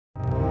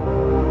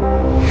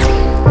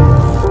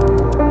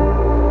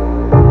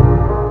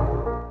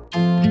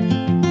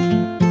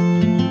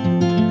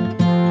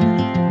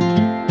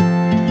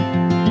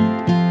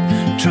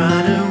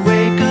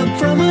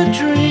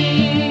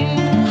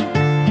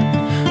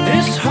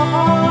is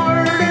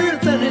harder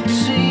than it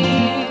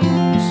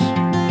seems.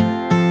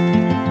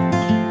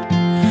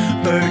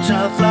 Birds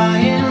are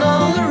flying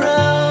all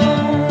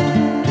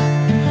around.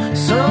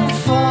 Some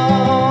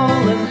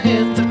fall and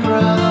hit the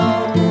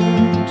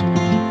ground.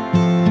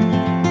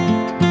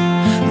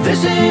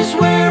 This is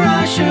where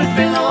I should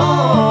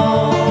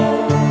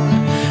belong,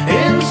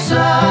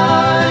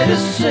 inside a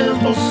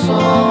simple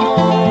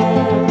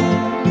song,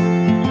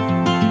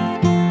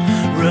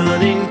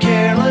 running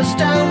careless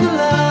down the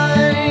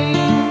line,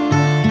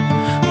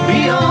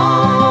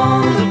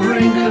 beyond the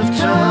brink of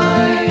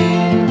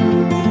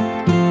time.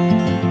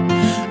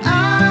 I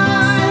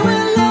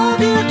will love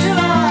you till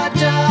I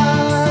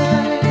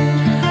die,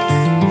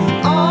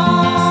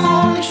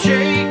 on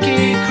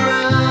shaky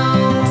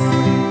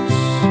grounds.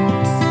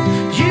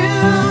 You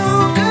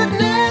could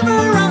never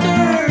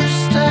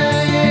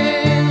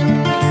understand.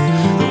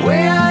 The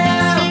way I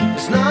am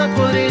is not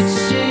what it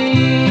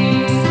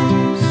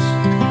seems.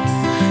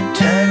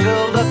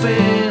 Tangled up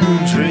in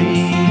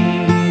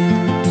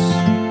dreams.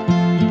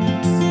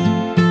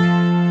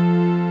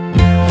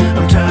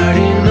 I'm tired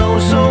in oh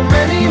so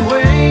many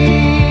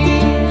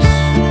ways.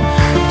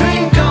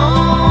 Been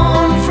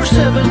gone for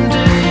 7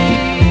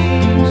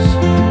 days.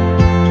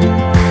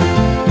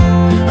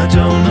 I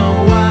don't know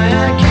why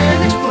I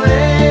can't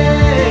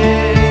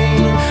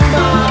explain.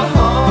 My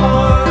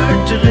heart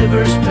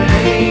delivers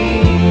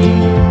pain,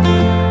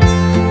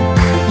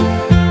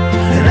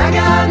 and I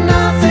got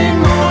nothing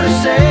more to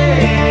say.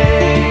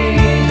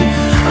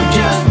 I'm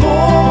just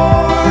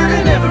bored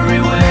in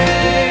every way.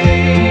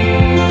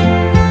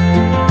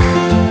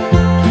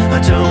 I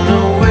don't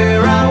know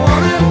where I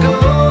wanna go,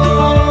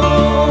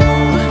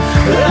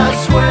 but I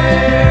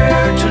swear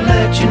to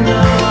let you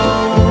know.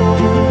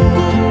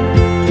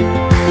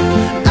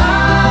 I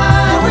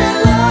will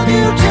love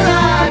you till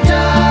I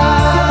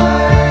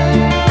die,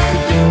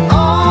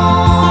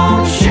 on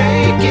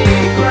shaky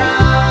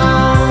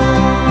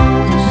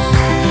grounds.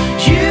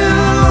 You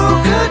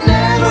could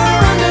never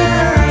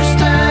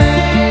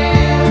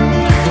understand.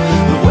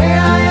 The way I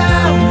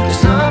am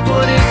is not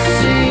what it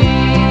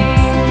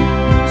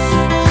seems.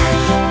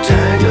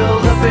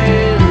 Tangled up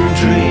in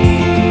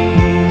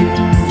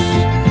dreams.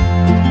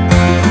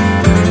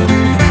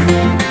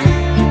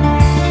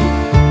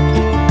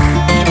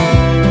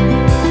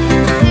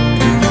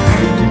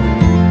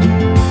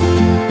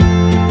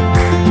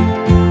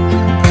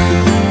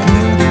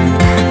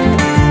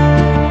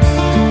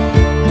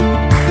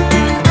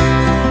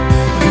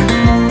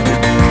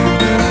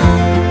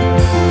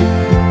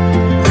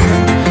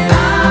 I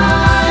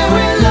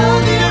will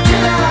love you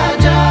till I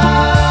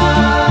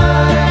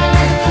die,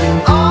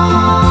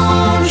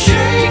 on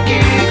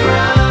shaky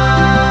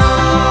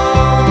grounds.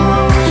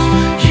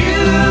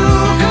 You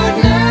could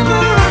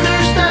never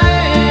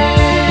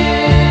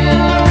understand.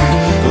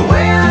 The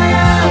way I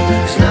am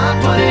is not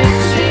what it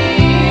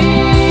seems.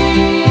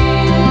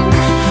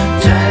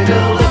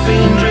 Tangled up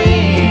in dreams.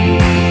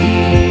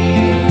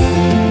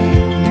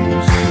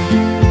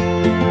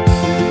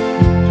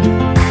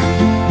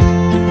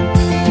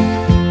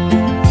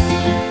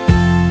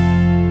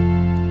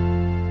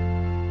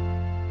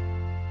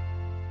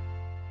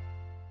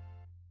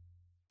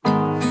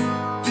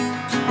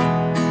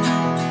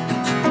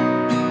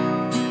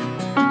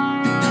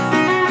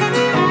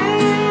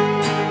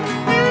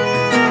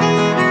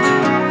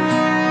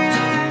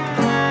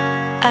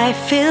 I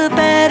feel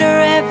better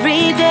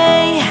every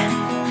day.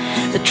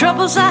 The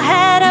troubles I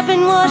had have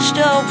been washed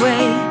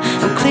away.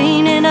 I'm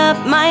cleaning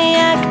up my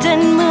act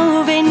and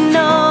moving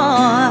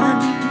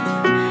on.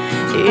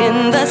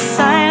 In the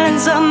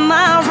silence of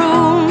my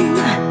room,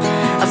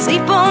 I'll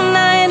sleep all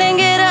night and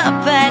get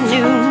up at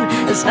noon.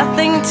 There's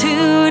nothing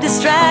to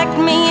distract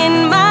me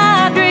in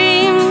my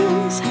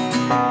dreams.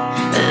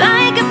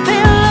 Like a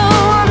pillow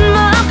on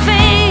my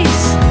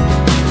face,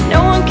 no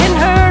one can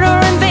hurt or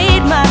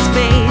invade my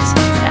space.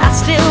 I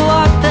still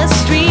walk the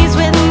streets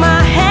with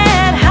my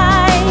head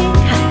high,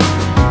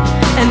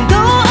 and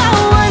though I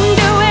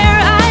wonder where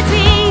I'd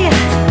be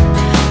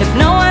if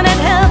no one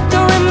had helped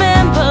or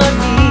remembered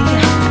me,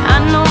 I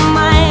know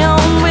my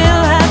own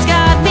will has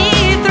got me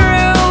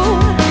through.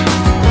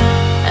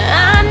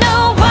 I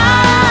know why.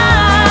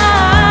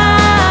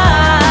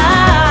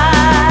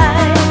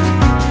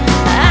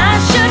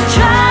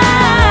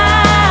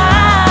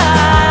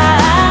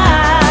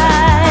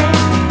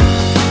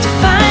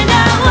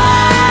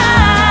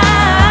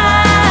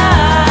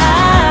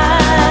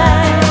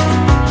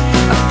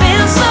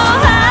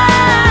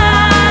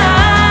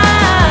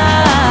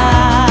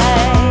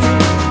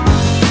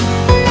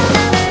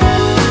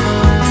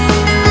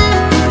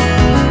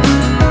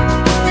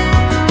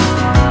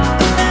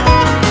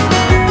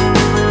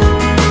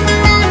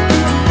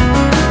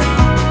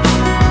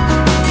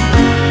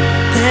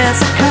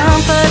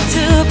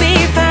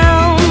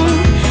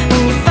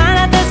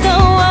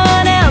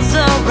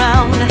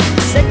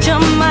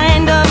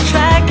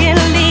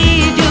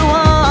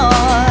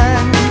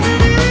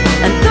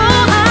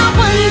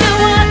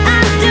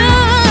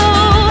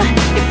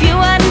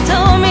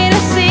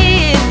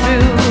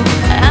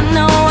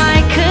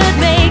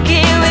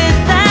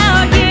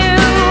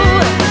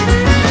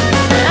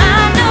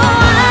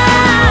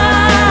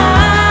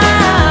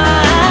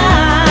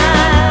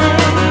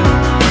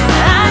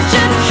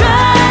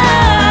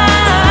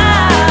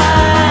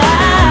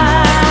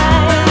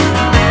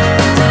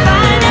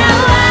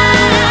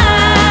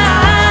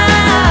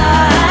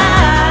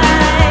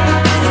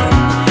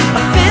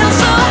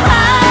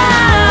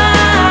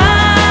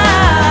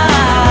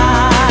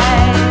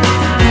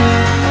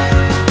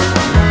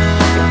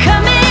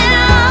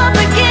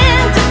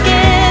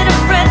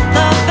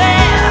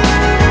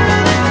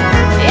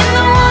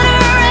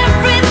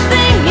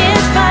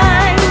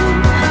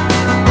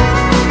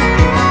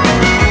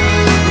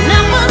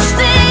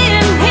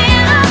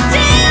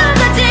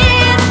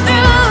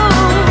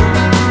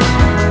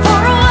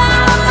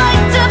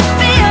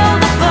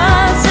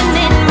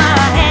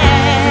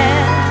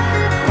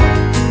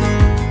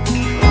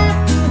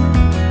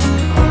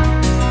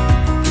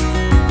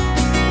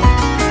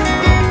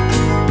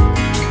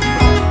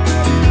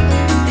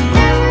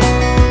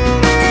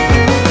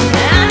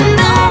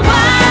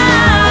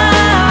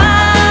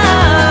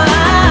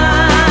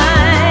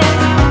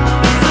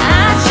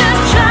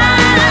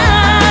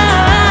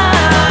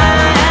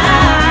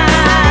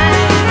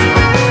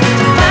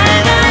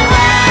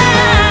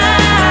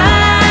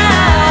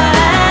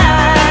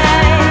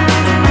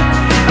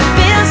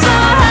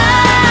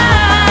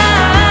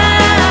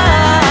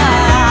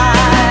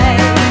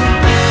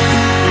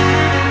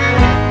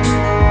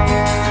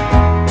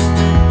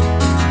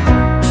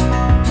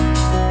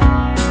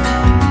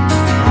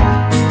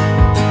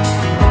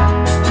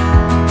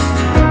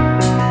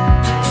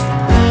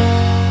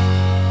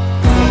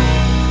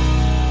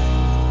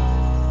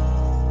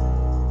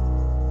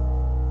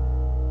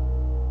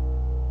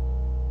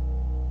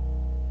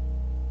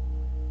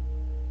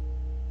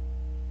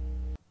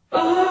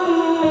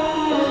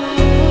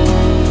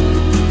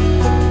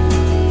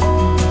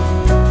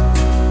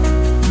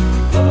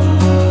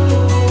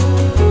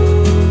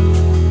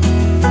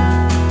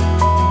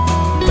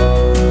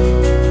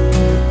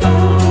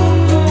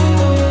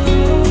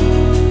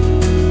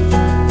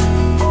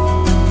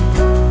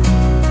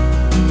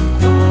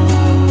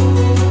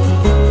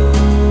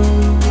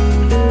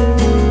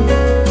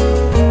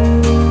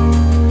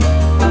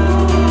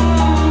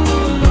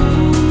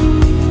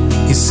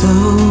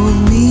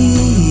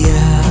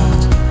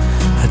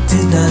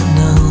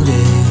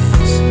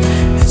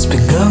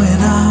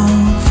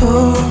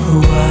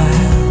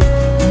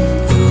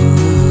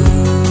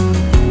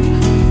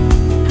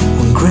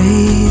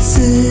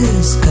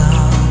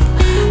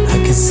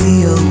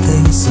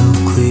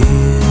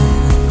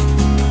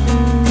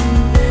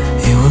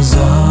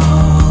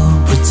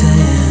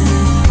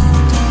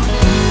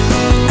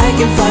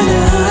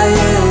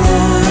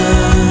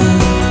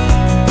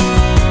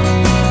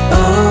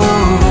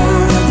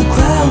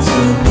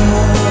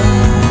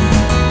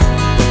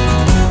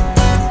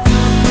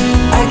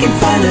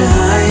 find a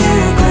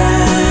higher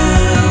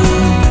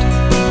ground.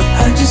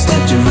 I just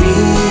have to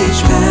reach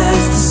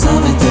past the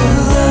summit, the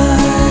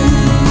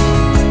line,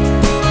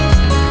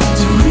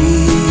 to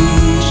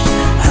reach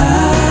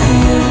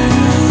higher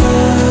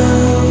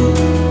love.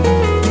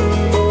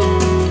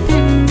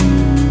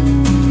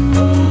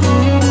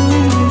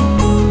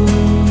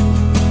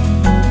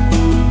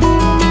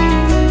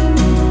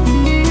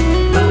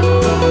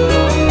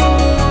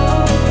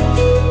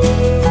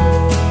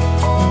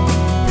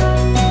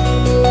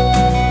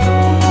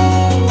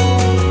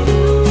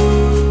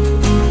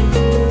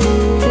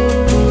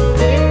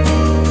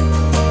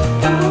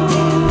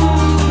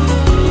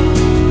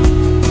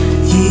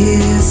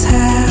 Years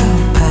have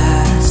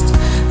passed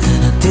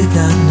and I did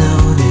not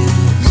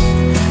notice.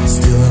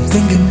 Still I'm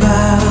thinking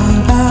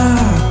about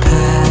our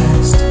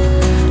past.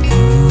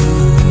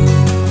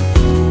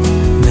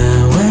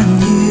 Now when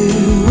you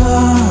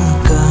are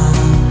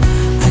gone,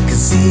 I can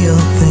see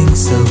all things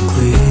so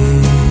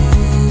clear.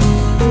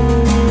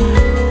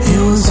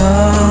 It was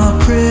all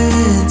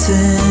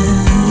pretend.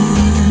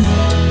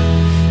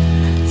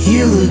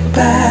 You look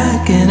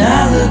back and I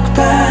look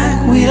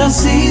back, we don't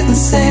see the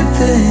same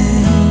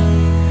thing.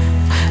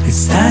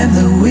 It's time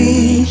that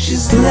we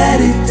just let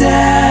it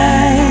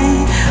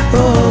die.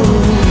 Oh,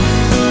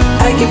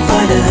 I can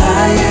find a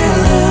higher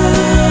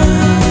love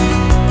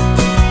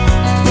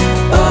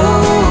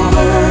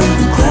over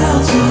the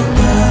clouds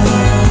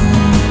above.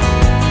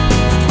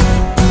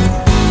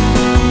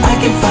 I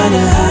can find a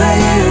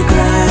higher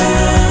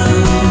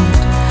ground.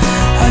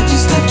 I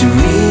just have to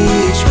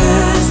reach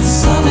past the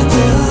summit,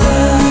 the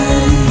line.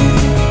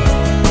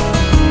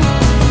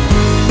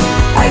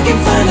 I can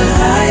find a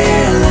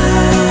higher line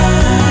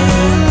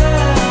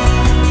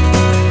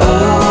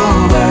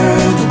over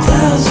the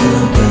clouds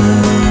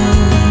above,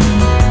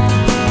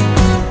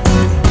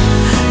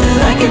 and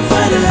I can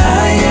find a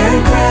higher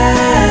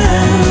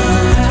ground.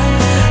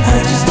 I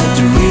just have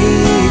to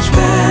reach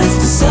past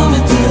the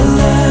summit, the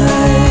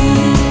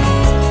line,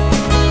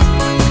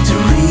 to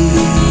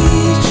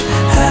reach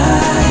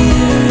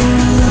higher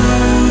love.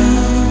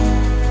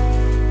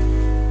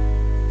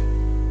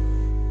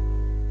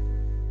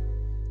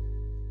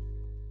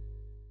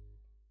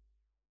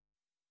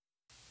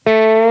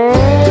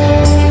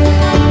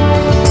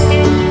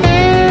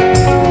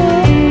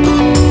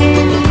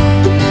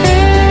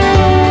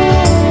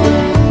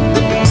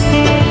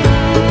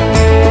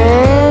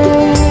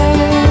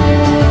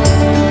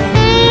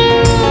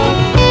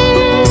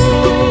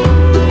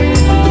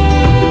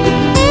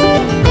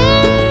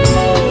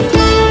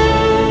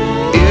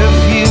 If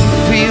you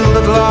feel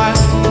that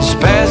life is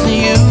passing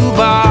you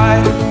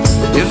by,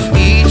 if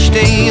each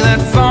day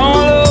that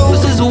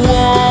follows is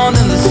one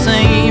and the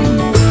same,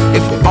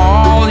 if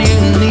all you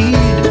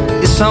need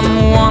is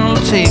someone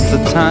to take the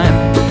time,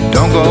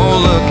 don't go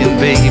looking,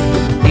 babe,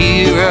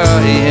 here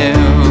I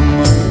am.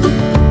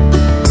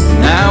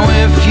 Now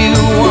if you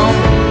want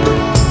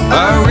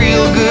a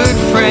real good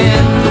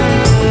friend,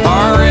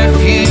 or if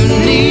you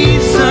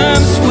need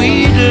some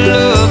sweet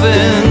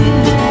loving,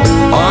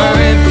 or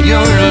if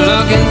you're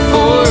looking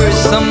for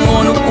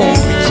someone who won't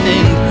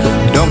pretend,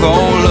 don't go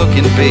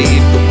looking,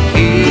 babe,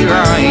 here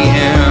I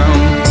am.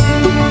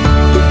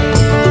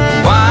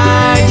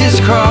 Why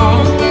just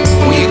crawl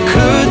when you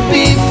could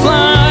be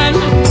flying?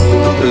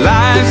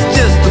 Life's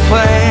just a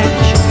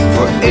flash,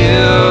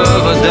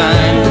 forever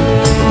dying.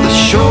 The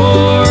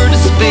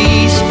shortest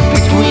space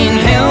between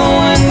hell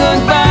and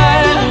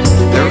goodbye.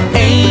 There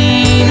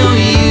ain't no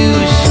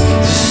use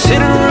to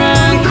sit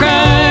around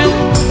crying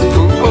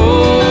for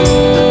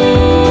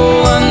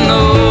all I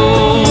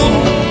know.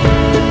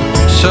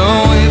 So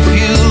if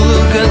you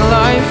look at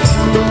life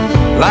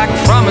like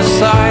from a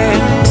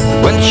side,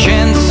 when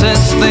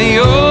chances they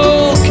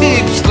all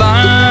keep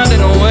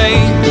sliding away,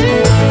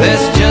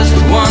 there's just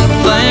one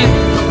thing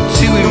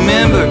to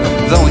remember,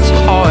 though it's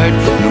hard,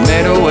 no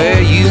matter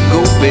where you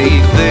go,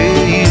 babe,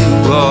 there you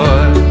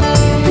are.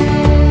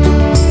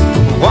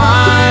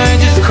 Why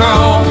just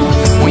crawl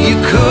when you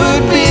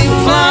could be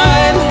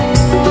flying?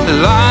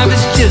 Life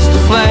is just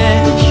a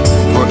flash,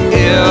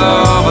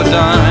 forever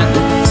dying.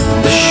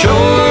 The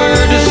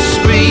shortest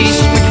space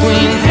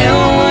between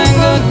hell and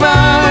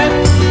goodbye.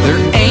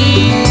 There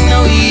ain't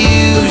no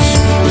use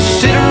to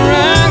sit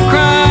around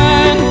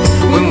crying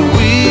when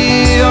we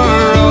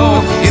are all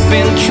you've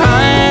been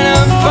trying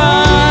to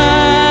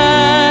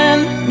find.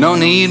 No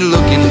need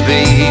looking,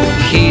 babe,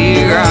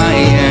 here I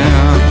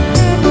am.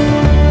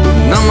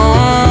 No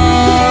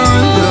more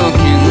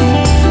looking,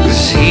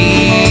 'cause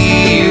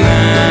here I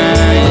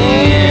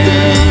am.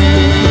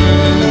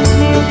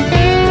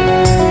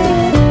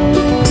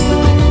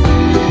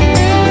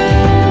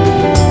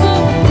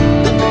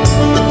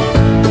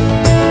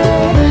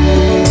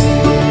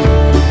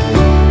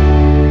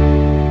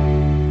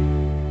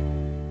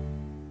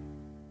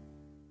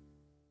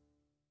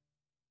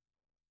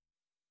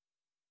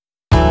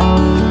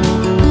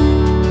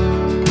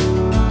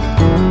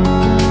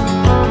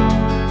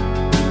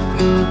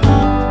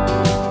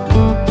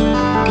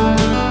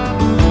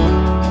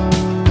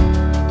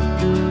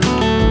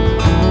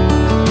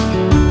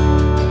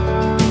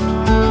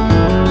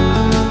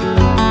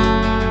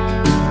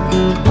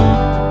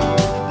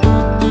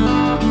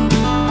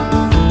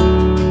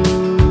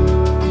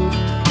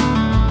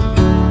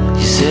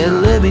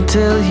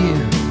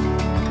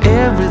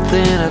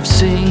 everything I've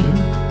seen,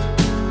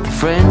 the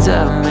friends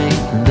I've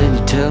made, and then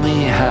you tell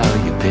me how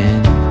you've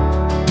been.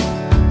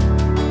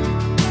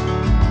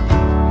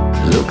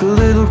 Look a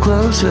little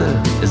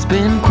closer, it's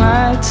been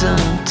quite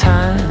some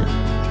time.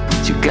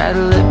 You gotta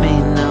let me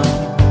know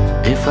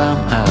if I'm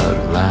out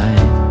of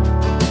line.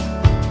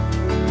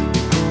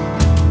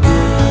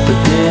 But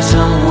there's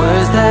some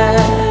words that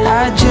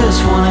I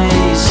just wanna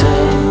hear you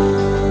say,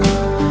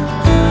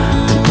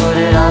 to put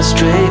it all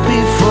straight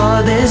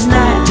before this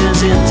night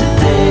turns into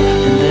day.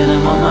 And then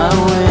I'm on my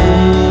way,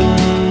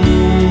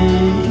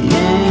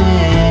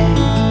 yeah.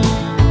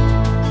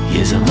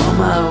 Yes, I'm on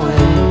my way.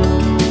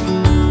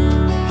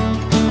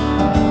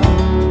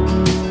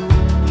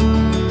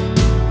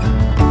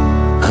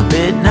 A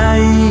bit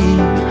naive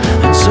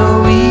and so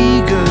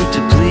eager to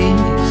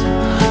please.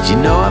 You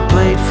know I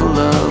played for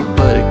love,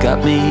 but it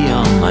got me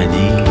on my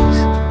knees.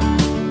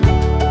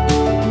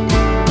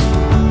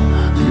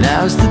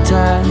 Now's the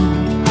time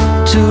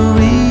to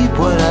reap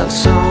what I've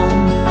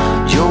sown.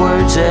 Your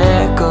words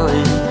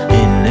echoing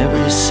in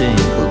every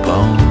single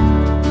bone.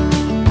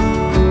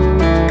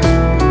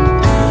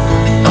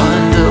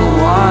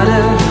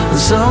 Underwater and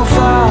so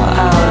far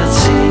out at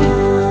sea,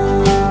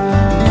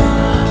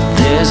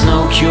 there's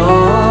no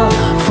cure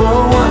for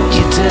what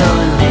you're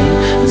telling me,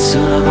 and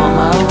soon I'm on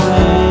my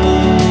way.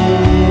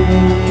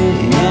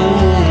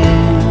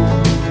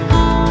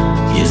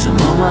 Yes, I'm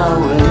on my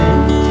way.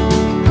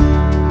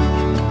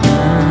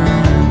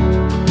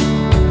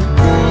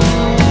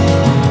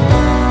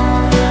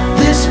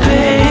 This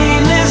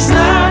pain is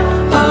not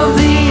of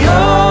the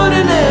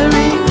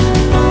ordinary.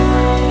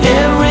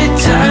 Every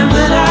time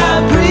that I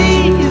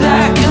breathe,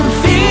 I can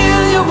feel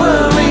you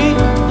worry.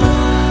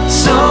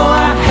 So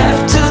I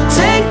have to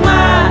take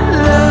my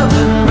love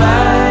and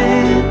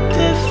write a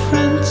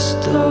different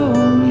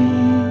story.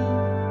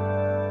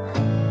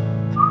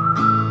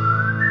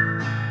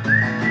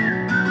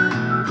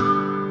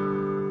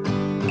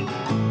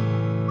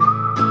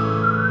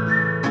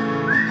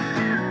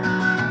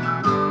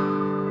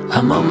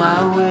 I'm on my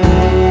way.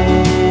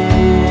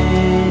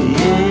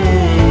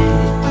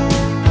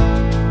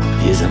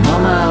 Yes, I'm on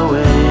my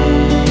way.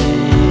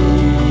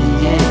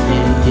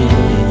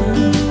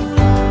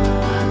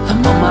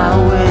 I'm on my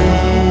way.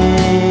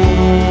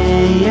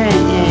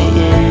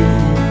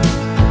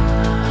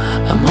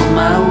 I'm on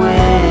my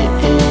way.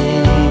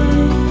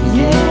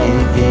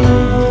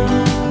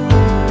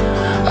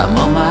 I'm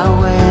on my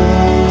way.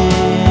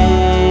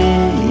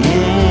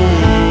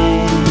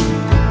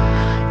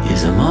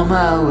 Yes, I'm on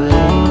my way.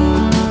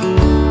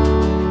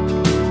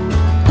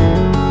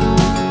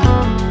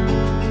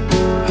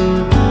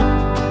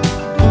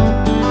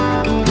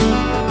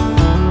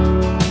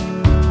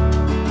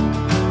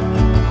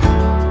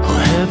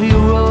 Heavy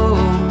road,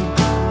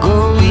 go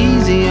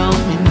easy on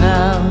me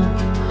now,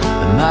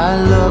 and my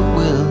love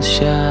will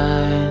shine.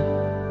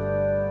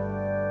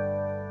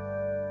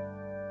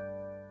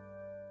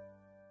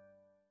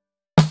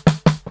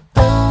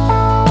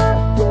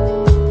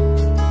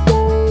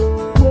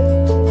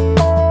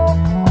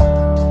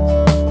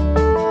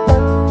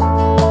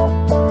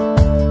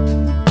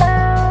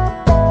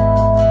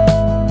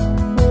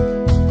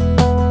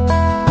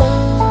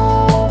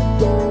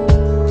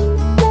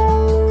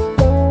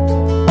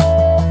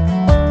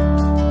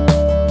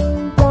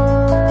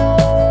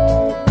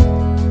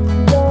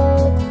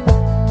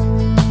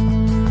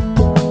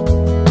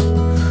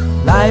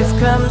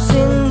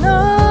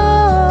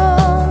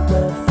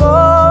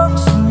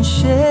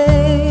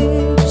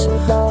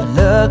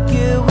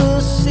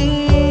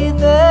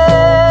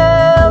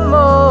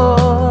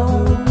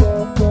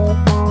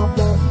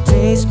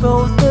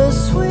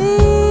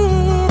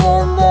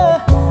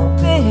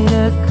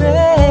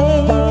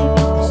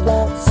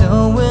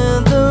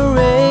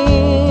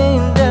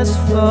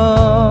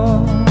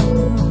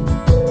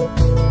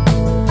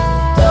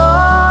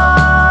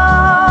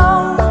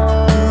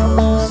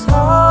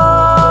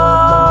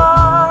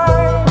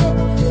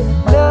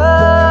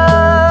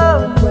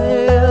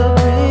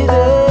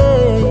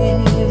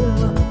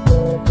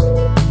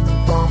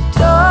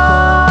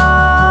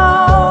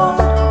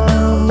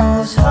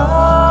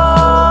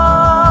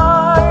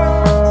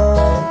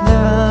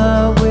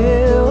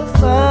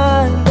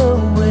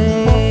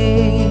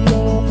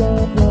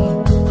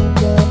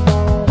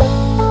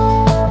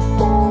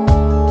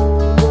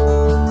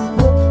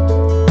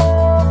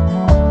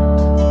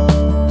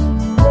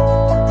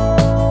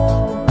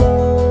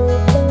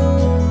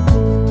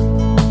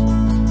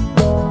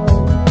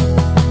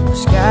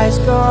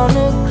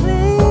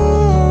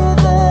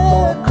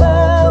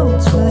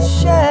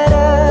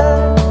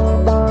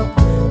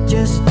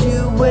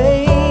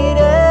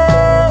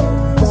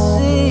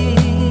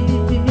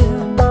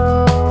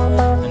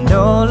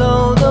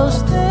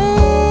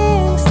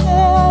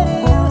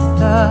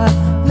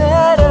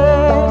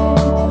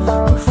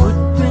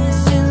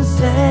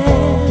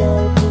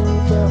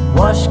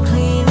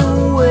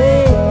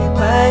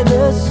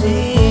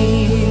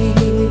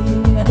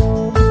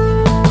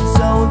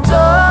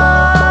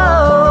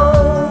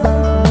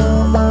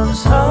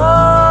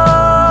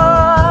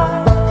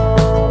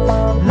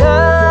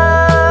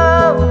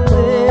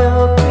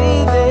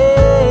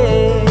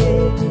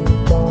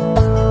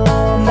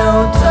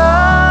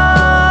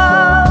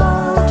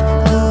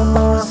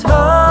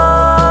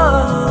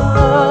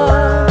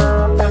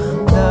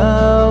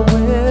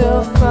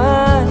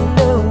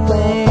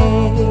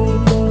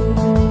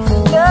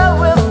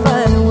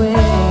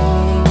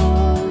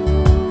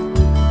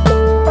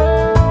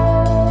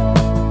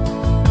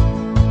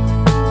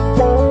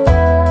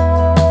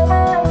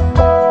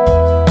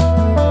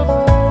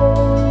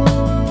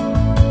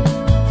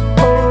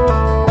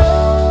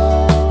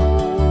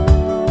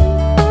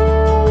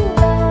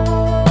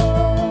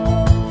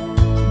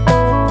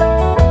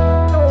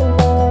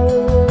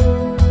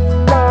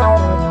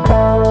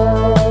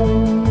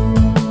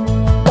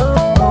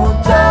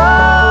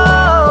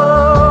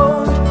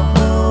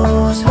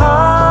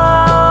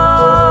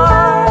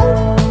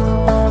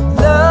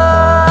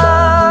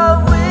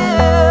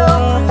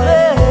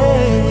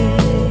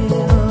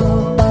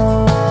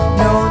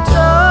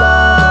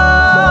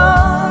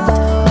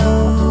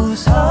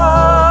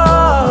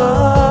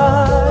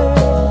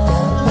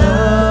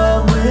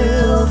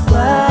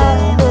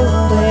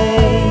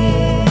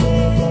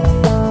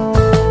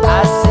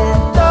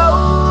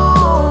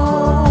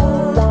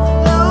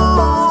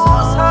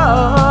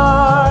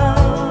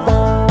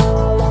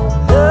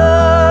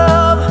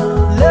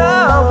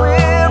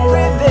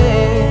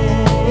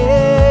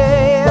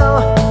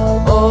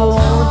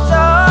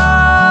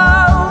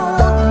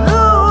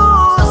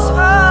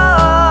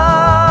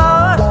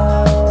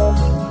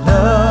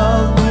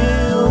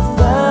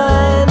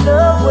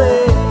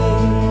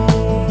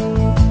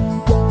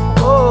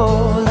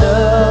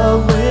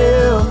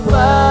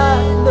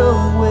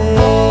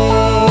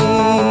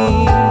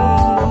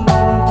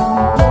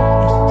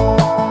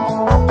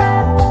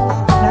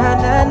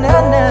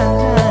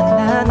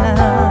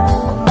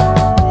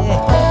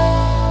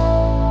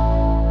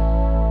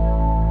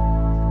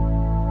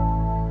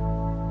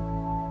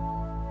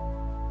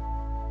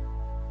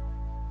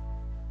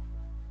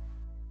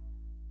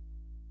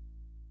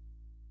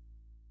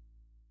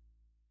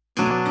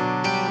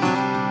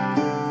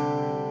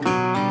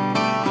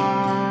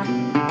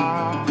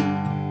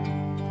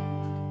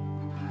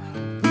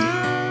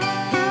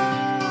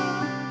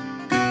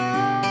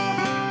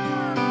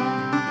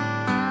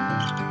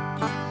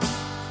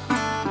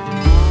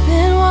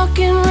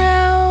 walking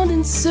round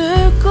in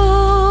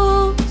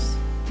circles,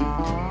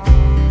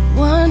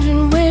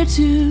 wondering where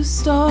to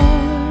start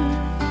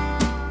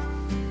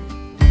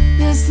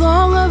this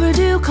long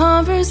overdue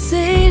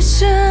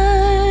conversation.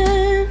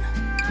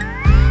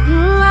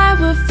 Why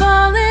we're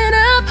falling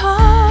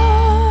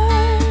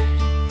apart,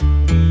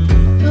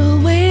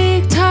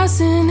 awake,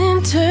 tossing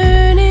and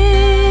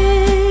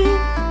turning,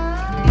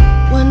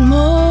 one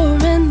more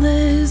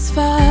endless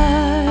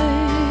fight.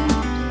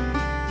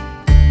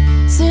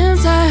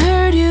 Since I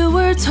heard you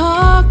were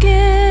talking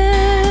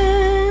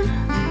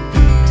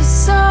to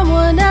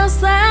someone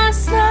else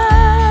last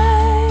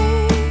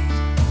night,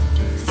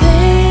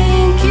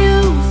 thank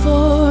you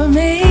for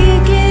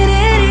making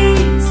it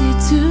easy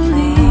to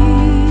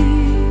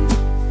leave.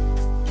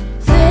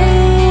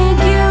 Thank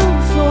you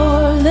for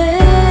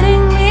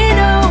letting me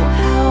know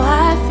how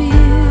I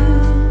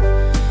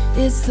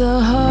feel. It's the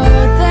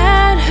heart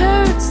that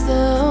hurts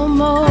the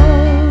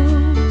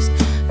most,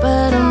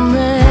 but I'm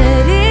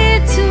ready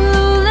to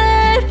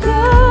let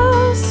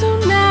go. So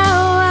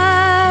now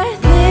I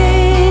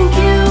thank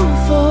you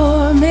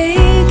for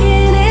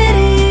making it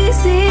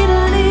easy to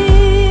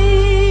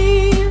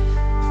leave.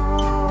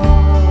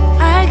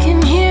 I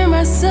can hear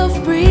myself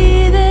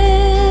breathing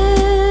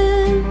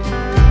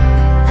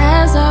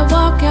as I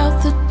walk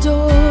out the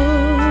door,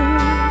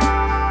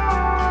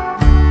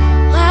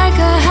 like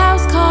a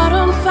house caught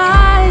on fire.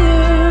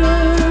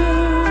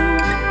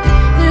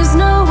 There's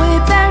no way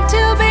back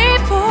to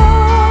before.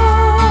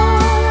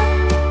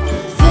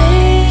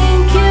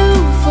 Thank you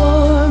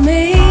for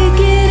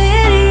making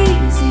it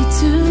easy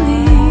to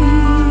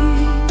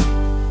leave.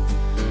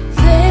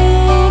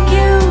 Thank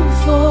you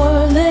for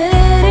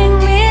letting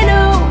me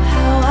know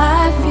how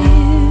I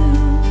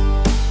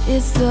feel.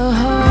 It's the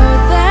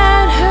heart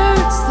that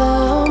hurts the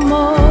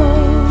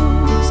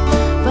most,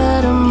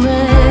 but I'm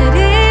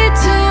ready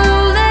to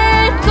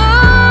let go.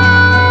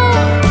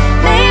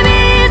 Maybe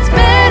it's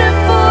better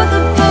for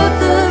the both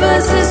of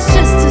us. It's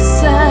just a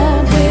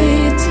sad way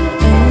to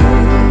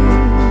end.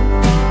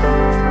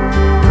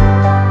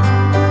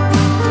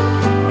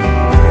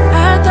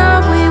 I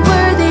thought we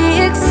were the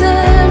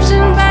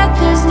exception, but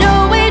there's no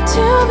way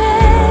to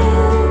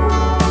mend.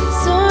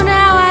 So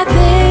now I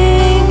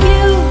thank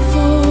you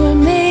for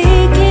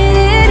making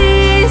it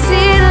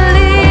easy to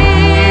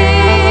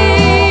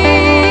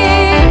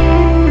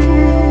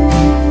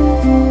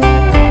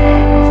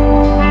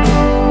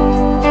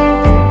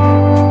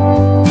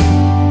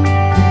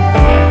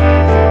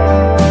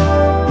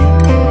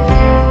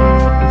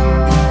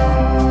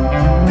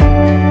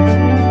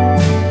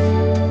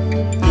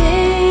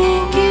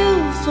Thank you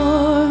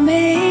for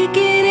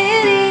making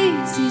it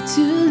easy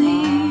to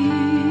leave.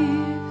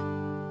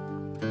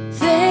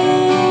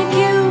 Thank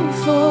you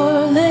for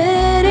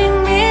letting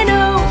me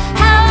know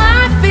how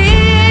I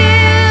feel.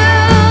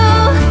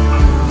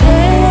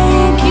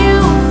 Thank you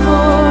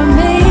for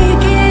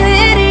making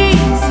it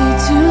easy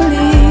to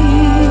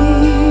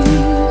leave.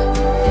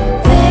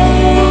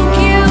 Thank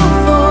you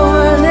for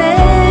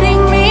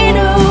letting me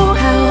know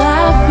how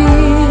I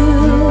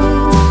feel.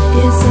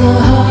 It's the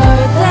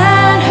heart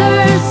that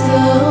hurts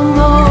the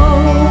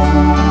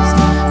most,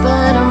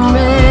 but I'm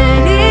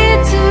ready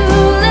to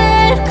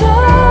let go.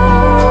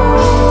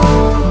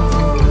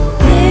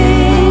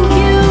 Thank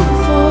you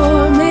for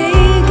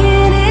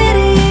making it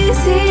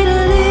easy to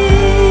leave.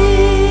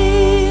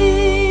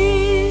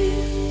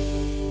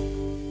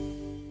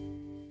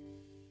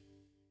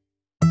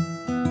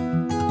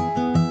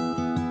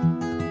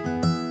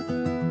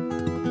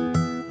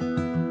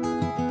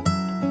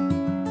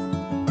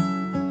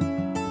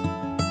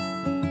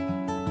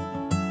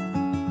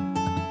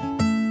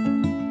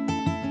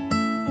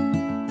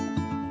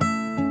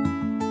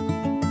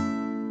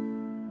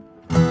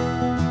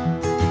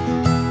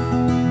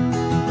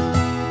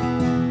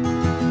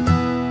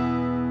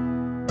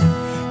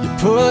 You're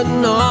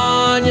putting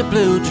on your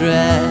blue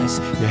dress,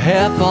 your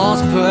hair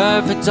falls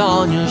perfect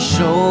on your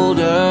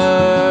shoulders.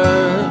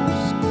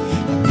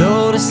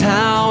 Notice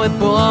how we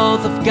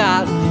both have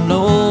gotten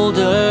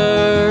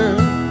older,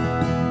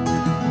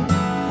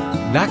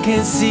 and I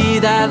can see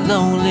that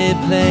lonely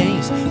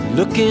place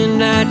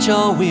looking at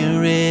your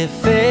weary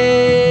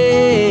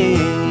face.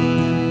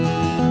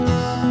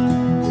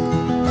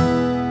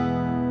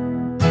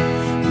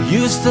 We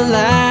used to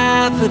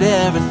laugh at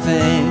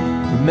everything,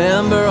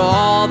 remember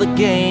all the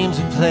games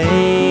we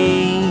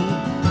played.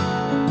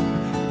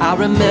 I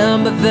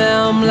remember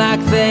them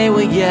like they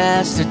were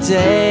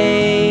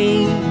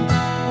yesterday.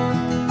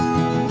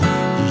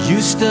 You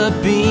used to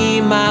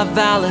be my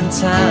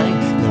Valentine,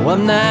 no,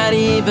 I'm not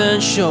even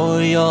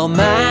sure you're mine.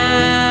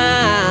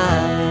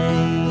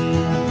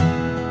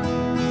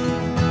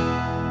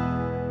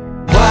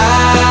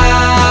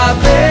 Why,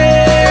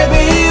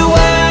 baby,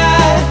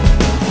 why?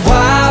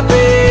 Why,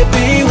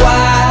 baby,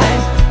 why?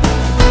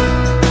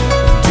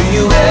 Do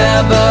you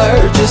ever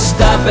just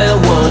stop and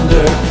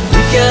wonder?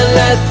 We can't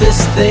let this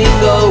thing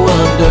go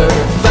under.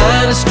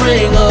 Find a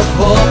string of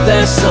hope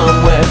there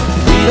somewhere.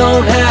 We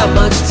don't have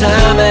much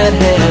time at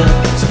hand,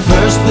 so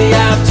first we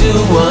have to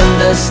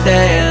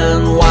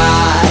understand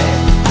why.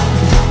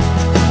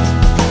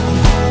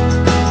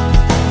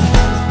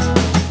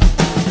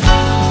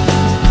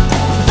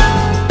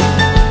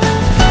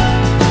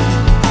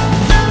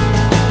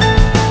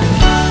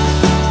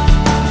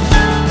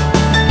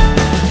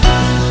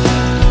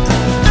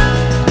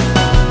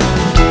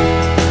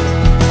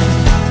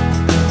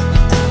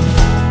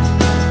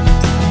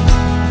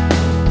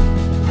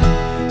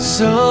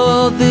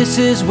 this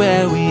is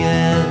where we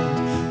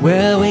end,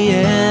 where we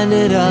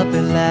ended up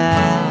at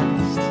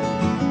last.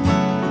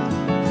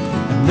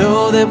 I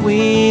know that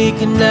we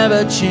can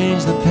never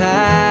change the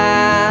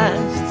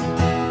past.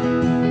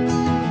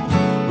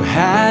 We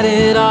had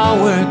it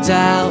all worked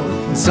out,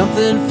 and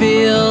something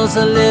feels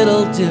a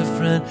little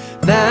different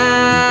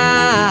now.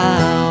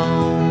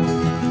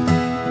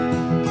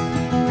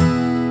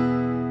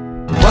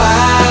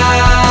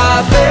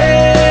 Why,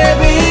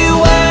 baby,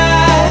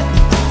 why?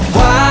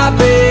 Why,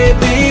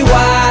 baby,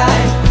 why?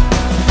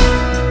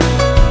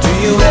 Do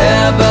you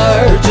ever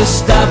just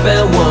stop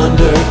and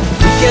wonder?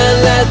 We can't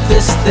let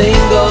this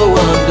thing go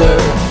under.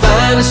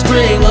 Find a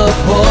string of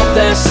hope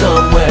there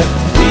somewhere.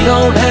 We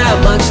don't have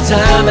much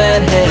time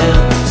at hand,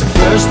 so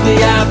first we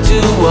have to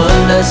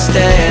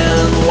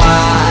understand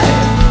why.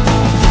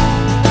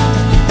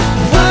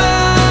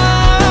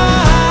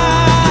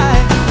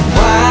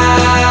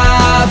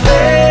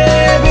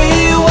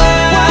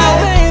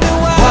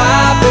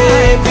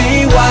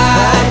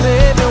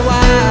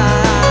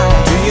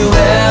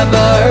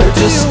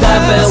 Just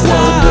stop and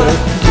wonder.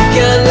 We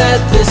can't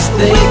let this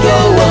thing go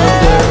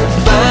under.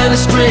 Find a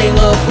string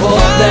of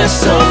hope there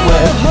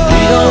somewhere.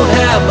 We don't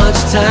have much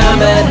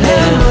time at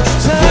hand,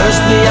 so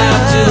first we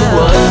have to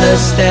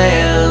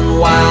understand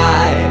why.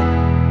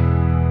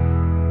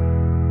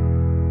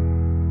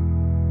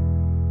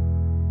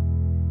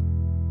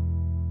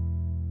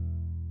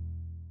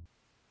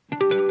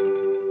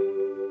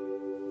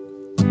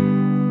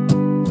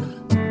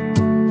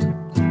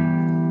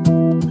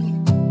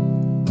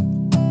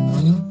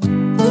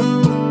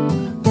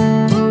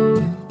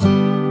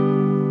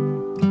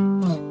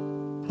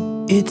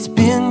 It's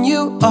been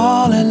you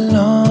all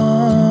along,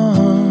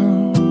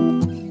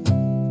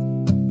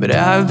 but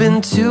I've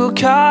been too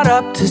caught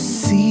up to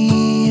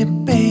see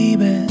it,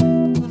 baby.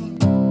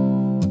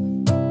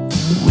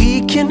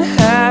 We can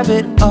have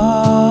it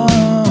all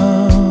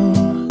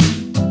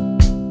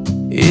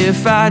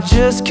if I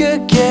just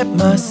could get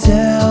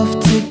myself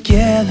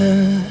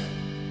together.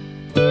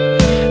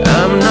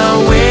 I'm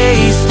not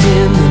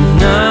wasting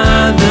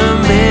another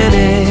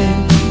minute.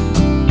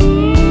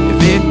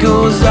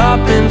 Goes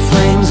up in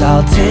flames,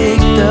 I'll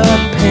take the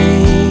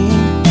pain.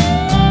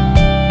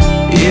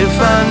 If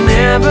I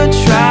never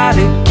try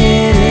to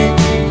get it,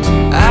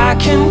 I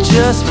can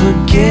just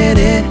forget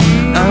it.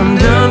 I'm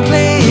done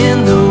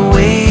playing the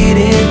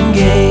waiting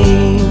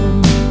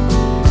game.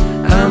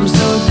 I'm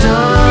so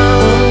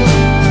done.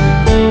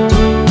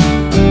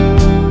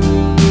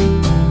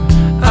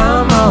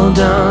 I'm all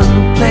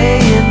done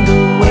playing the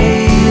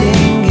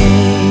waiting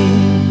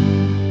game.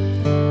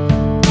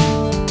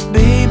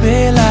 Baby,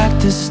 like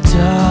the stars,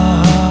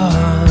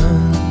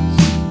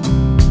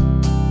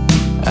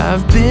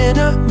 I've been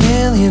a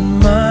million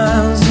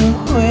miles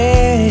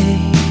away,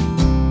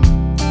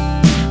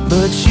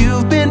 but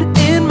you've been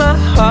in my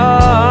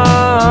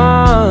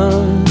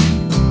heart,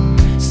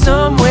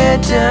 somewhere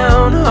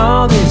down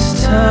all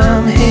this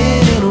time,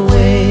 hidden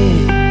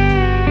away.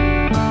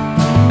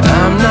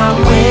 I'm not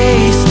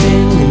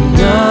wasting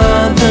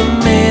another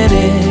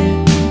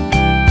minute.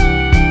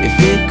 If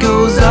it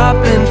goes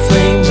up in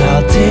flames,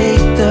 I'll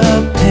take the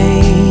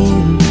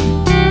pain.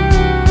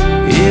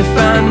 If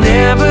I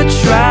never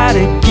try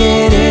to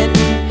get it,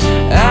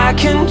 I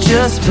can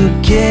just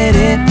forget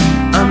it.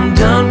 I'm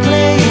done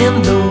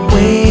playing the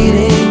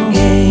waiting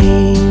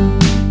game.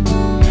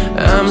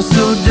 I'm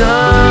so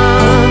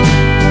done.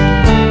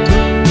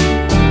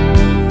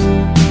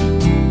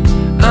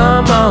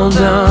 I'm all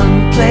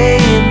done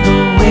playing the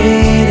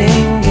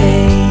waiting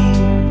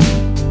game.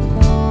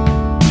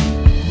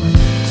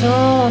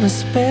 Don't wanna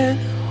spend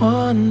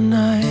one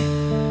night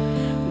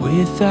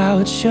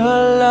without your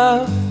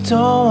love,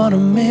 don't wanna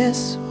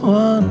miss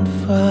one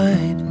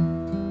fight.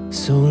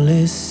 So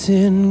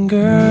listen,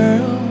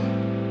 girl,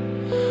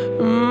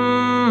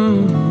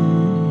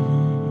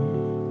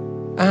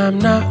 I'm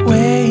not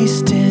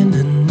wasting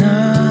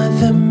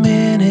another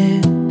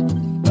minute.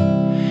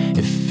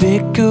 If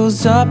it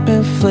goes up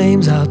in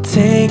flames, I'll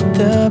take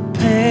the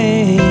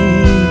pain.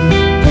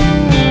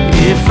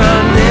 If I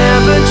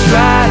never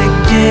try to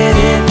get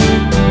it,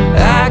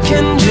 I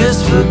can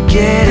just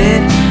forget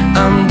it.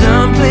 I'm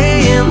done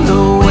playing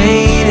the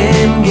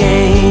waiting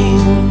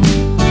game.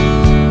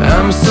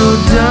 I'm so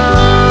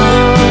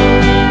done,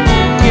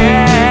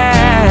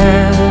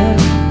 yeah.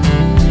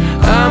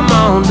 I'm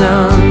all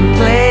done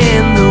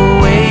playing the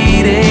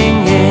waiting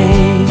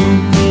game.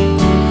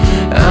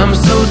 I'm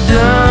so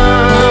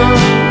done.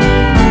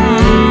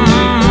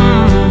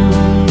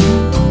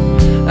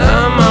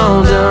 I'm all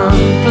done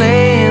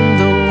playing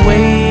the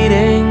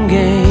waiting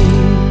game.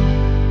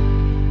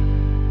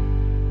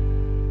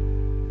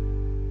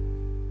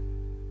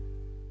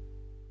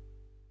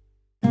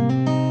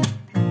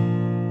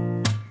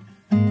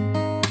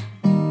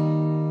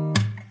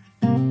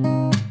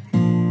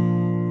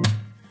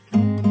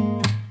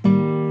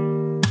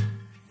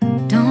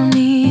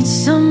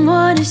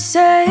 Someone to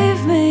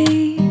save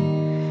me,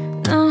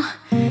 no,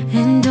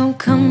 and don't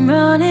come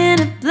running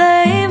to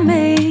blame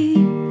me.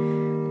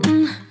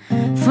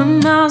 From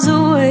miles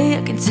away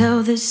I can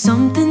tell that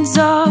something's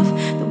off.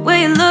 The way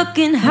way you look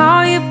and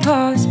how you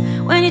pause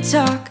when you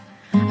talk,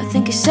 I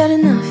think you said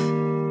enough.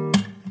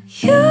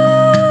 You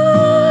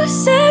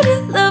said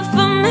your love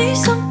for me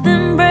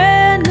something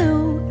brand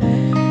new.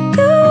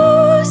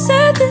 You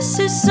said this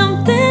is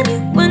something you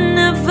would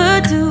never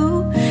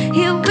do.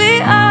 Here we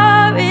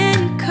are in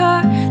your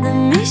car, let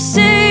me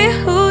see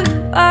who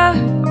you are,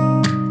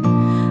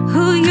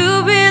 who you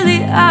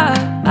really are,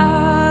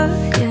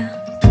 yeah.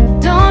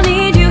 Don't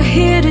need you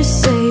here to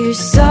say you're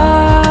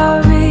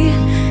sorry,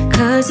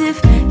 'cause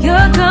if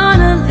you're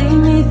gonna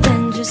leave me,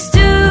 then just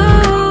do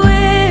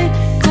it.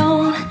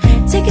 Don't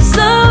take it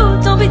slow,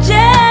 don't be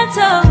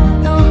gentle,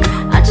 no.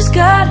 I just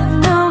gotta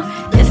know,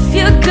 if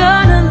you're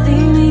gonna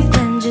leave me,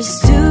 then just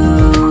do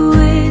it.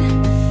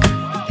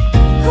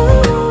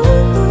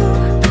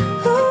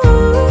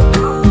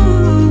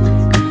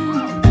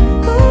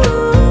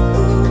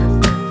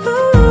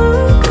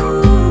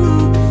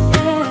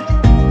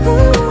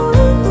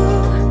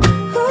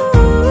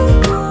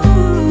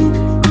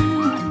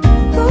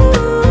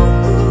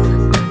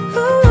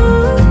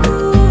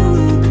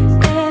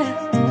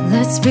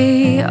 Let's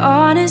be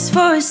honest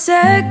for a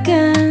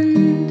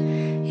second,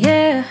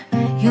 yeah.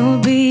 You're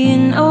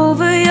being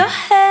over your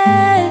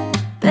head,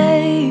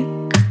 babe,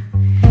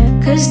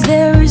 'cause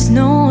there is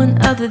no one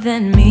other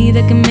than me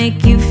that can make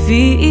you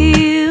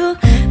feel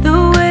the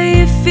way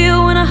you feel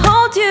when I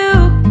hold you.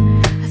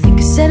 I think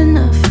I said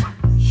enough.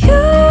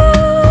 You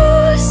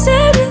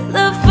said your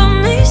love for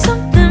me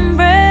something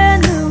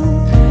brand new.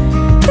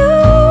 You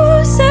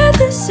said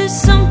this is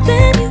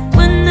something you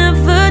would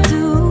never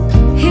do.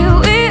 Here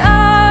we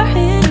are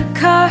in your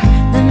car,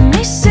 let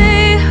me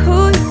see who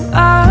you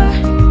are,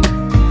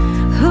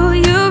 who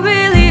you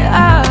really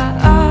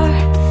are,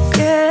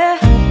 yeah.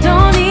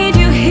 Don't need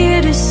you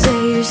here to say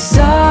you're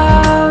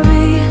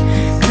sorry,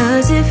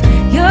 'cause if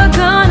you're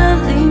gonna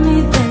leave me,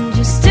 then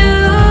just do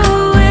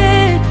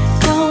it.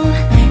 Don't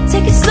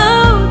take it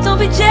slow, don't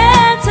be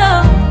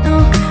gentle, no.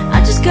 I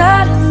just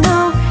gotta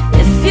know,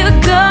 if you're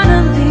gonna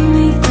leave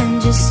me, then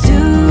just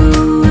do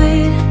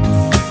it.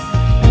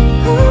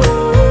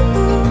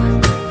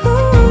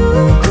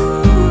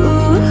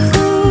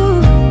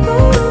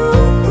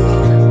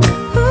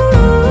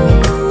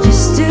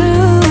 Just do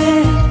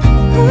it.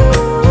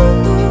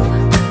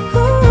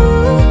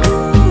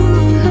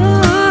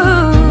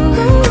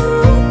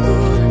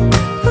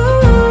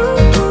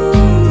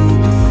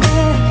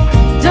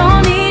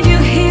 Don't need you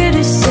here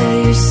to say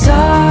you're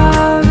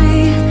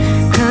sorry,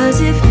 'cause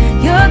if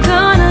you're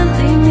gonna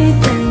leave me,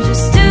 then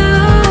just do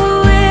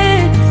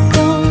it.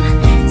 Don't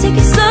take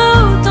it slow,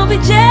 don't be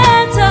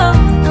gentle,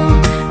 no.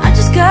 I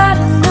just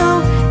gotta know,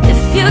 if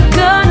you're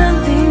gonna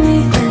leave me,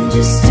 then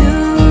just do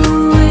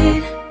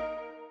it.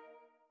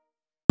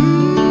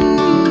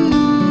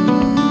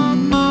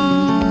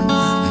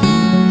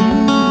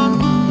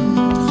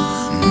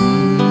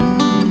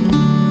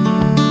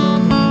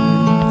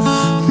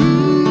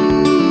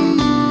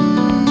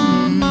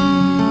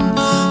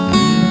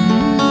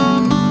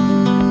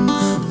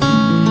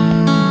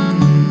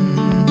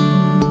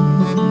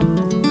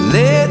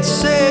 Let's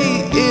say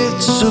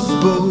it's a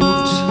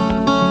boat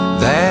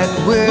that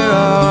we're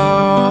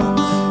all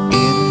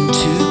in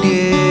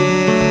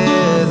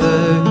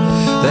together,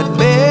 that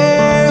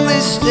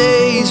barely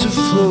stays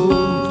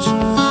afloat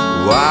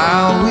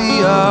while we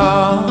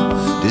all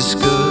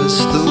discuss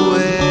the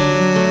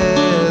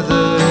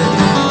weather.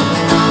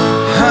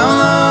 How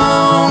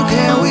long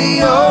can we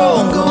all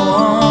go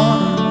on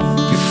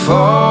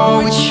before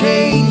we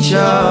change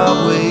our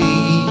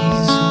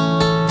ways?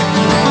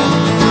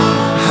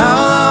 How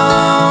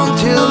long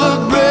till the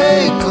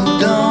break of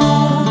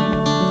dawn?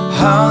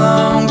 How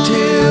long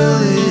till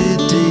it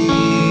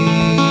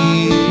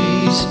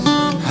days?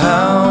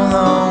 How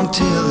long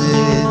till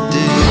it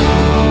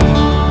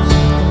days?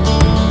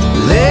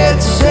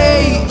 Let's say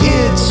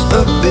it's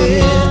a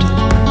bed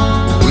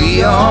we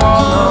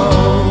all know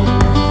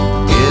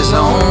is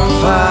on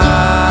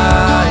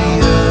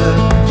fire.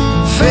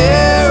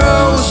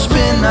 Pharaohs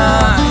spin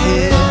our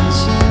heads,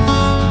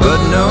 but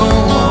no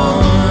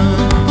one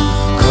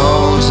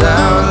calls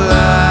out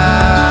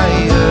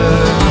liar.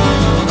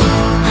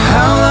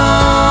 How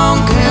long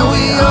can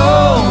we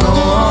all go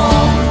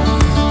on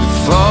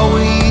before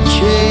we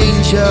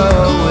change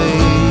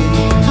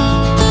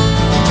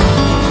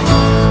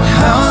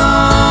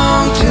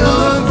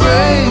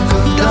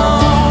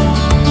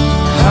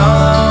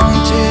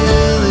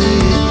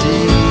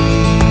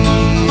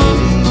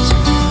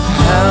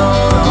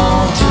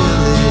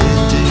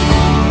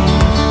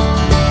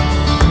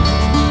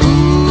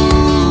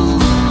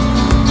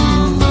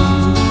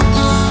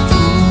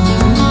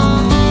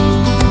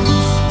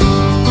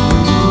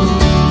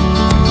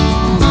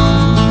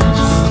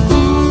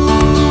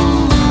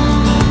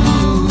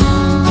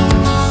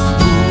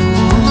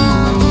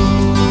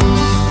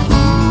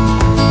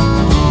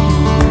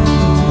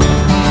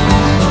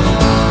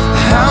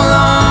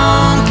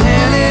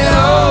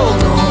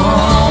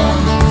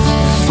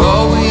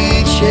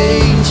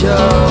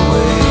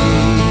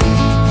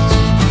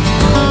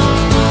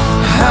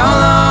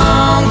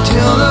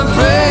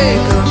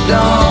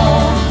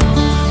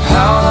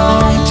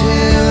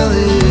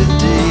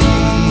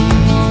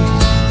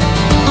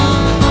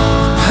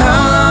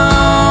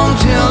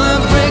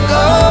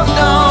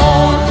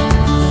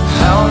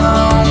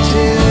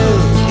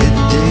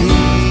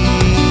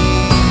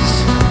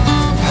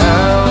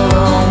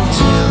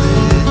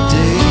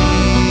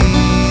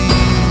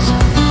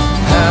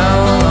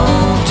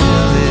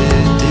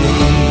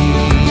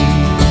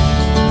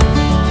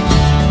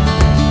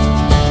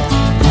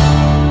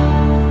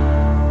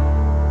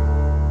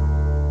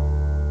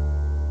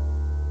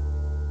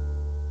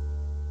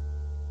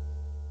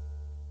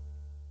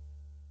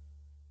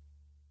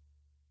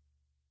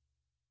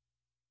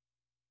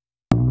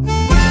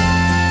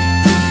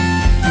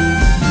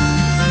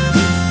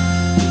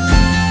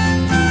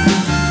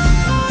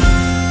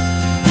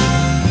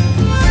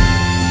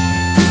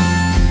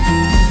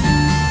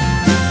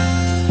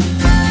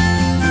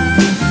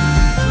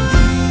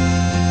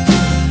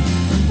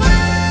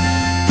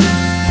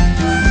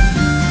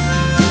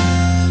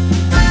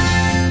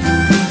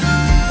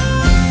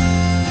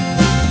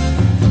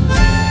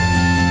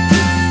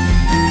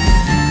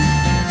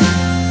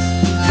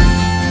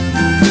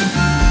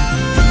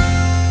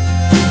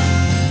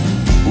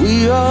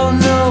all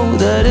know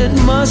that it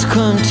must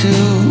come to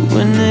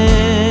an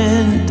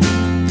end.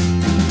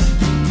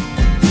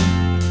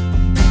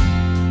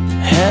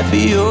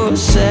 Happy or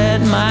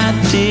sad, my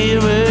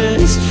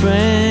dearest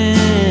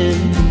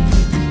friend,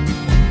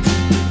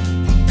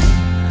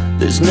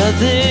 there's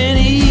nothing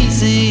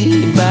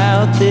easy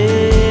about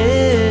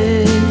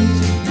this.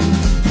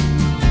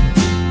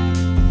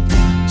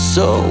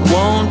 So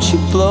won't you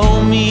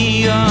blow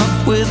me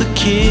off with a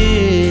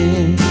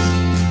kiss?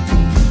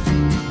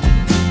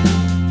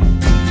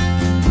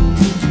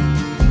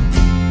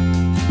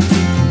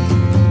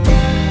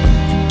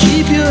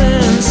 Keep your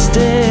hands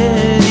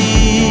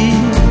steady,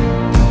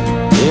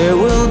 there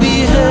will be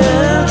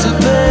hell to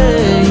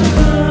pay.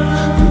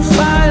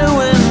 Fire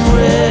when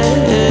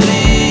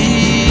ready,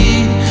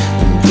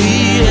 we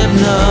have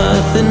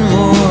nothing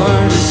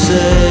more to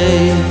say.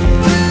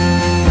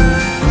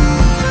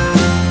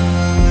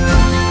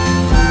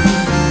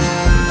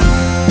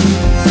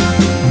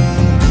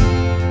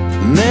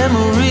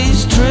 Memories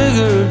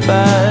triggered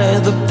by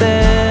the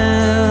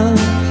bell,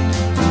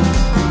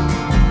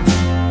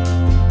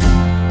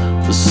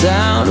 the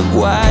sound of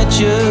white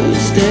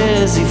just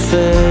as he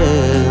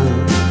fell.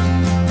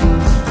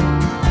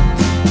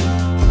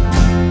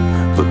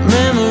 But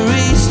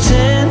memories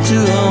tend to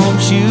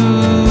haunt you.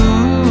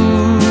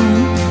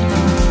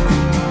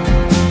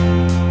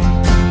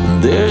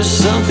 There's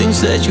some things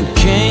that you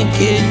can't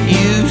get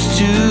used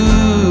to.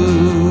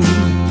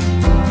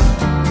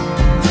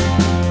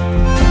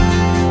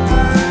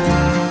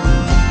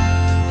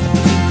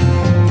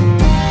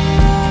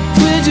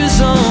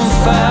 On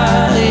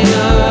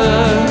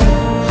fire,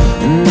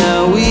 and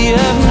now we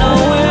have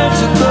nowhere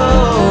to go.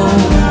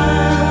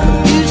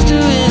 Used to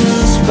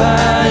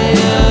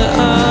inspire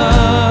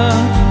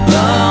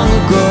long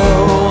ago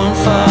and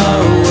far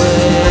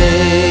away.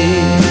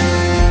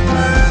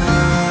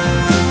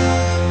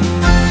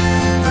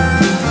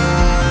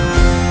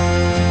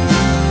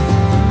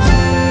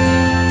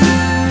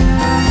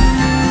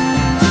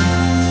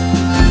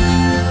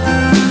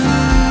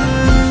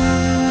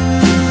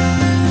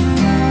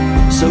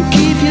 So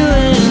keep your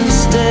hands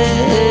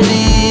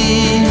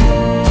steady,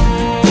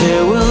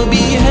 there will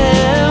be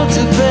hell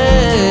to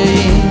pay.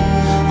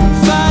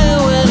 Fire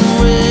when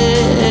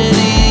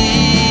ready,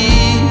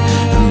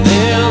 and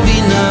there'll be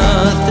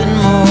nothing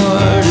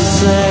more to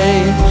say.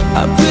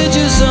 Our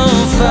bridges on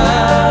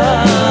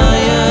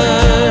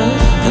fire,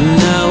 and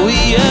now we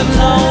have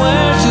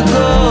nowhere to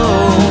go.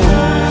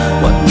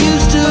 What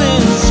used to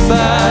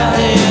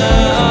inspire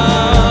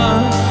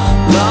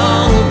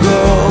long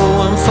ago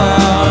and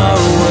far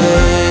away.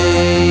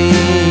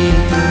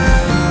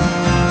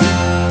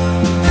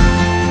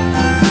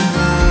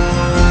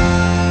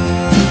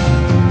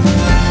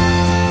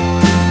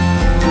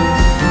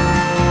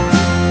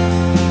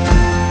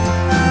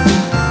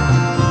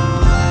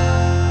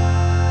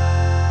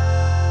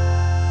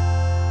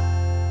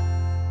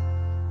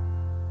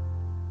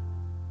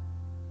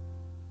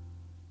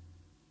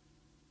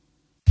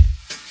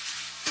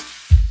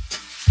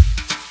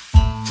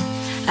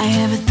 I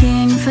have a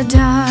thing for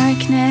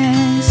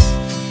darkness,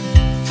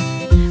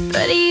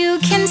 but you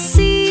can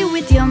see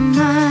with your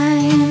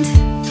mind.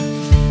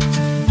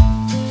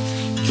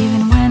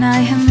 Even when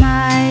I have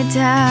my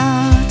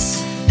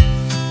doubts,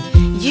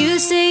 you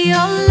say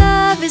your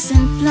love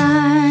isn't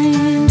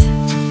blind.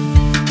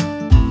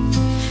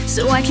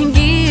 So I can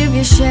give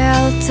you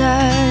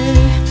shelter,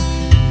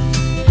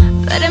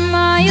 but am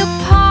I a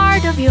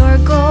part of your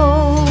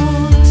goals?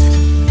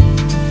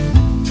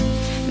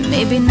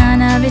 Maybe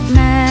none of it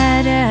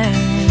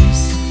matters,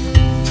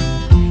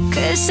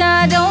 'cause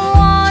I don't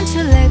want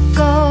to let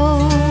go.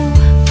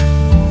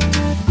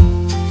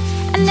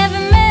 I never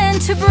meant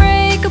to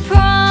break a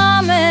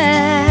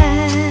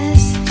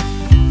promise,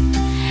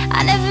 I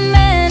never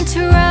meant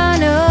to run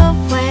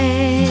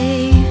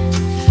away.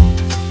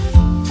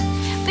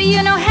 But you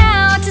know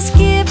how to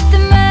skip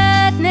the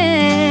madness,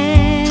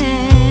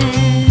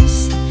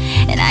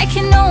 and I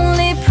can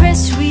only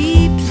press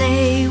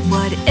replay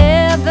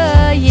whatever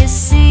you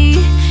see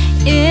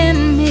in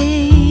me.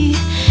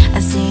 I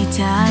see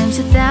times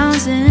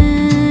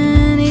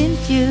 1,000 in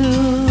you.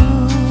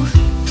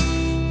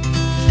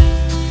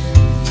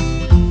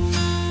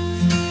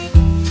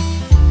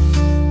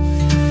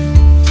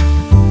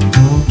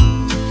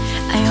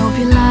 I hope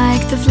you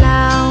like the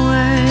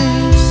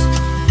flowers.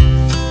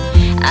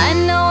 I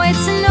know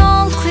it's an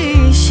old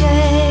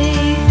cliche,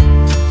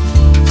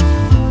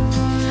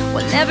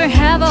 we'll never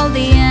have all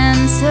the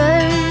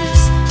answers,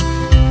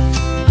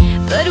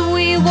 but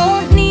we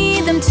won't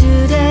need them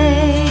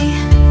today.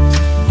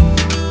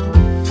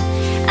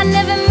 I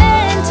never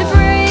meant to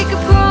break a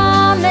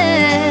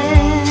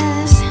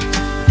promise,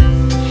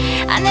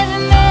 I never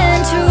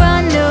meant to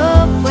run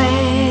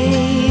away.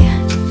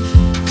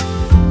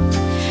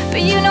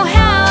 But you know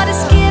how to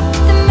skip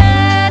the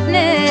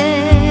madness,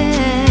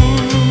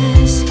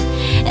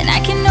 and I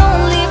can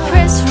only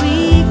press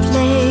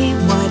replay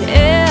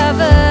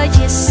whatever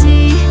you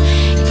see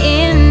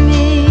in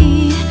me.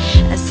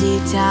 I see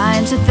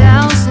times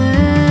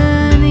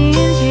 1,000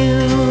 in you.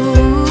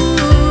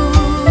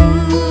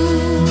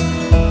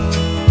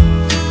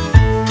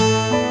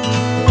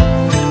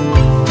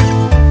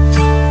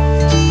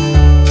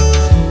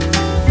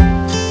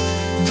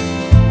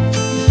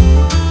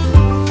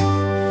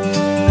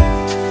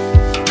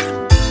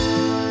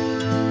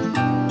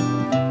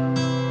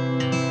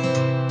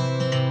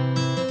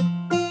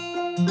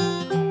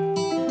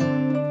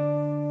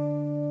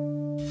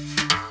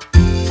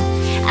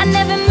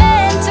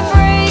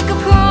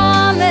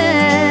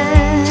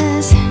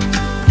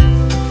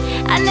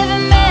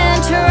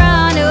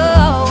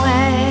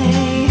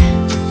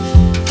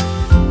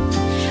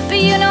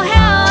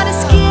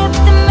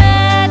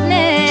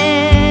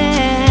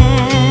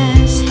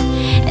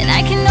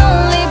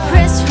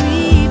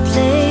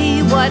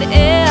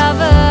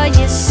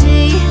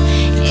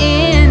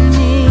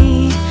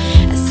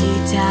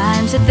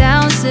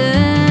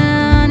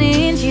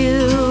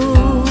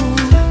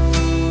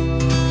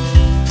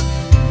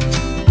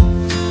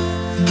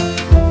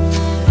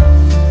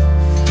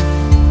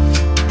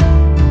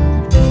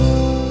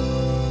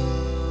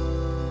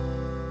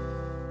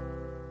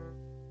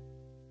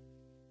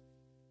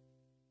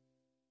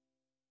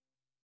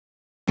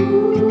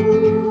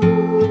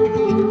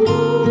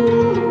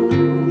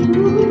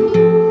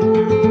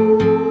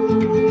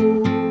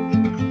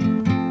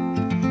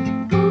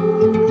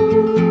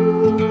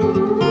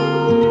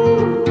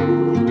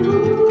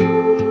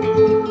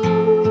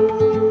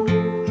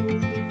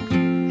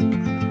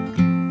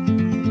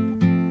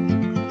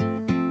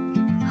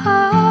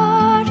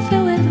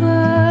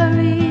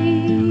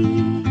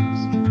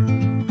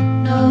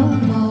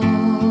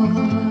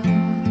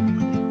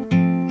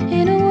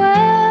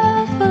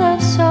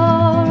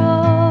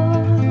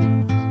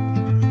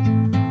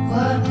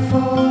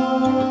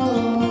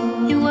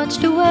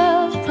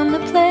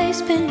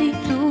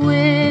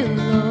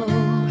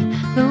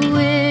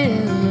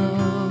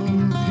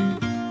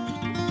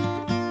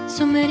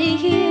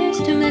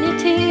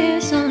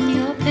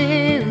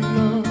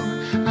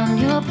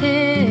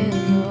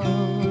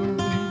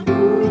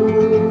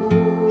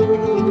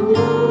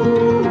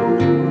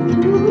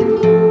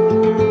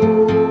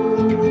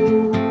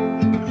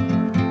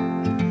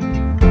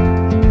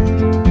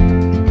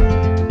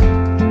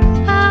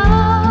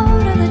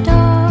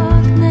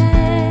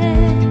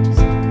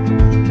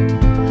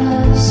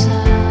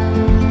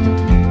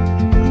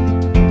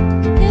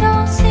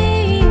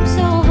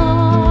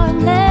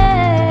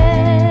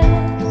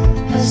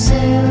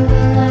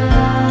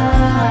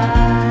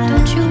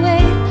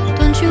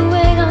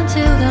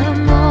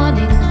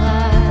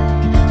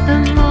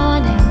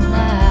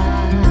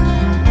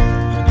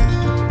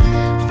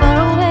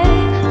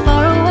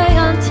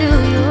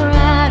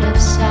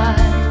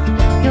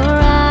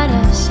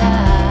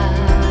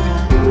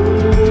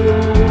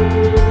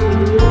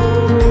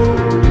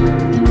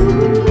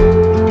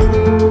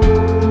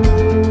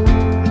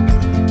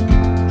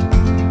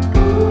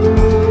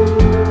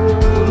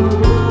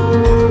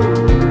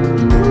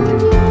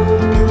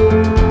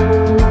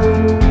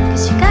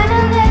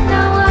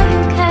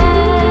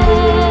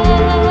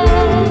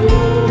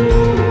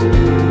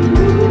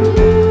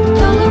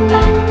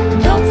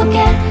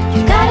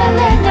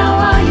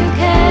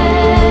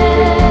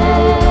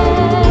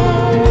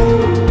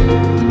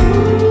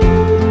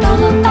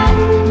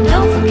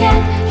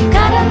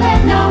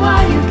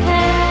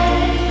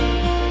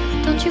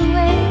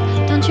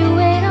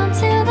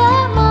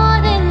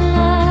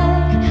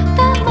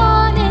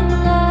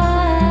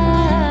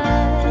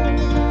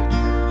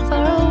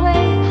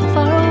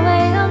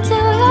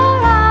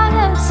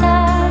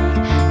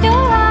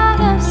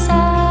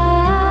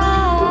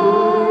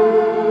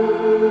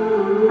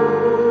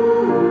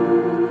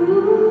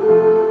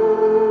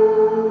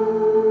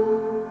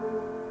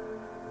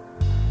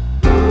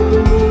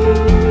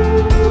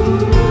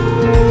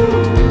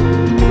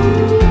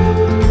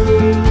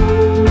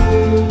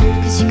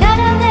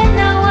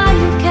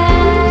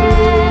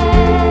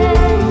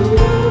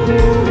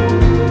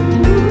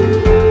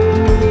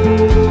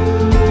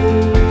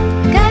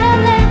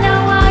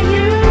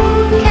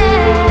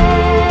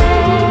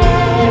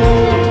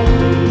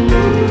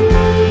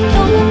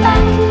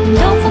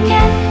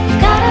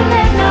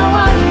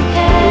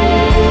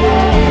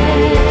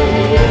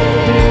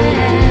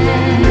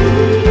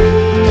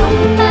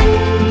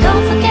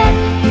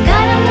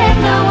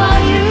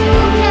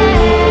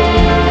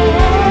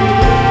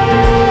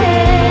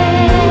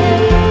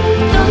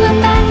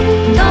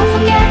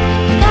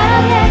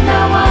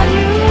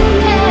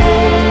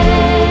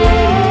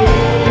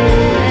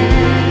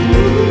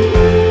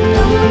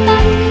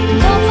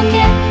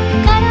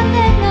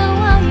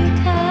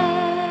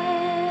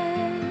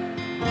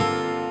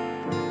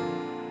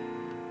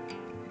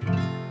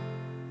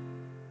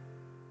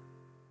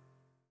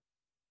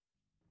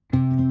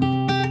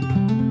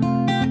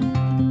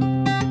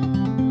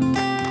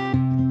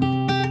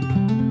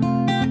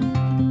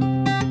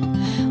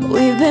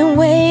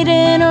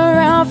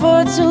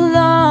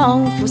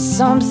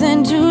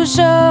 something to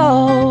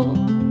show.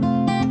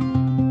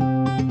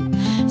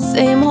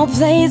 Same old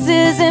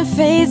places and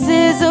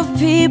faces of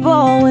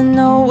people with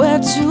nowhere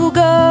to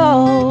go.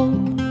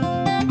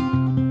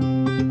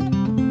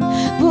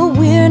 But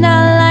we're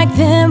not like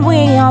them,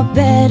 we are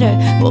better,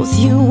 both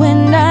you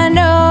and I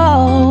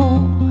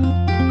know.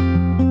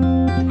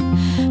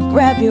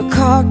 Grab your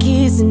car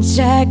keys and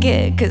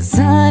jacket, 'cause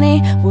honey,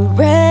 we're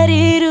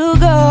ready to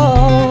go.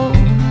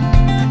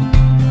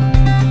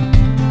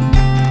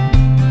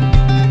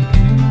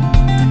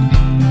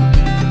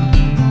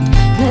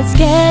 Let's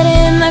get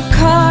in the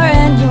car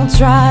and you'll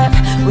drive.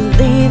 We're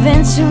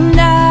leaving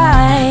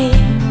tonight,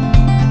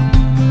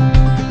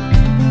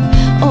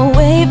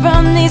 away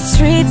from these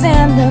streets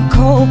and the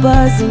cold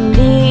buzzing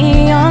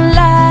neon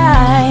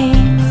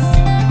lights.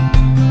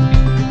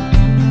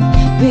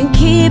 Been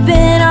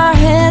keeping our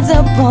heads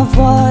above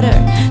water,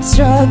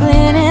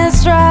 struggling and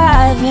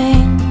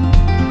striving.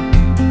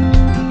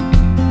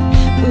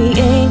 We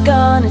ain't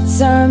gonna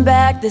turn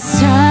back this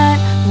time,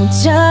 we'll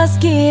just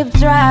keep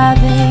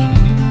driving.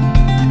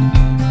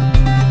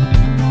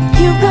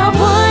 You've got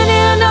one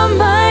hand on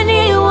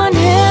money, one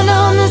hand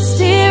on the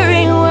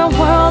steering wheel,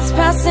 worlds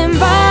passing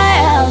by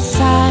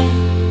outside.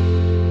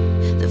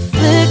 The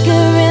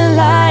flickering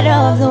light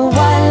of the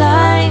white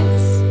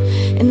lines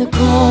in the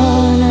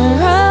corner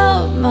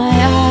of my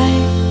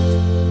eye.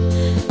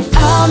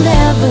 I'll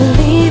never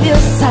leave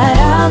your side,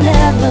 I'll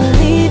never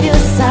leave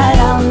your side,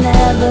 I'll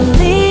never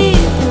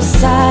leave your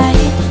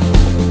side.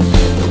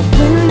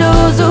 The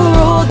windows are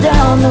rolled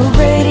down, the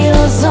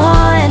radio's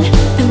on,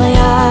 and my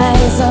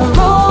eyes are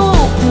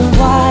open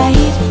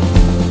wide.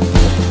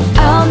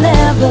 I'll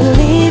never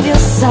leave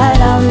your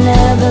side, I'll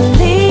never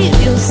leave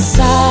your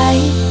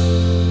side.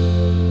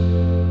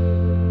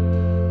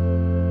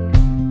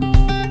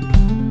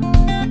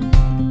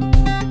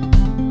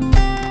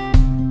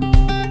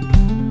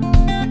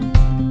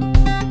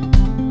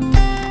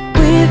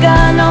 We've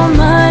got no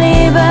money,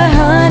 but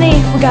honey,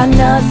 we got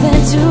nothing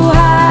to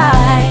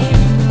hide.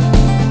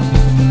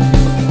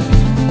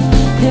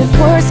 If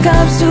worst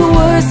comes to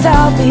worst,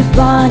 I'll be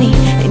Bonnie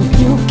and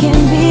you can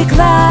be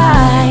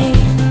Clyde.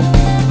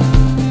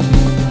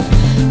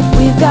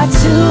 We've got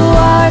two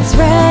hearts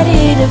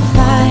ready to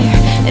fire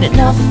and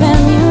enough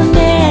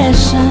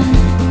ammunition.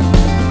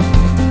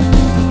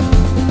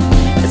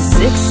 A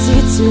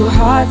 62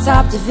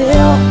 hardtop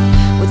DeVille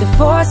with a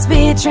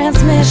 4-speed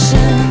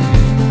transmission.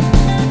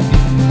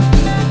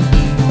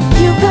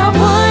 You've got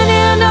one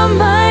hand on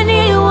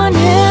money, one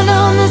hand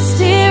on the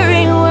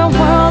steering wheel,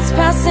 worlds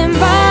passing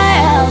by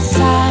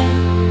outside.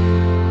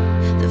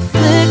 The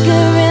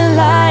flickering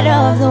light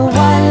of the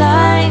white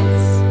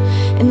lines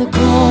in the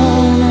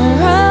corner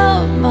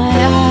of my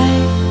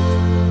eye.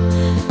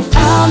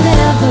 I'll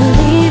never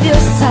leave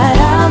your side,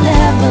 I'll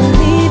never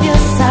leave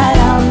your side,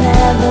 I'll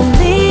never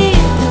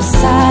leave your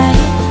side.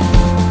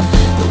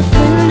 The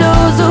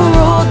windows are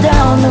rolled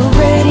down, the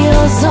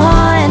radio's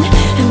on,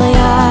 and my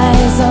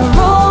eyes are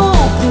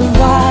open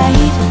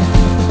wide.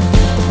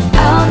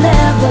 I'll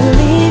never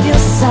leave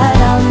your side,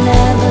 I'll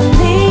never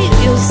leave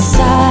your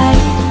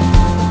side.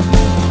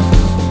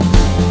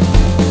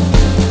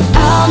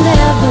 I'll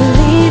never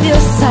leave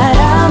your side,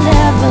 I'll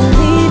never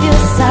leave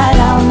your side,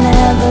 I'll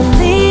never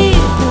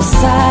leave your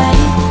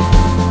side.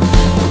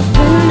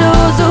 The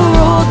windows are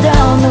rolled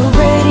down, the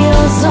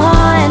radio's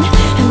on,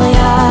 and my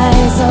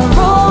eyes are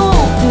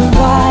open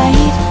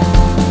wide.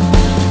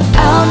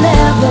 I'll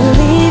never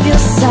leave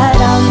your side,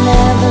 I'll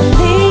never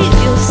leave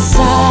your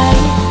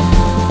side.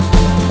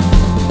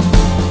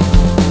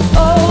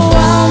 Oh,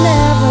 I'll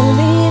never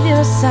leave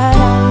your side,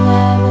 I'll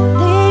never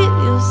leave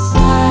your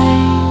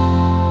side.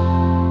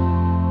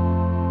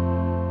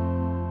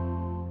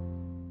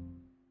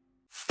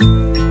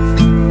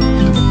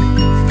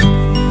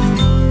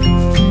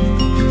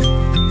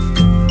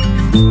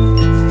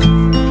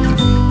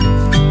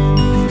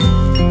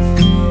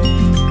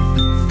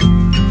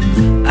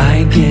 I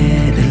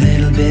get a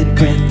little bit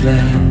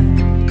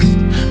breathless,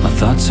 my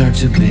thoughts are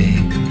too big.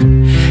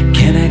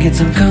 Can I get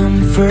some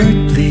comfort,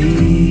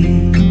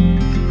 please?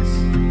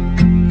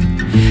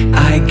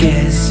 I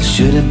guess I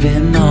should have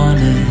been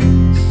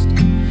honest.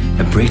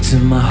 It breaks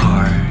in my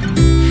heart,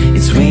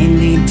 it's weighing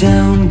me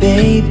down,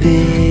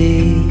 baby.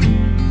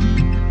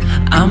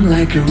 I'm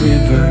like a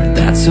river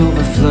that's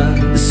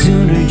overflowed. The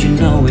sooner you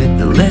know it,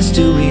 the less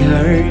do we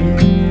hurt.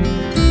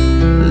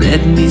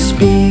 Let me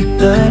speak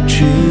the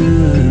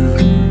truth.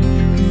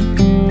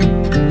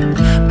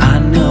 I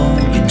know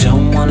you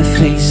don't wanna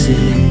face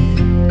it,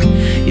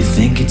 you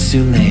think it's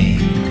too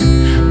late,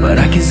 but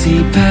I can see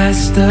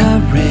past the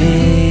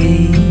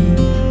rain.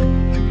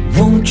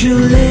 Won't you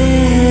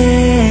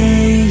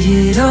lay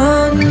it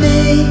on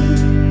me?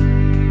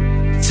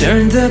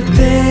 Turn the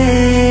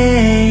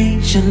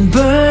page and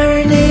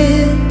burn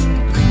it.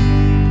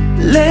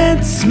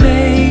 Let's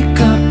make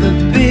up a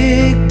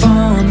big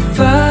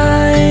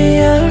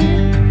bonfire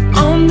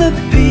on the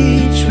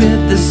beach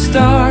with the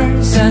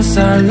stars as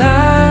our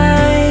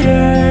lighters,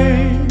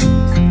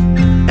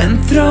 and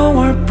throw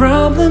our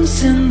problems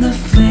in the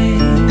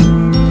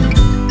flame.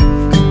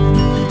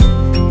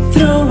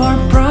 Throw our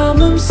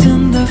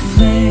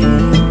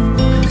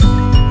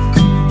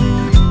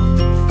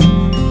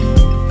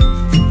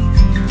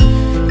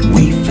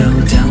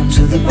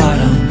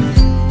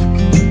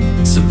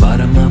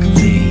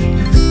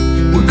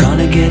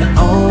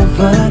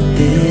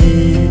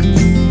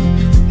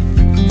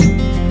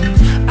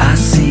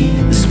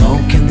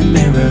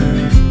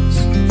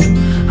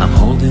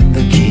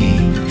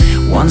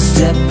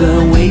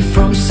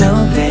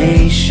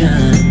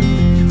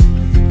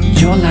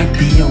You're like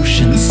the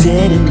ocean,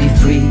 setting me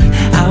free.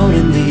 Out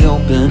in the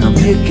open, I'm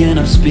picking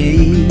up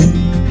speed.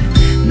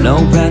 No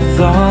bad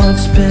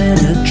thoughts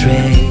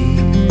penetrate.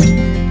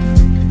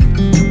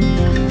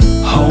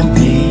 Hold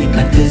me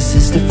like this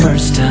is the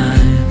first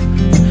time.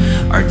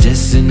 Our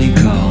destiny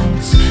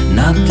calls,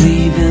 not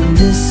leaving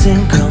this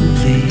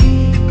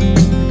incomplete.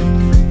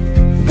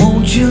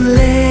 Won't you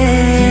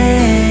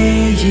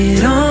lay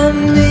it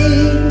on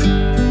me?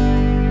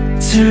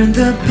 Turn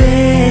the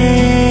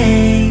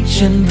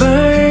page and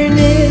burn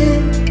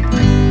it.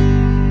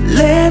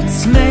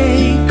 Let's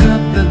make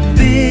up a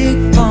big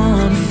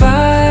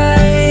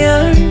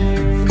bonfire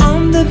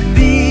on the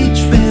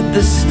beach with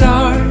the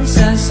stars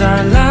as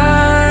our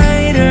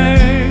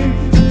lighters,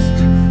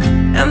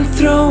 and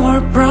throw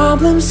our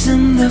problems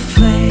in the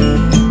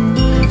flame.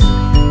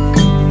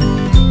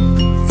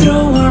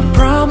 Throw our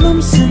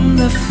problems in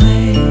the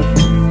flame.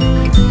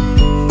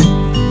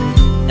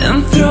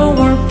 And throw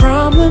our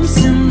problems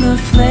in the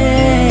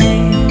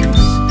flames.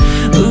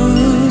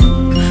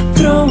 Ooh,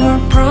 throw our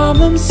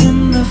problems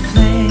in the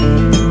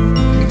flame.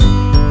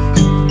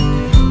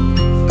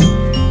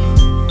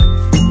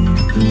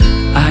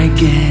 I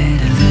get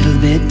a little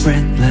bit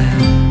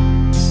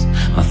breathless.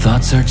 My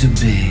thoughts are too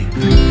big.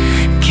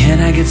 Can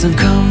I get some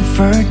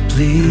comfort,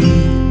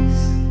 please?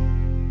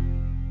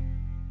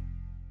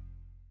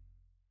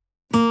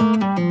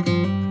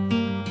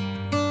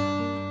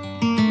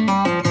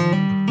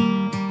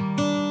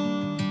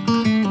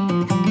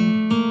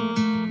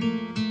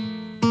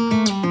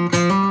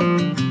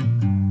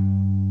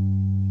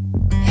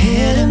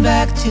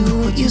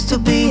 Used to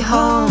be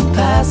home,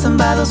 passing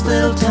by those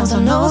little towns I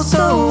know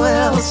so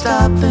well,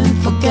 stopping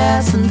for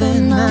gas and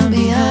then I'm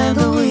behind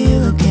the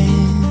wheel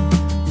again.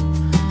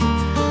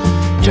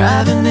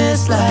 Driving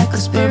this like a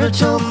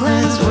spiritual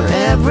cleanse, where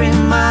every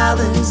mile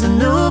is a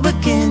new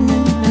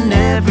beginning and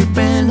every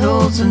bend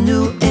holds a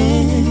new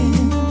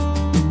end.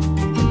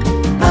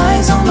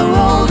 Eyes on the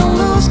road, don't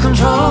lose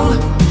control.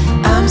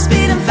 I'm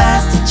speeding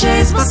fast to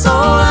chase my soul.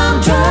 I'm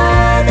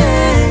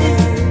driving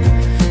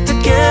to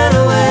get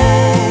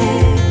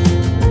away,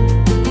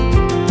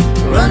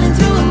 running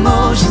through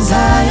emotions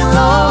high and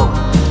low,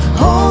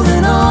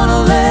 holding on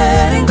or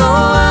letting go.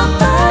 I'm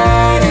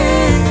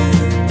fighting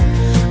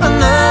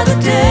another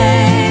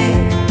day.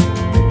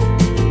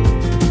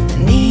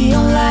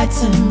 Neon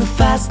lights in the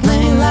fast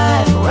lane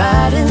light,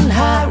 riding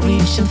high,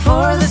 reaching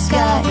for the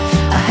sky.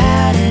 I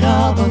had it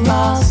all but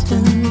lost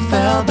and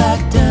fell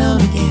back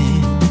down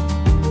again.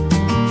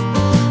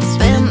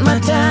 Spent my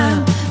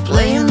time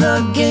playing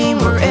the game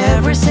where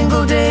every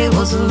single day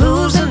was a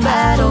losing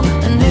battle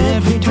and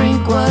every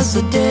drink was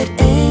a dead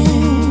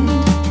end.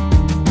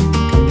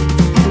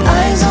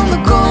 Eyes on the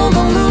goal,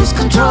 don't lose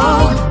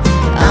control.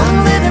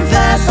 I'm living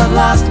fast, I've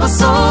lost my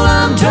soul.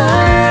 I'm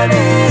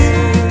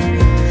driving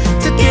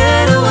to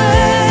get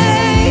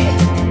away,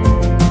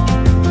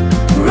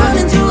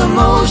 running through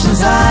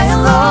emotions high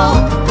and low,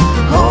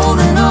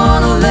 holding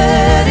on or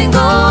letting go.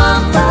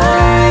 I'm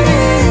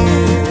fighting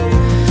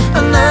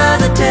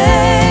another day.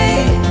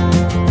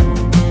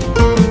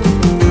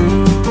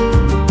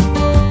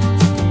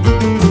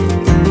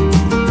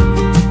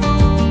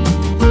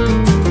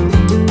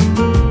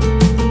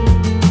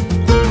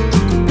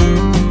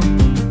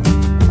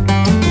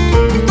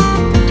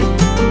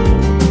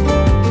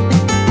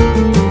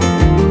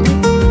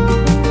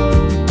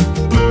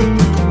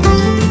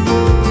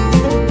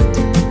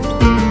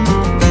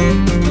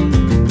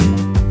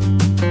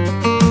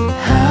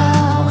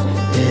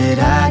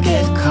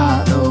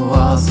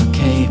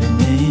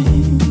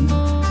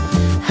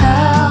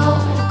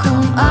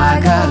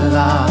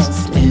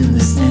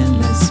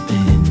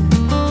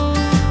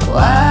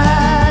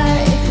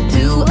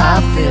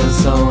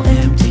 So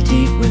empty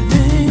deep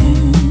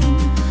within.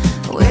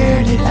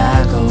 Where did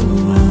I go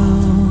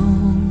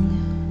wrong?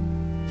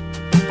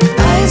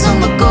 Eyes on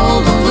the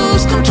goal, don't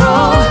lose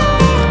control.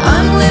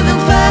 I'm living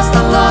fast,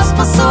 I lost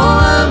my soul.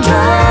 I'm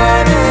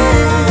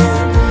driving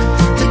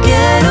to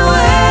get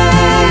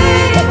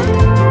away,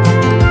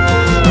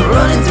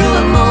 running through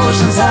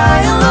emotions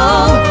high and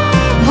low,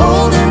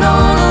 holding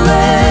on or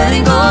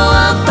letting go.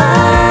 I'm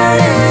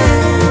fighting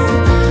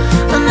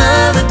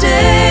another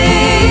day.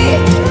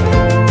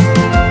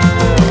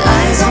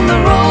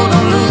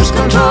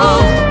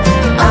 Control.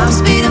 I'm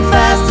speeding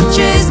fast to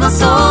chase my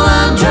soul.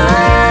 I'm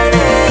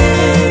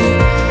driving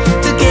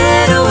to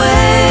get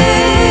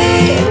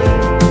away,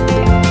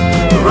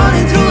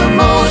 running through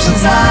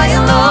emotions high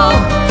and low,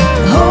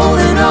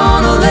 holding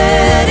on or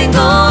letting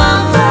go.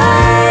 I'm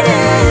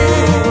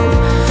fighting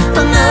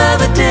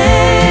another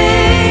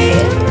day,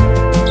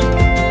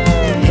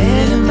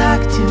 heading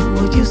back to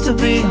what used to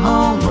be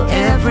home, where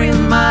every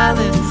mile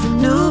is a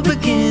new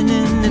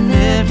beginning and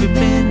every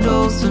bend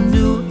holds a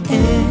new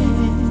end.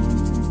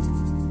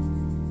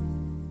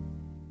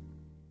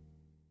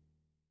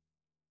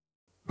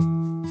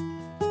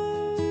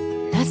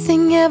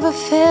 Nothing ever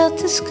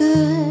felt as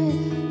good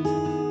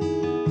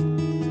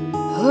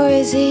or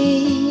as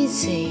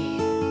easy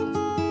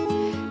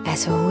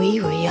as when we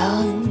were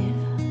young.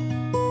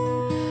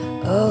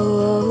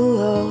 Oh, oh,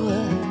 oh.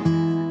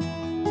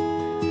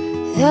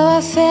 though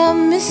I felt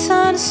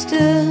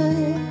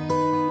misunderstood.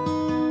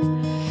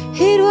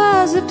 It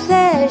was a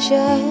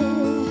pleasure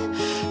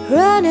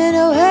running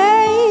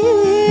away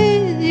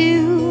with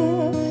you.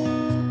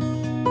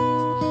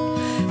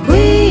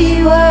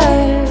 We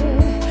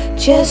were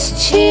just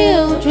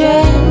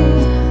children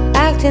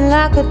acting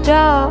like a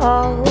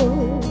doll,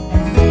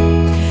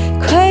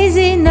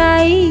 crazy,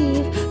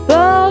 naive,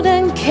 bold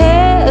and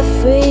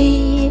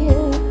carefree.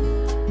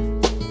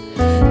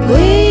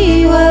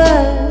 We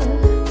were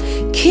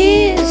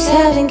kids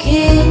having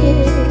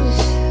kids,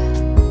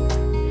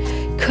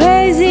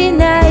 crazy,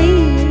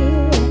 naive.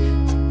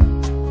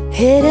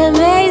 It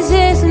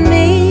amazes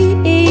me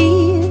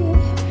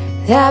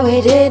that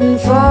we didn't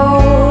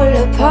fall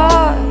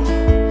apart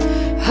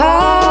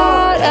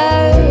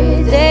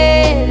harder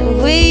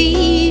than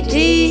we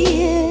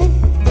did.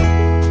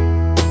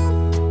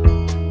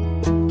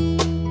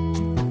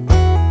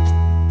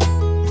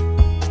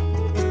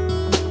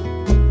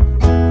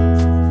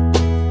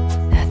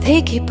 Now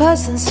they keep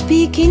us on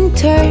speaking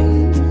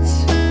terms.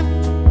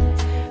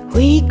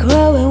 We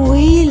grow and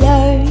we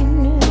learn.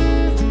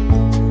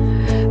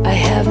 I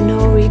have no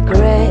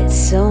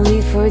regrets,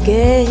 only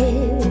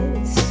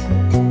forgets.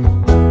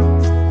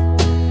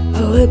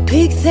 Oh, a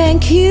big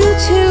thank you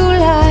to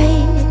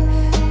life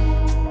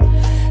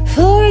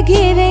for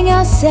giving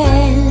us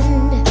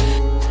sand.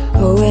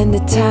 Oh, when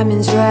the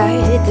timing's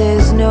right,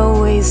 there's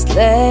no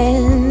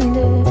wasteland.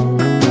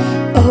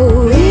 Oh,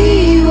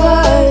 we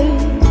were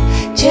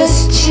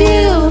just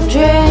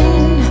children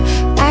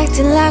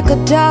acting like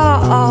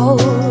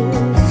adults,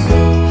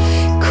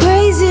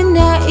 crazy,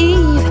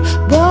 naive,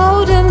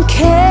 bold and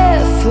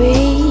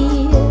carefree.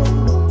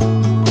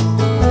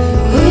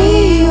 We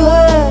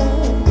were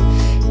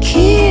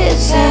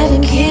kids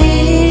having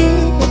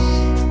kids,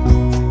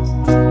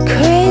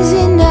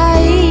 crazy,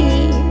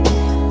 naive.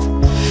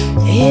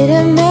 It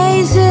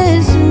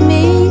amazes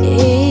me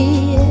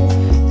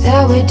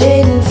that we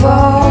didn't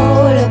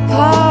fall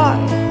apart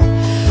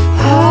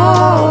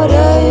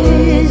harder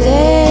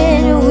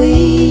than we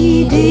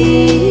did.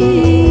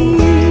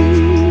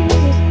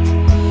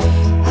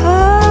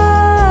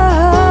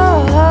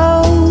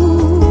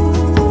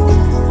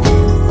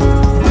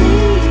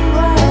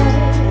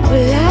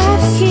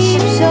 Life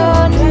keeps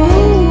on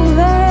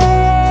moving.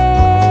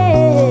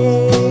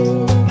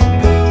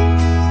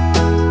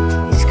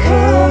 It's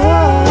cold.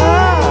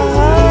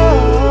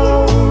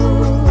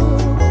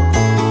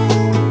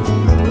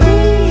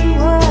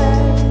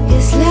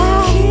 Yes,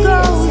 life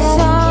goes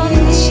on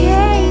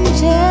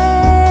changing.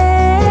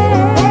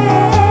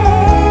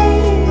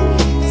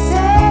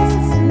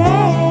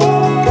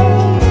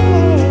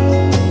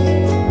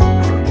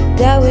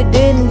 That we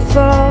didn't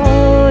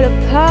fall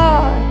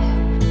apart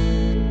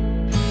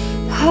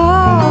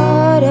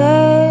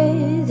harder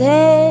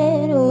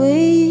than we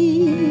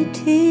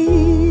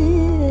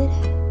did.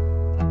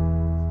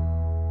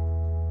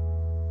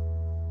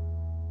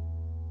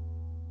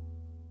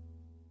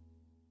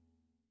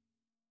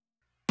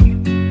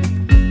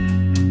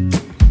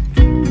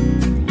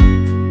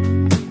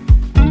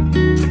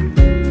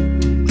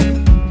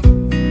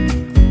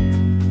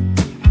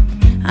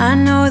 I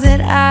know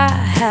that I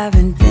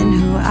haven't been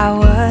who I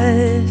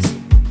was.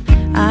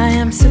 I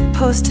am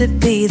supposed to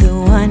be the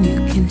one you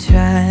can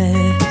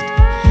trust.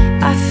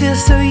 I feel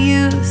so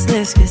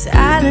useless 'cause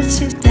I let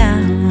you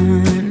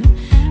down.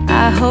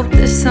 I hope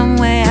there's some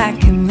way I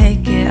can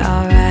make it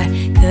alright,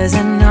 'cause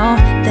I know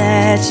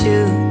that you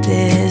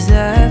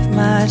deserve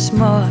much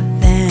more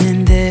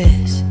than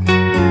this.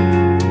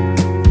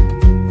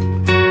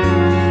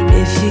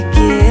 If you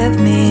give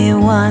me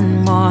one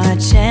more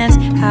chance,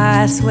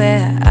 I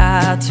swear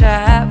I'll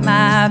try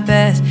my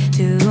best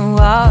to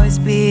always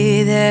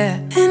be there.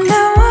 And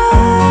I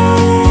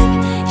want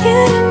you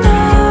to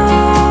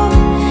know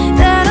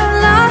that I'm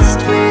lost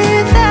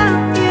without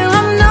you.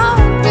 I'm not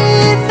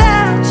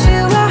without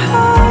you. I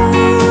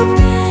hope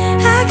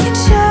I can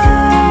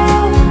show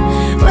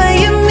what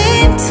you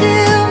mean to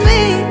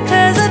me,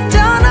 'cause I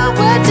don't know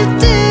what to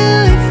do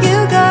if you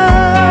go.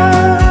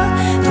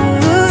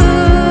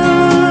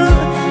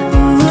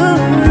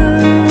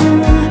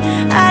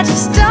 I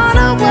just don't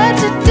know what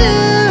to do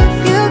if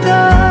you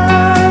go.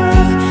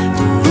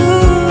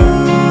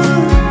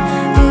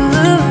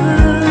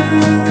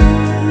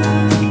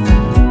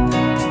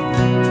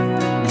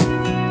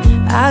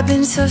 I've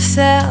been so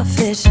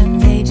selfish and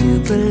made you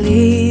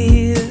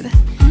believe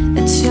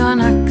that you're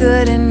not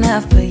good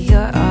enough, but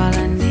you're all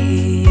I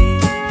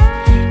need.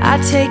 I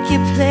take you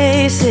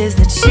places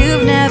that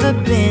you've never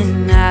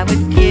been. I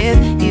would give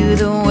you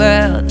the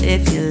world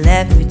if you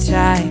let me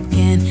try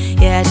again.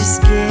 Yeah,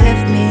 just give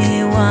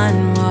me one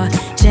more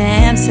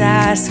chance.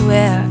 I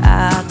swear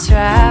I'll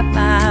try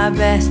my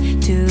best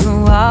to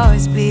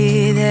always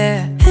be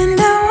there. And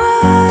I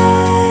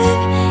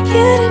want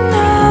you to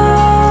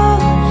know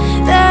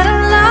that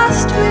I'm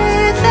lost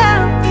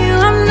without you.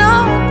 I'm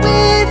not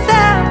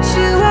without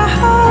you. I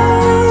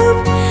hope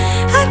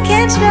I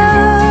can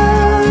show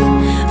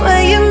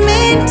what you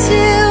mean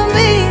to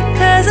me,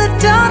 'cause I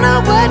don't know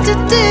what to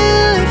do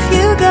if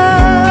you go.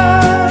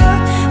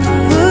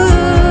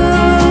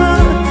 Ooh.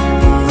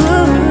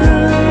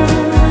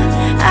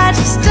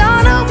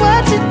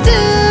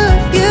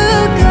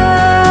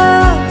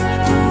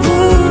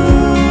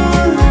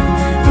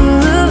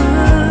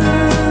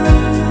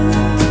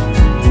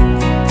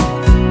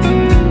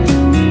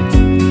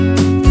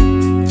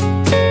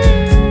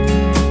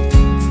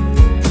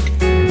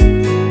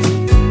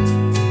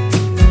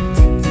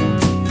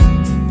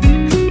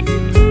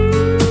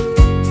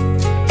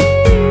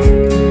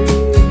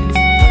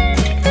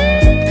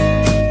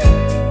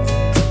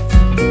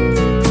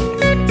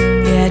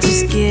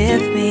 Just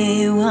give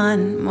me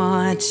one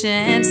more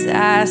chance.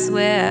 I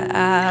swear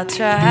I'll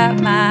try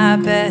my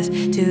best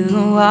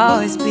to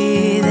always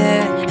be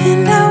there.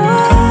 And I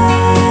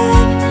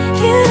want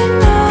you to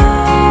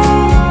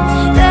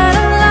know that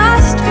I'm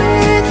lost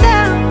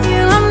without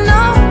you. I'm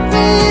not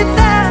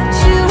without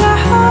you. I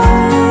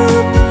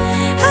hope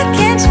I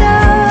can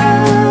show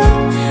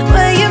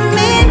what you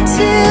mean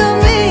to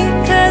me,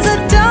 'cause I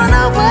don't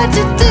know what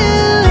to do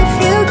if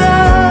you go.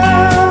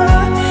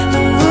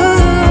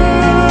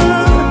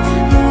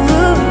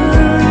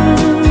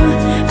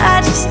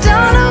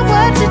 Don't know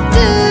what to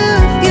do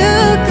if you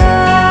go.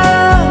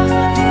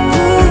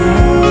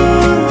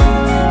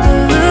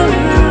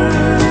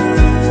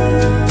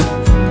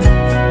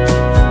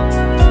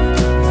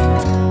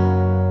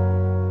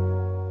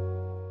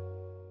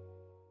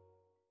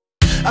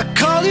 I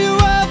call you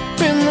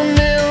up in the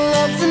middle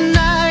of the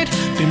night.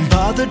 Been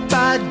bothered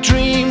by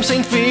dreams,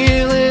 ain't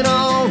feeling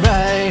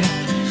alright.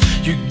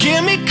 You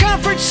give me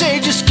comfort, say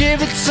just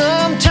give it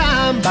some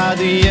time. By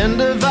the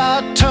end of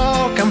our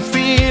talk, I'm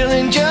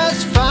feeling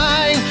just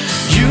fine.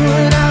 You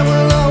and I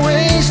will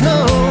always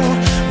know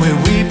where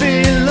we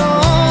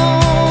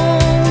belong.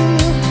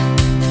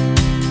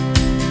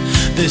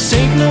 This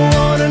ain't no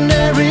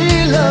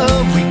ordinary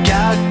love we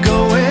got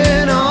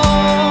going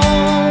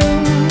on.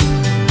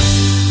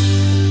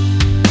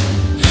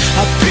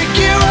 I pick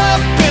you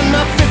up in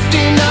my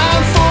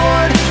 59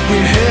 Ford. We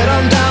head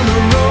on down the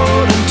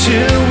road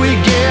until we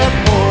get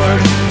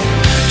bored.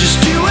 Just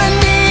you and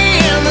me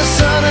and the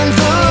sun and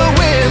the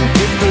wind.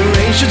 If the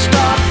rain should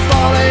start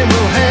falling,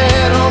 we'll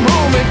head on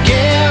home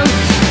again.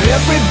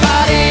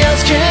 Everybody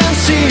else can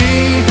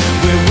see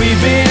where we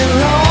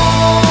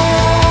belong.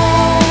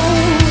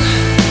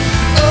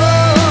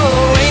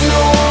 Oh, ain't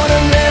no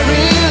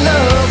ordinary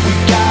love we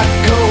got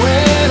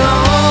going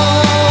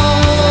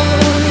on.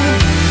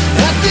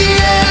 At the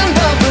end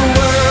of the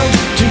world,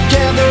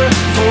 together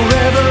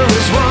forever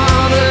is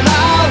one. And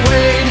I'll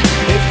wait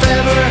if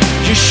ever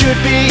you should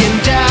be in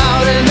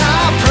doubt. And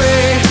I'll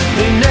pray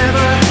they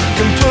never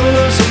can pull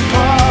us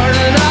apart.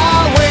 And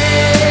I'll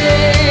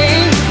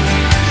wait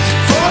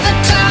for the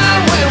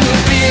time when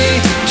we'll be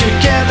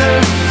together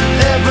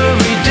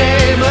every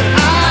day. But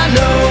I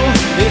know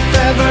if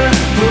ever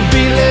we'll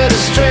be led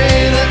astray,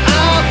 that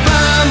I'll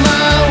find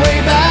my way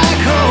back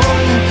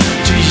home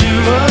to you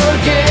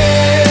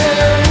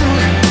again.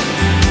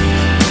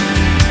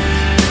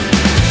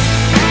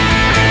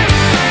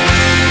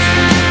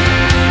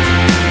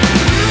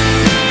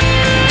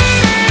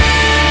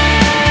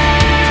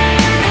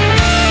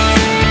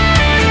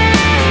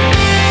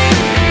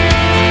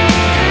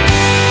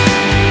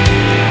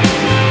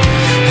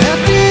 At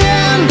the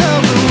end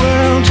of the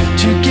world,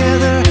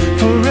 together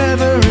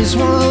forever is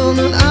one.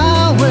 And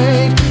I'll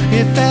wait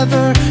if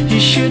ever you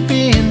should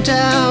be in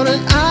doubt.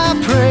 And I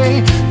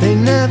pray they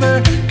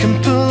never can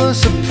pull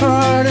us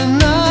apart.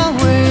 And I'll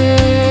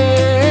wait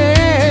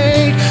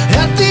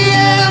at the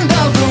end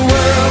of the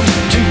world,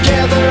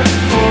 together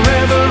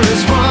forever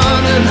is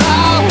one. And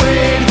I'll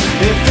wait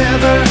if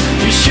ever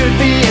you should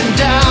be in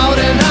doubt.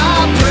 And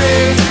I'll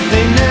pray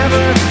they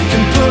never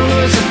can pull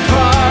us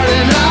apart.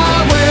 And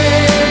I'll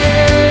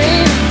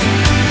wait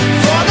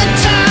for the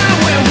time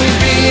when we'll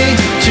be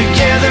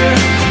together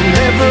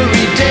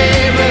every day.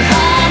 But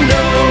I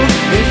know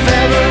if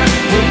ever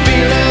we'll be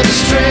led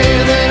astray,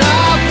 then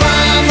I'll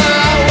find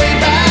my way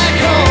back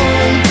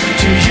home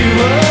to you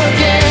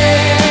again.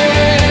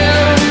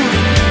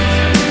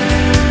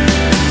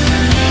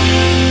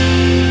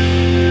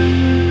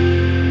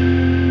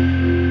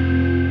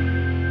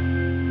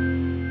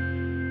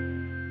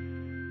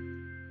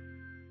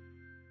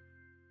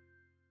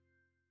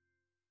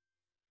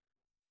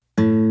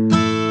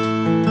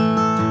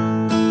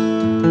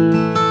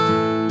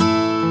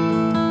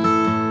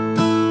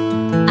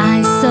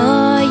 I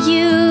saw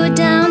you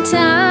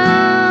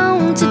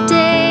downtown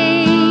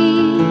today,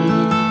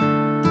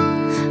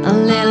 a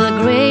little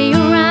gray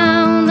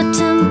around the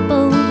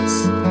temples,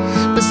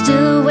 but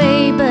still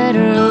way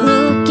better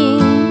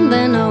looking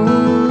than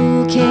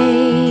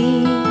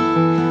okay.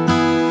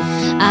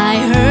 I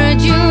heard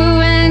you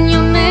and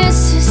your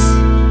missus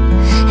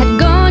had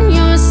gone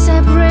your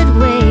separate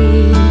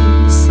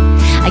ways.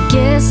 I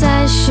guess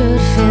I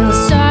should feel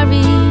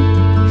sorry,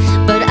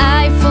 but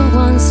I for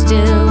one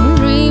still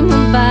dream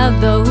about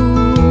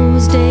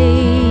those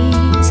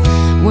days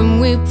when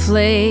we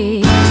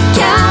played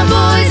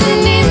Cowboys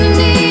and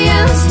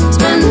Indians,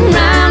 spun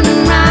round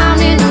and round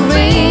in the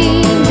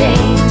rain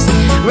days,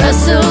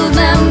 rustled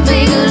them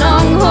big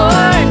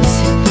longhorns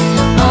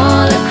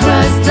all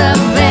across the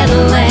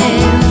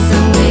Badlands.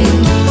 And we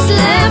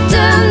slept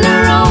under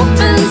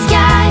open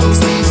skies,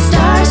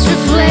 stars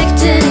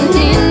reflecting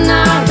in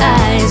our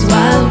eyes,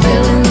 while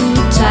Bill and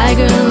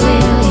Tiger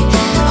Lily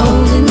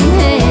holding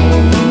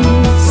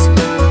hands.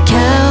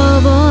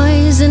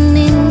 Cowboys and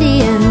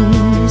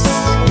Indians,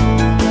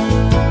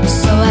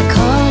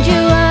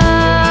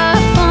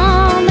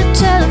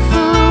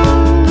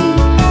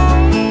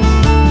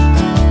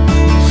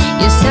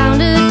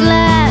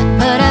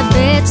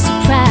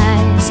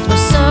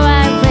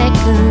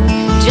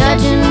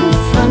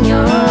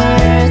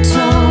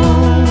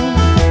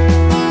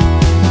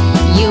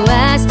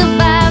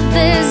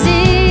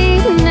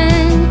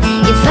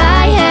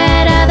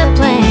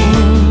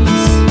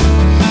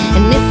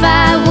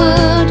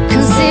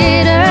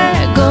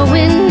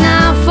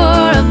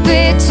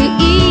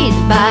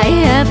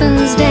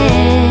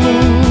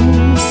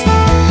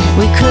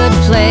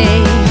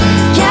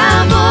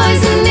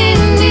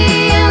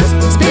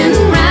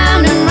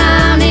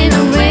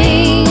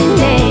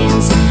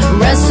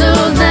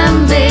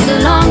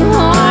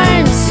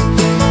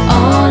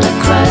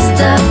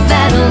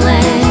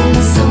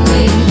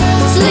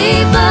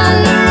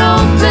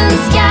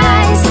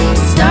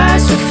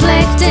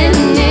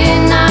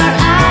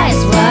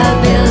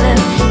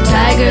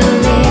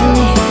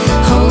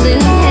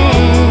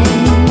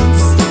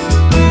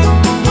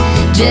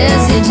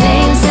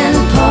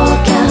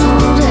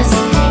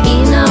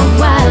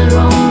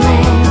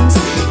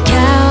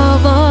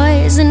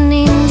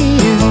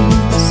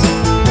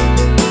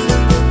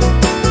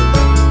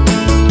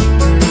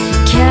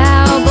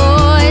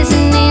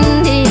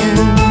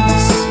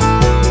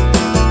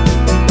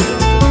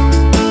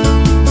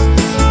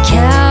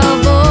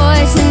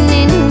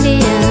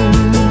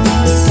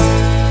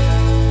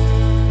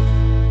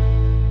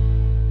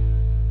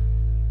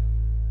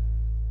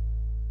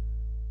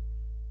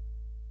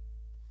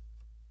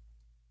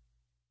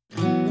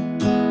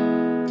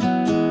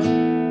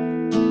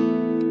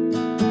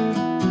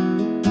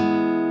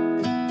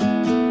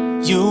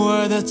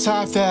 the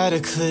top that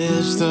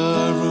eclipsed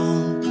the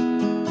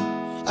room.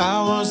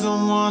 I was the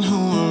one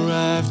who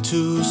arrived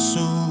too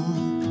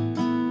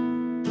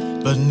soon,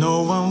 but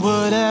no one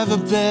would ever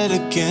bet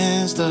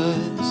against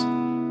us.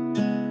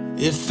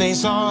 If they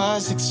saw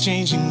us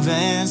exchanging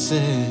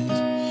glances,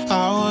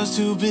 I was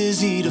too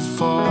busy to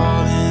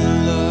fall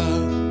in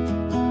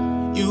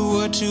love. You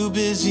were too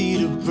busy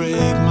to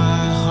break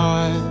my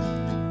heart.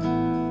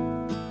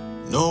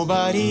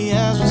 Nobody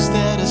else was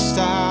there to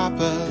stop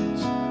us.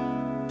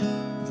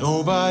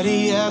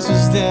 Nobody else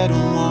was there to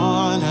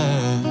warn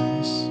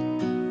us.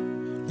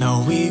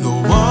 Now we go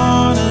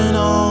on and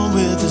on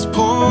with this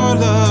poor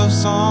love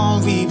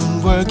song we've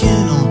been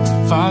working on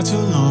far too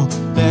long,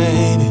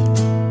 baby.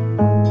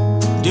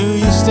 Do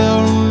you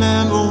still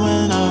remember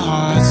when our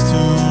hearts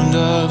tuned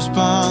up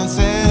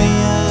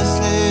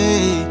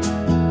spontaneously?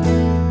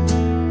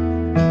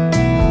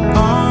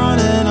 On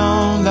and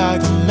on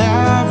like a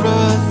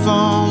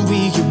marathon,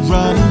 we keep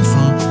running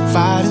from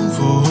fighting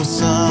for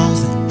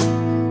something.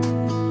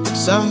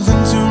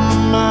 Something to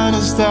remind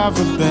us that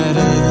we're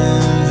better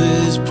than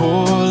this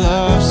poor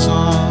love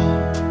song.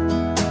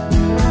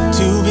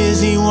 Too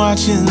busy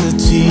watching the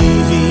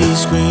TV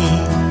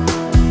screen.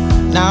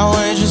 Now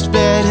we're just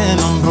betting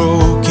on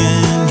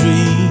broken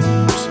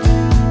dreams.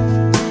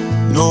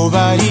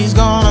 Nobody's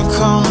gonna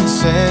come and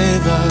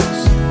save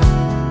us.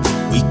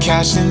 We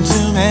cashed in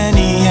too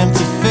many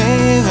empty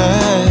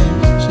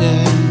favors,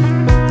 yeah.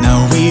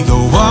 Now we go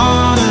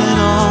on and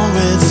on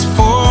with this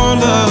poor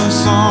love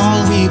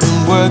song we've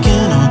been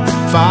working on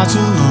far too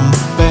long,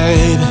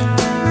 baby.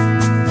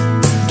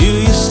 Do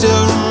you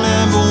still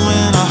remember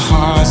when our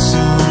hearts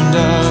tuned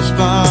up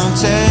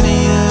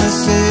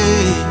spontaneously?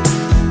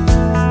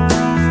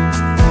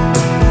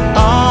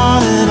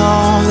 On and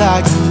on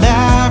like a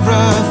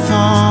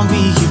marathon,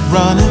 we keep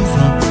running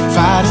from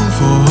fighting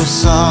for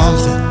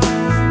something.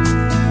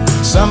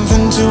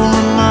 Something to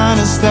remind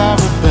us that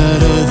we're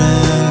better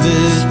than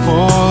this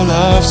poor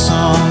love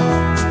song.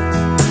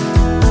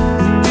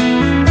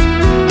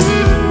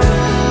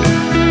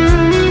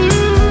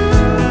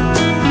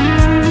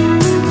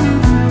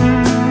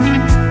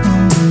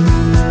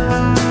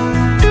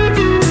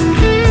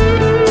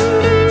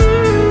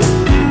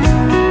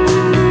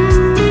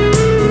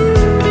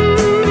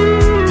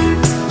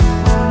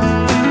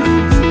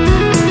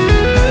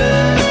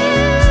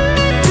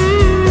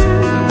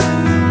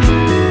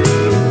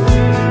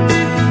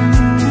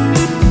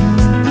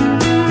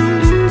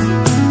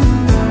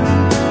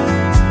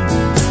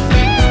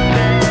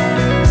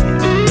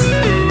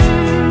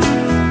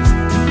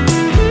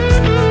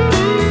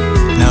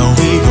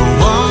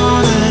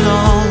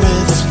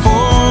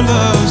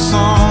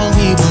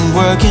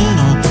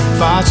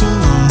 Far too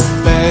long,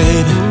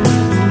 baby.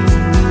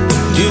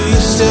 Do you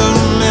still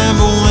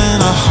remember when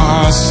our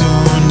hearts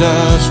tuned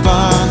up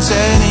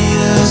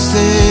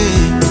spontaneously?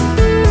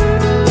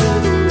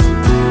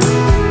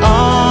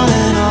 On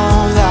and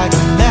on like a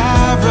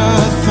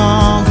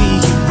marathon, we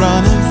keep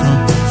running from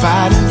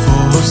fighting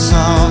for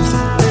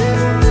something.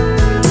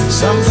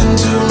 Something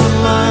to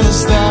remind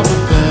us that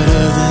we're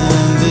better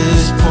than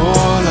this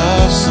poor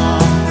love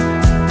song.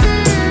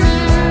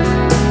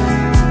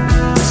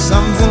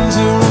 Something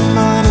to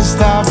remind us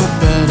that we're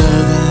better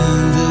than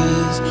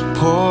this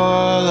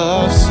poor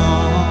love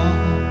song.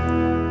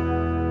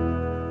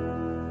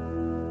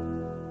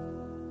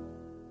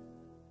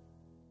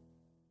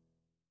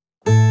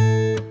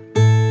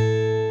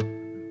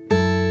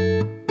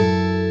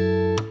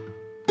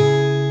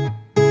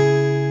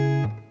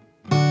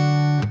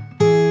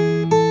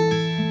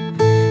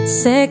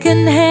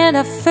 Secondhand,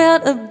 I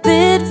felt a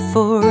bit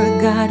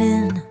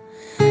forgotten.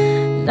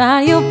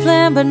 Not your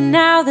plan, but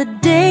now the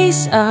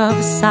days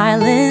of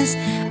silence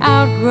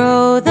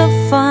outgrow the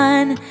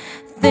fun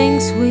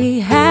things we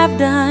have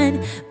done.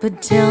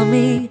 But tell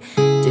me,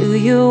 do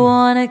you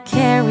wanna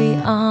carry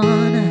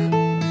on?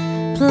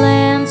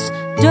 Plants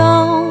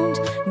don't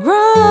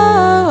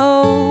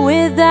grow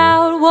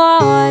without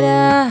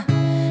water,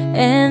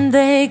 and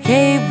they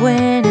cave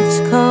when it's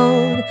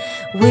cold.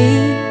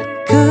 We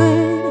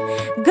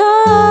could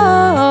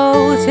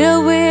go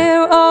till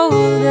we're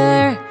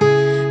older.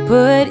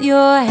 Put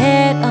your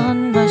head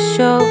on my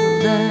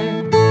shoulder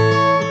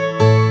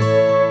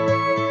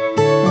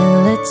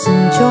and let's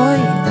enjoy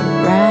the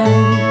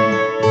ride.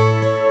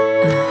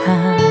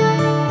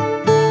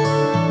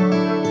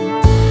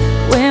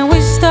 When we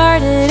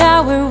started,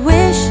 our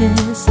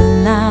wishes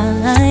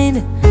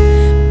aligned.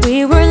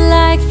 We were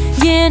like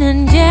yin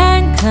and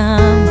yang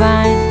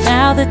combined.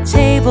 Now the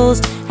tables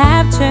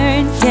have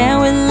turned. Can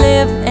we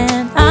live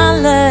and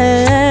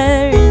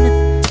unlearn?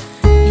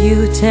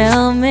 You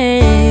tell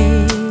me.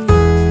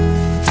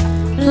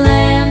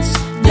 Plants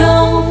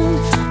don't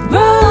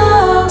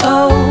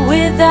grow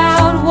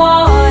without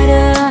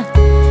water,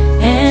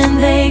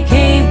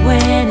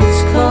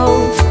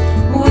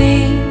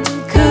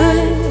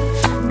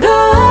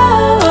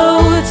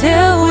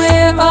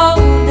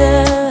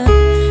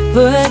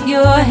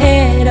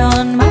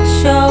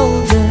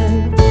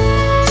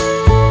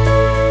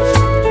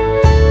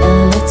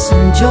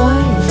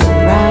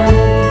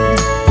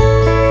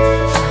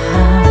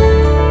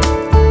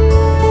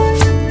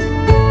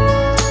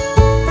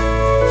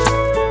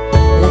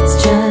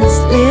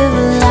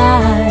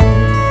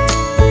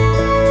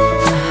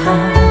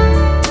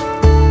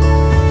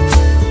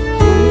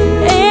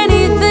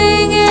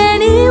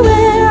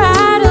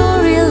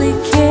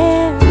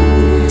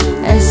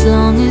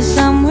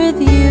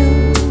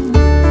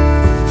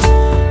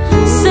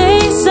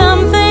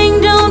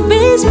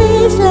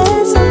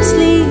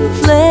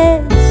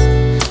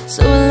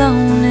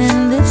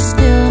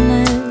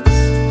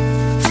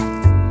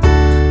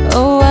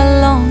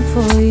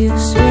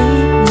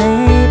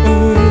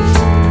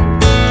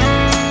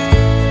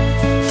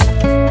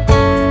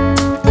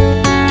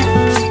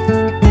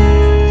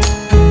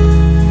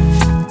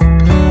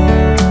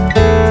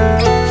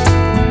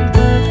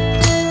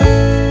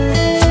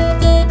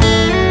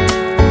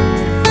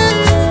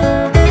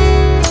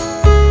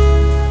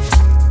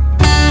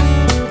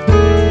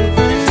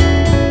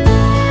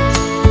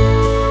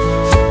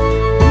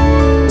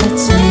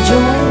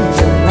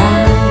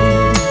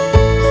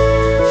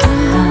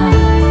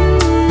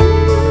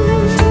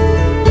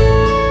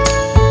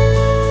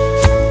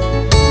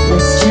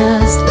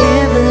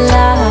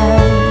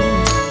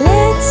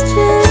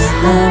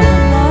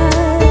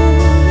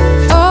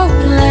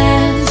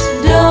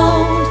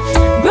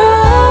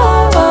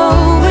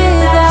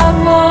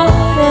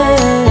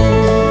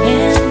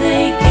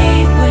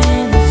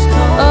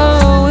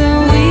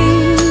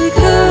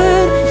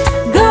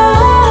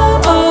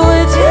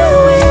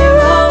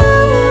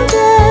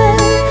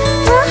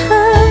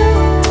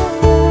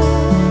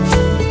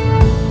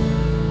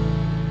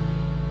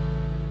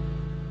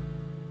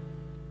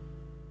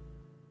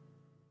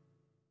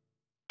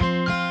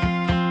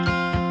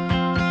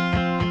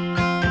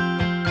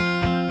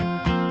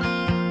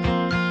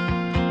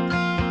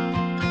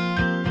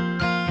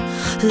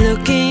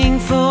 looking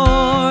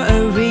for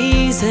a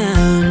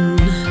reason,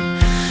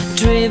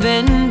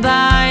 driven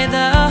by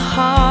the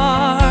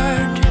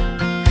heart,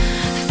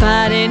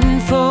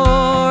 fighting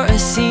for a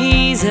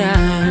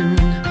season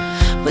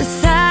when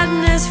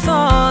sadness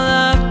fall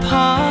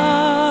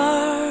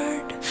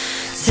apart.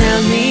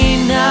 Tell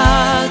me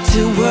not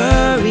to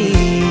worry,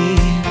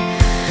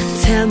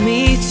 tell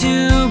me to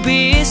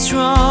be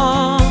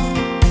strong,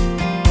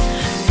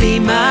 be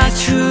my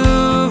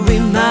true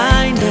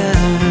reminder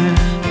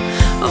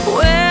of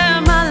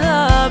where my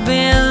love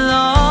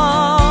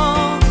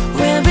belongs.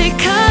 We'll be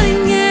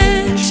cutting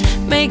edge,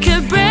 make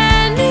a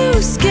brand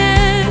new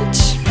sketch,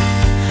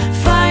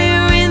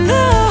 fire in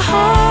the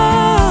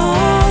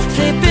heart,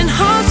 flipping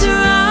hearts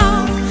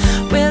around.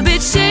 We'll be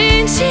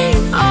changing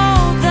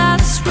all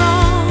that's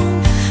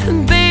wrong,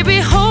 and baby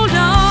hold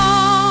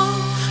on,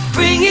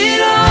 bring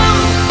it on.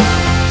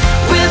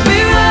 We'll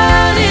be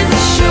running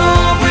the show,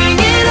 bring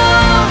it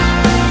on,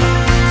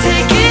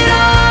 take it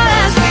all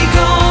as we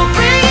go,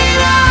 bring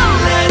it on,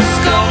 let's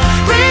go,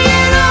 bring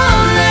it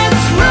on,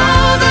 let's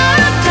roll the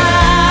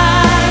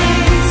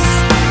dice,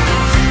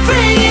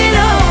 bring it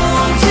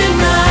on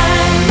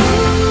tonight.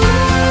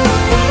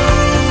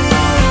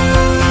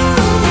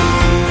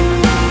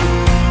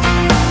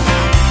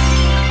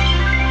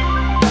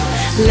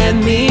 Let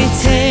me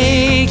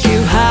take you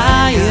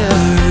higher,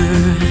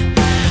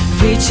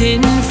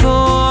 reaching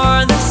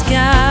for the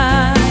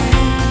sky,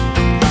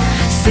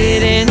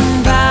 sitting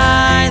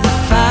by the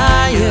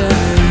fire.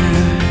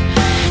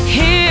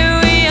 Here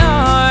we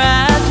are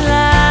at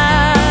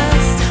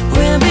last.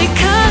 We'll be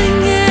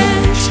cutting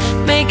edge,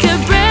 make a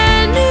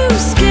brand new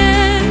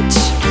sketch,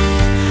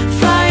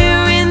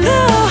 fire in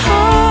the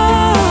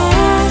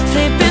heart,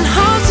 flipping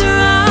hearts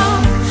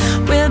around.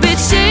 We'll be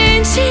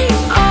changing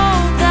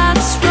all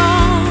that's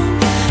wrong,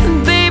 and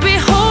baby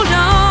hold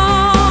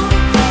on,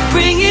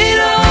 bring it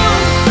on.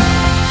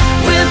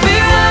 We'll be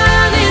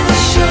running the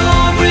show,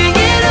 bring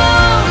it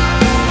on,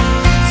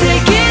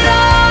 take it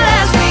all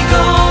as we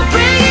go,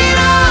 bring it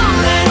on,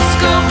 let's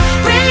go,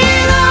 bring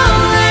it on,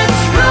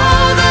 let's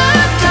roll the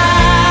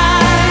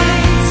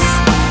dice,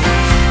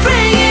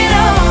 bring it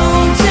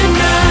on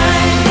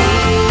tonight.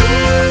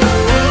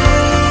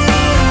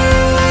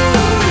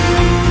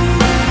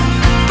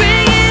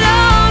 Bring it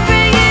on,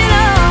 bring it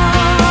on.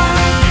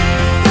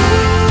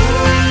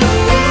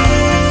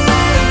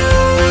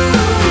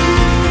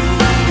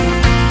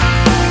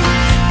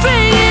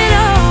 Bring it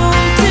on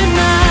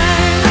tonight.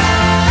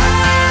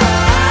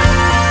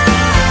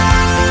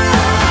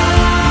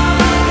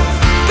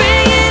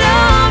 Bring it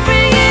on,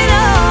 bring it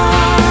on.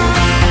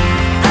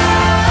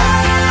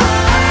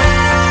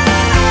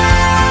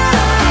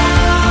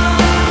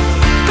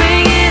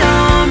 Bring it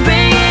on,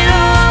 bring it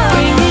on,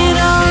 bring it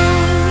on.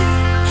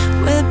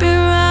 We'll be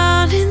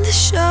running the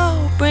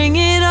show, bring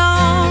it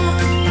on,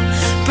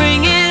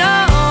 bring it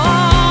on,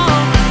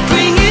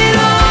 bring it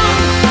on.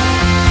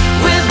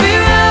 We'll be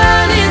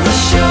running the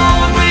show,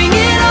 bring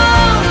it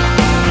on,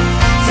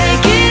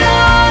 take it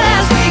all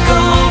as we go,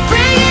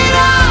 bring it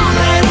on,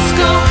 let's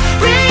go,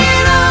 bring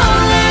it on,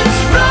 let's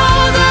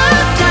roll the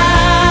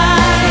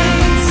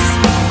dice,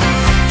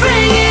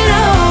 bring it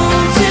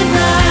on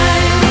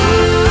tonight.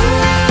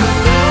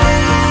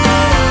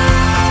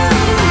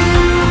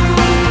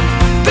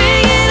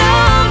 Bring it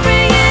on,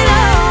 bring it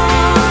on.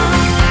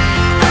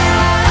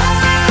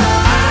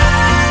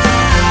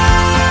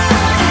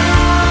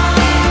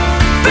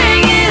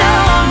 Bring it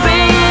on,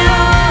 bring it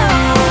on.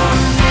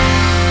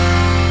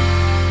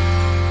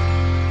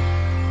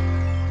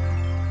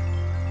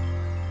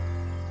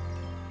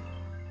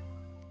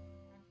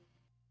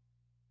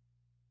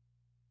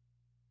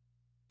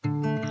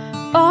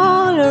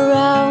 All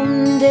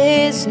around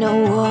is no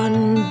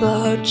one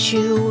but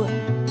you.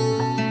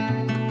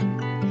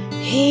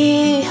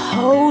 Here,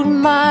 hold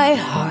my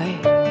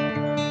heart.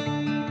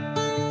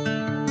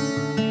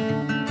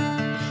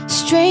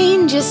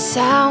 Stranger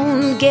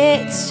sound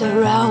gets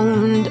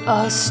around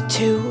us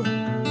too.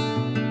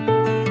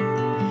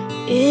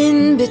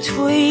 In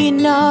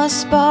between our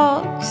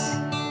sparks,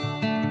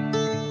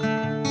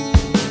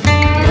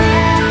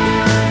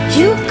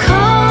 you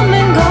come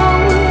and go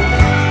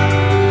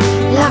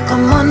like a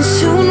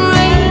monsoon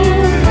rain.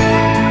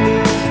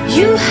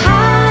 You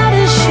had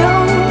a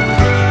show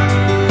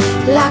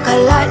like a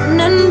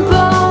lightning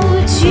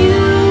bolt. You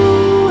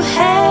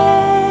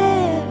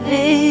have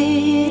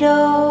it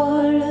all.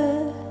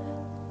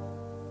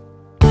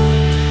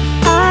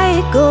 I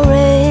go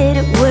red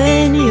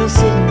when you're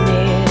sitting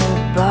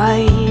nearby.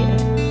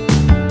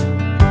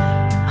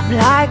 I'm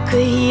like a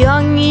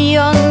young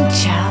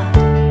child.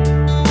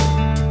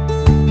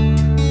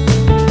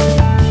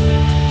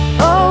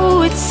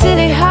 Oh, it's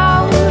silly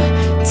how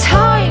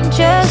time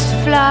just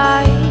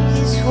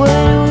flies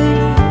when we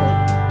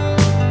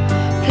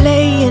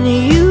play and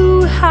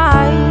you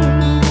hide.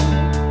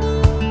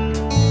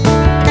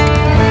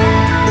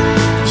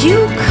 You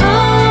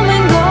come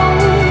and go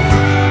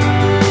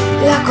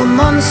like a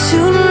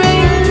monsoon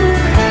rain.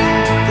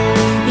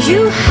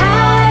 You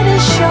had a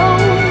show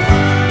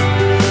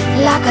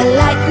like a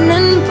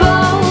lightning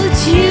bolt.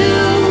 You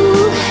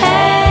had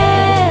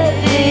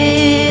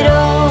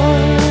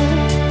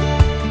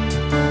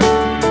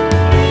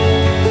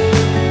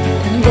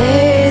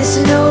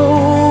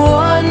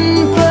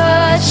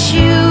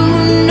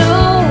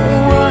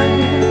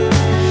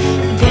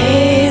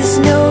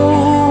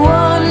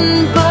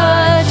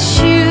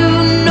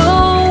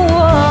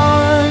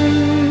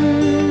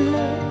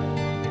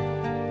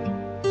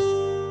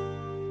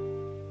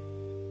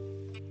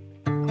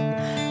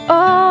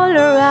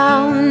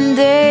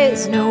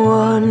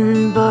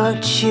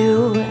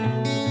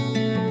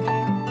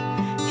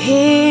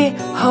He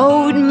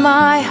hold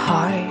my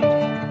heart.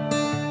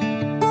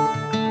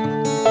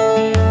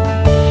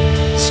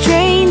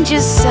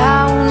 Strangest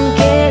sound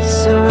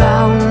gets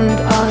around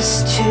us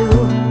two.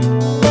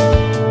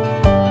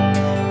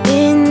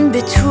 In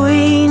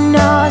between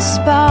our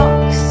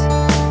sparks,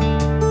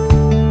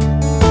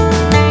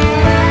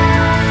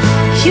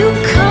 you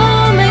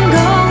come and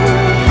go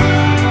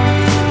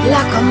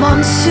like a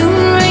monsoon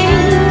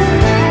rain.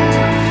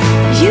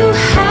 You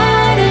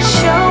had a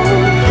show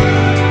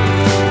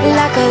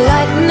like a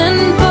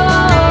lightning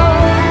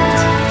bolt.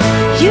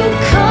 You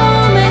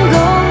come and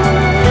go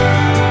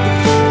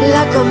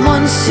like a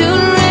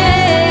monsoon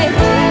rain.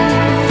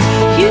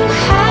 You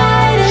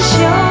had a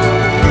show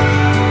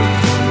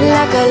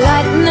like a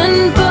lightning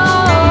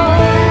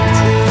bolt.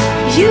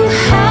 You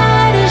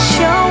had a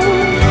show.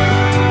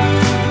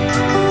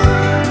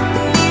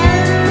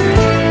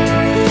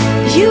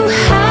 You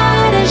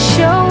had a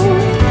show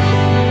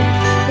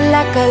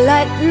like a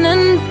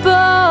lightning bolt.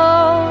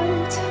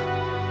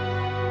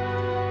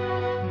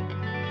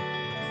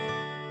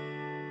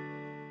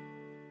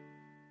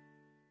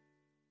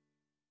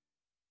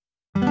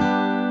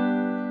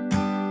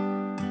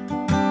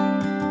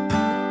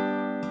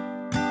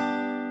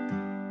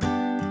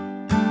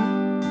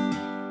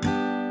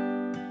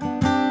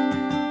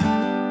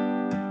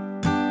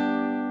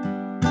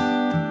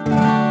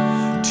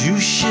 Two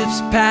ships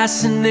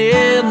passing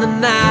in the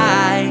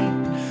night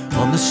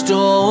on the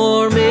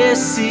stormy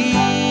sea.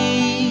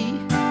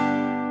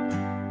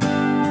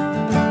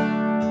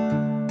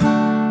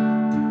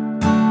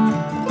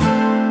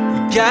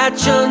 You got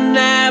your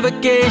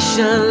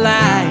navigation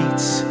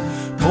lights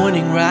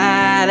pointing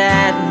right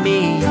at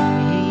me.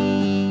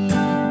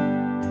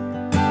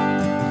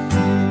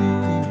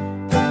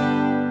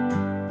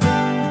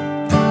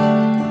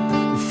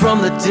 From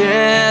the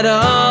dead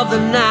of the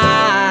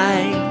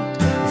night,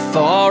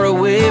 far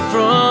away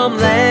from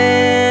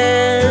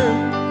land,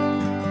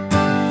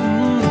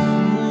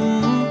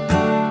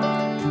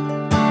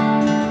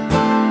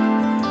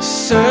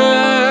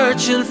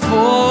 searching for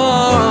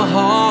a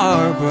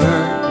harbor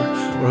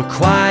or a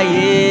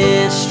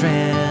quiet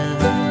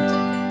strand.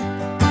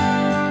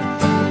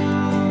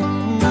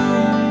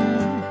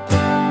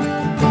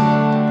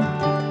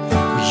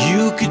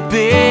 You could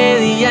be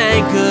the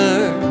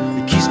anchor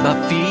that keeps my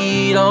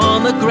feet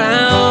on the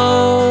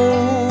ground.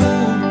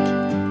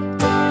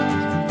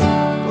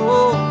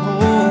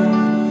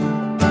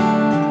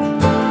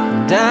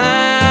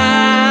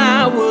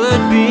 I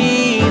would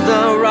be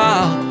the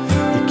rock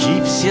that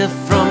keeps you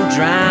from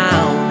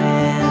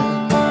drowning.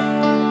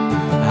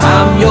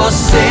 I'm your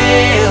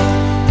sail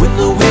when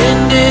the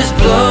wind is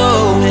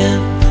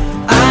blowing.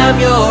 I'm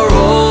your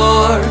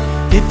oar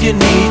if you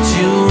need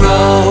to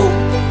row.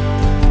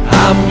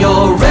 I'm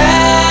your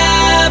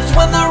raft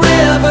when the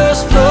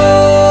river's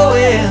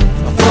flowing.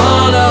 I'll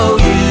follow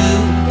you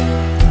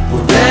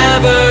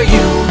wherever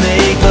you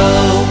may go.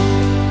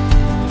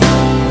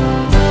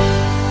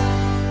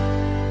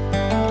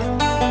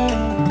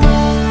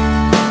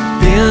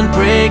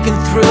 Breaking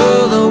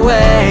through the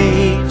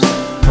waves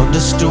under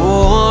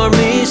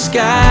stormy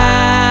skies.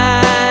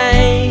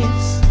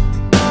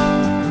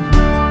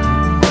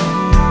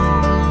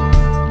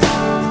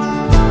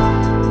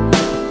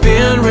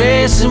 Been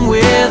racing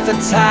with the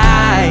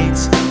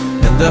tides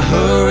and the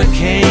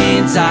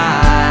hurricane's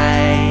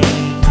eye.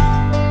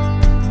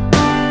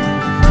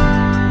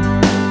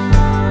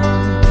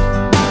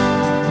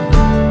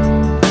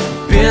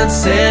 Been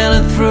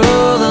sailing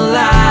through the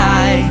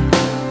light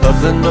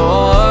of the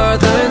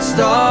northern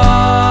star.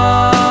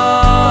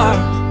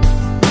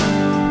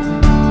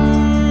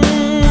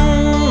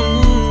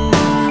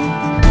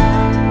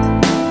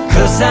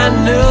 Cause I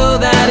knew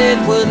that it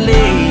would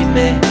lead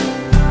me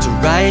to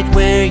right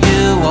where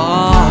you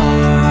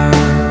are.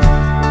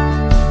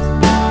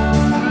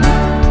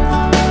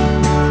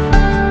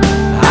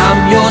 I'm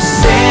your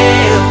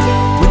sail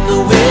when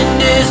the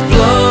wind is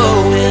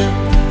blowing.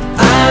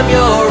 I'm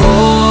your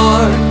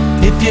oar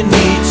if you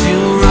need to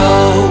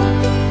row.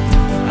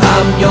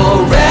 I'm your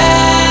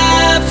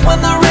raft when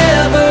the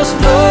river's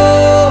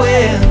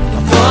flowing.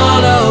 I'll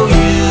follow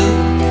you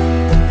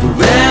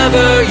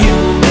wherever you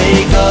may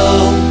go.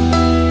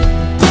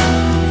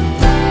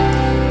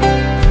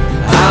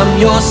 I'm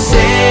your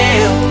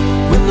sail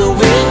when the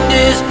wind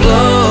is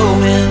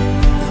blowing.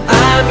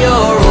 I'm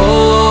your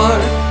oar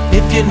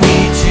if you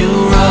need to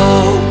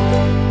row.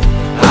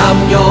 I'm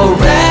your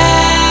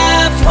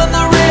raft when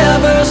the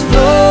river's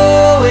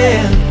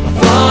flowing. I'll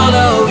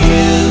follow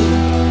you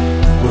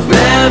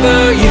wherever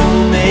you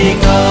may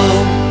go.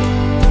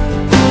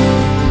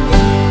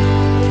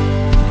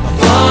 I'll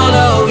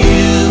follow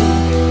you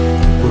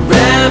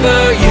wherever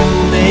you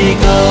may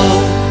go.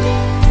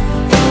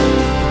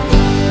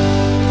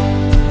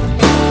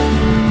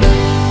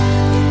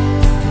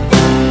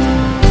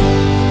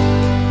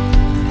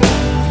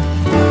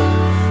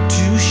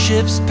 Two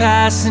ships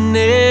passing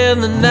in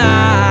the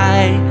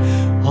night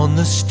on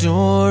the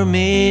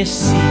stormy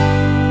sea.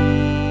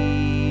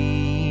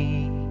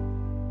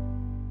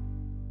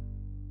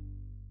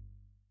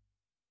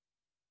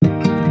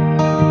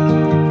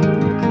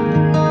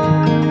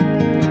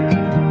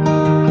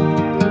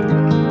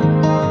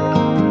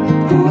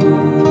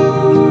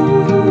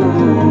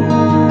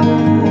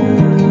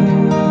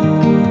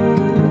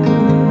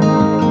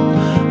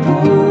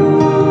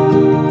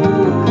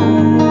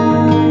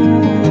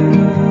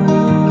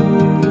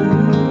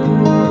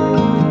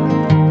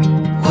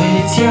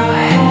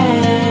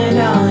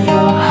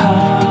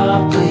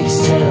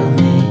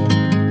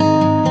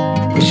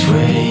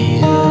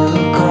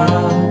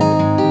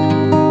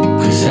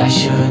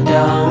 sure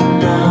don't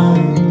know.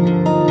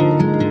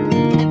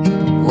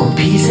 One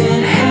piece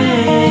in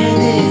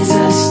hand, it's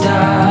a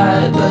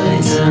start, but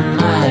it's a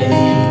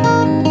mighty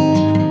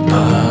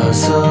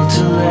puzzle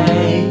to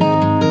lay.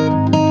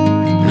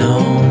 No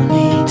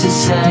need to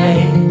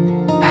say,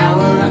 how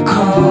will I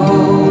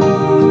cope?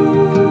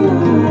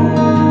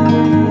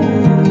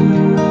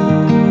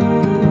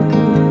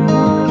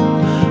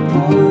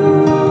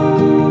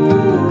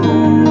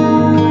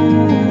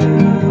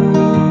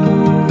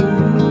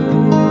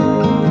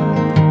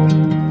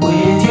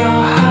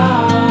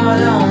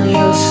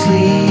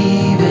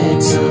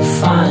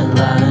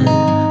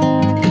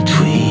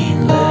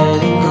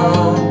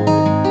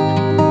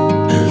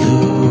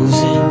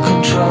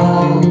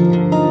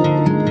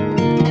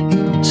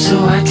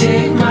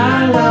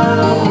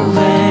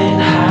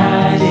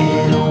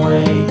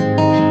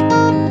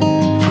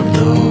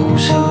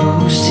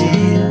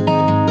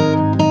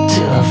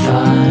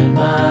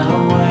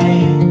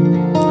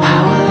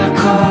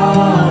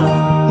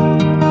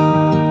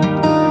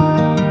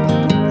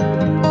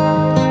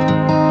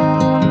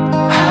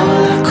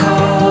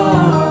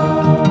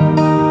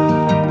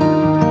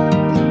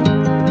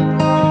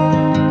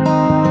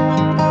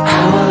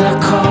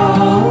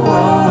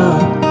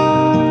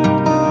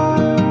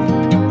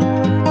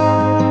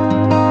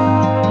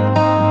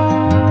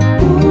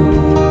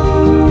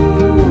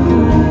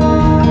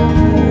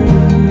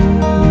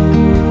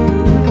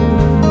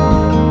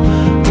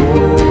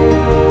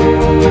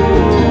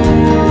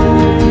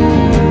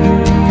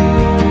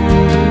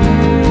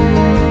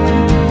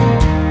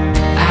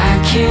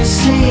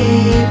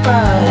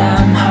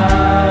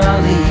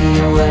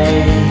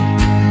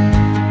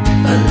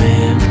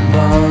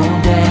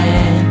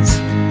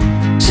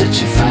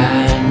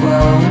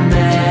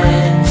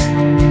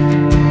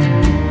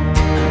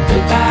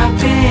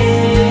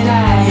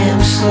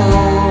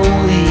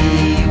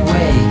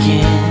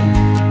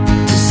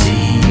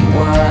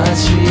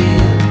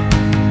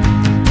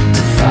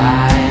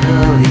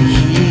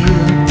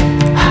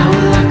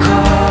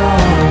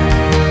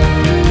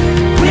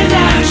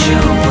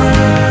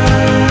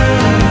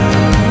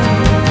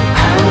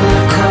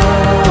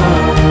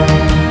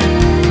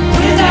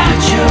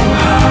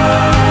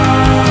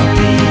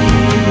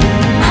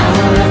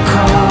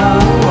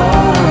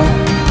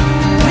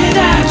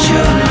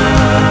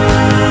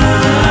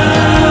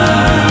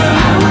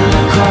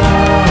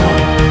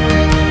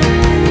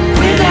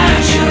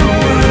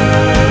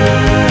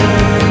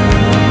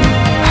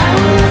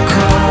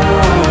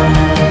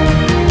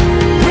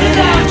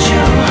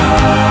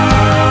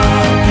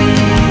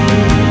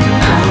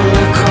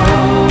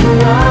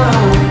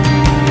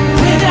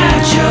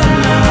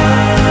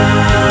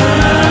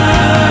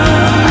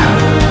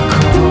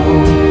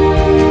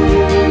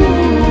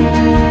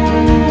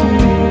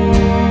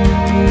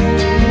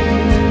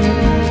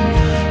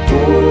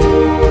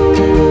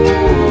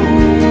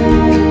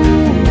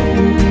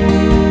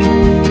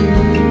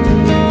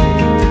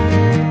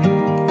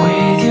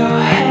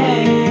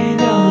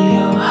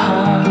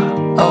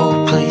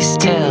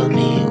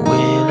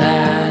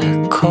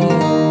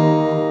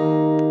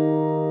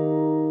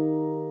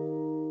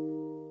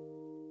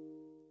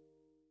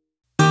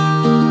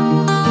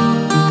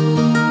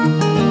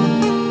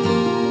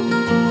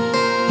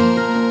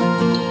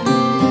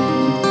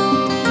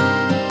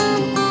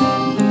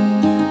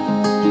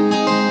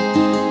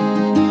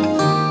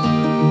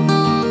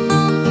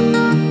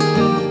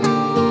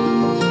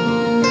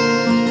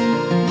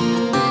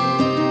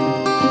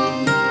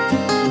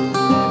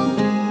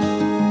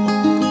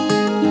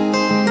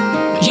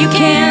 You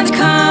can't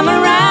come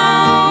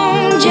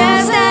around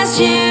just as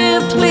you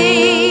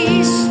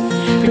please.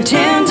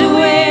 Pretend to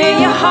wear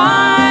your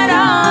heart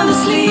on the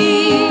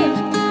sleeve,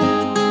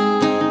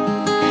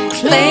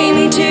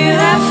 claiming to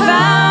have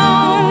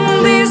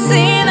found this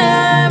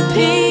inner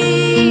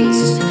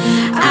peace.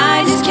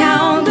 I just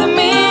count the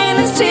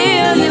minutes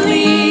till you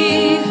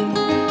leave,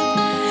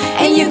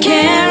 and you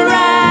can't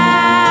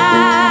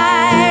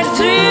ride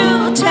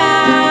through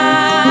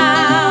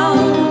town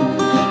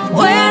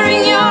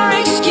wearing your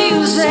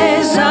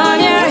excuses on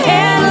your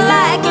head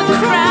like a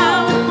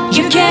crown.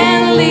 You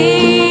can't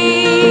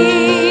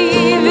leave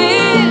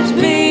it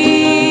be,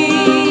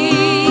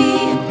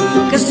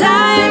 'cause I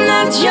am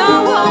not your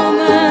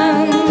woman.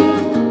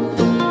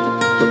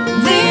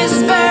 This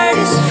bird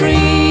is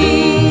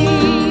free.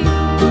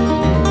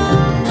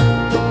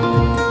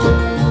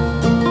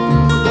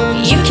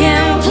 You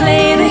can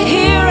play the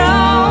hero,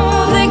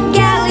 the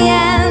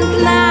gallant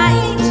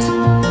knight,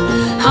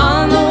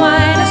 on the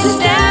widest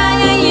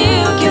stallion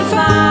you can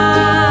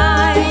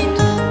find.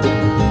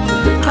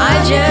 I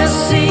just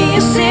see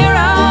a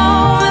zero,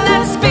 and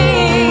that's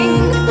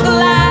being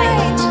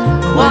polite.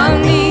 One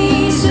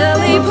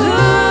easily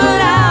put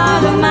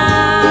out of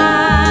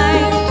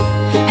mind,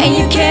 and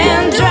you can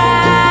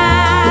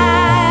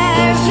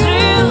drive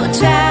through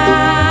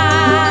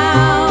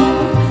town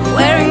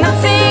wearing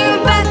nothing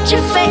but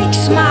your fake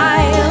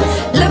smile,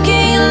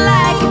 looking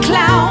like a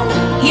clown.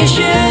 You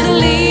should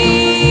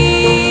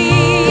leave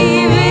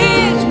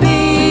it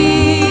be,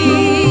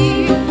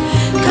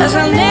 'cause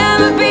I'll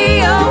never be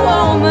a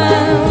woman.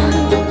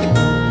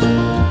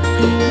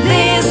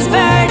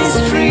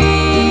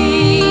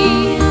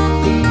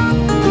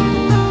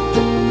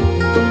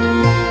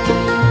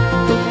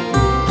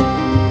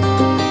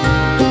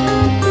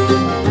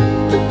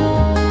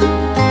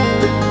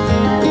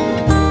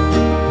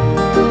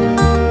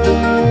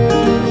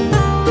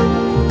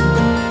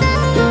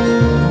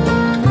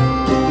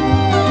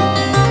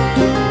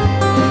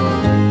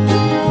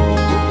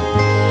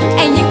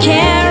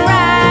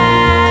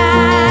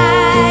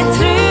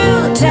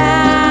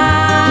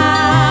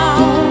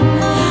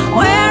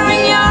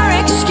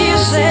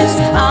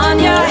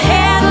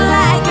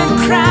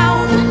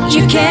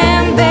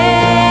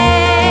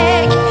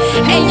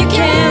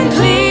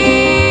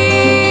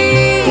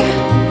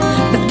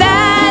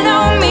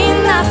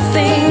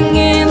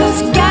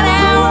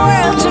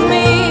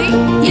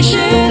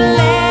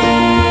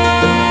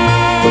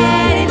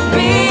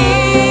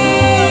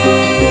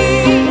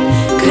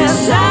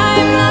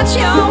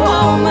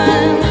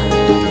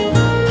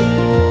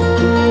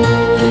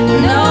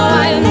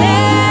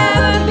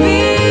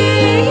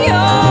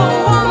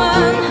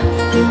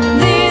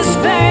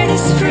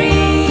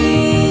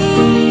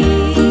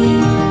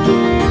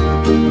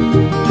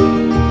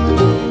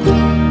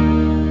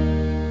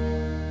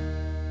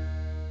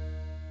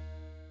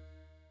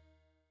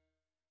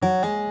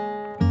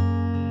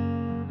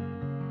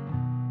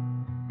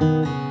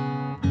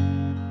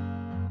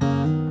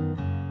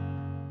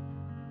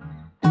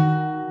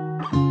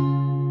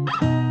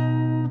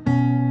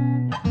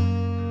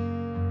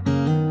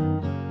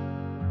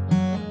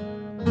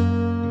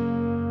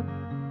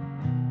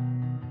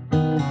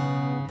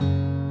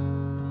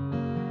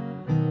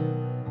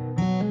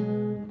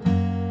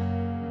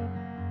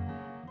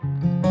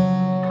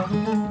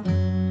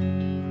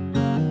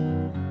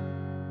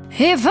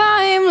 If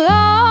I'm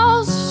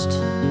lost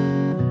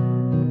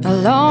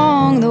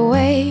along the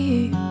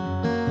way,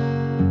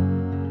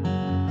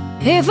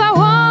 if I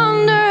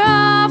wander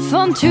off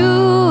onto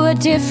a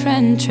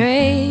different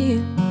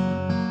trail,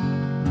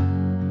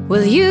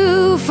 will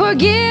you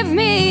forgive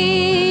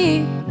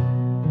me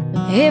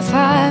if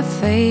I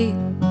fail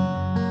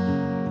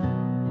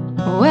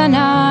when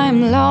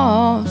I'm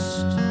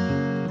lost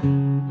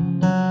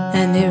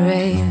and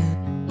derailed?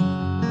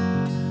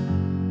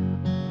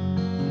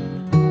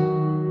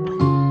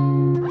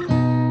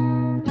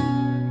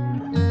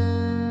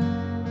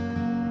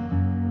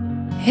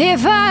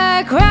 If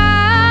I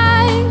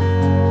cry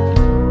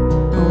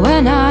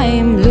when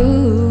I'm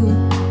blue,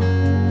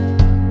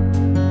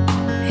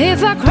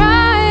 if I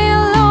cry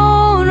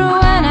alone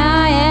when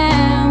I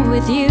am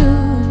with you,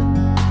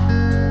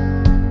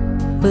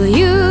 will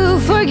you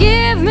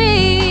forgive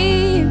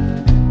me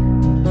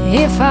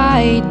if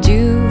I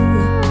do?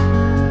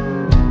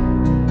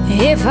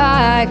 If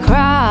I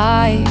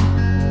cry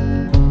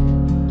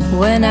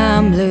when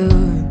I'm blue,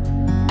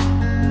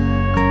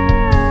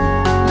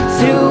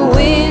 through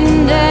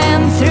wind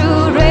and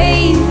through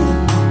rain,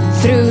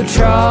 through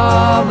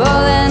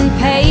trouble and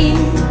pain,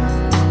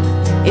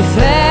 if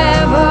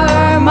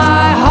ever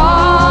my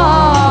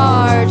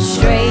heart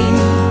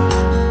strains,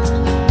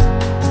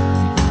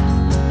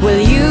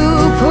 will you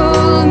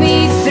pull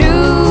me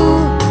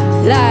through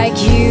like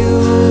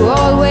you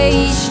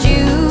always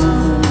do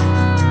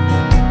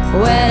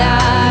when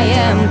I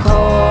am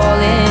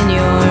calling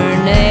your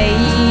name?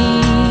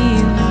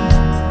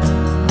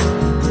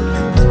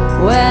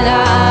 When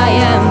I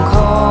am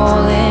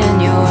calling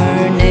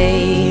your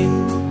name.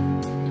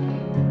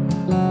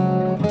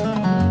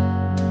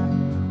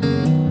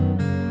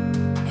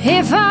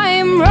 If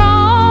I'm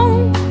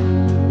wrong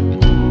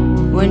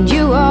when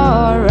you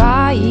are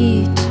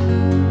right,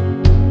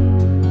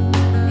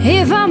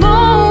 if I'm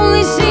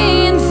only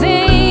seeing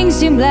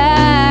things in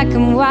black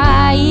and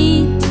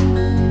white,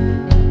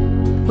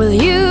 will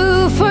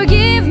you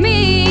forgive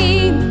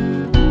me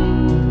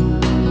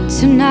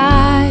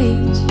tonight?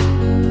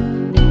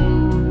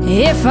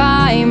 If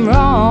I'm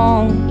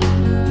wrong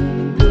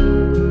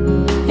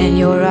and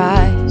you're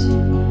right,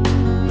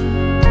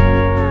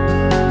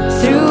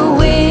 through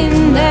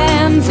wind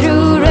and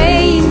through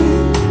rain,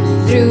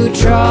 through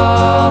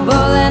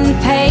trouble and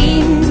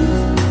pain,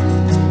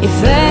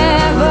 if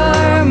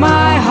ever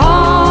my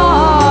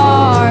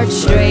heart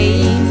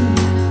strains,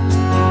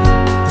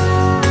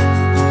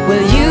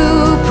 will you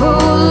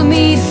pull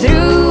me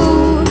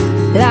through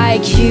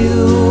like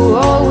you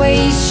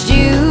always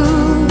do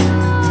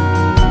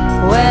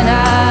when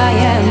I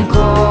am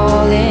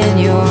calling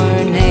your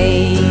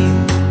name?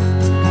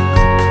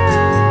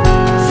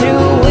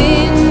 Through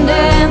wind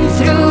and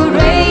through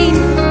rain,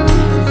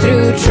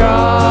 through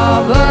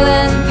trouble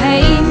and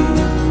pain,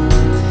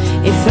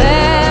 if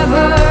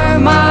ever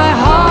my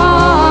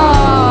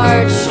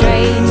heart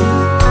strains,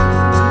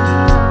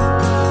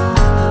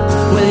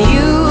 will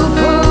you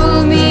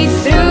pull me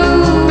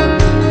through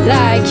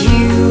like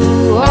you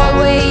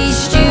always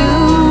do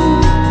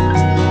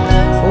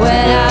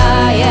when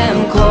I am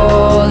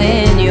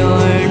calling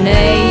your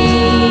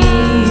name?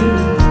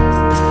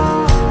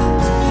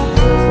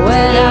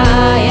 When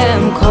I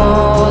am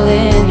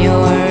calling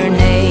your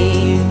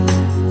name.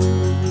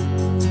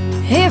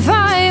 If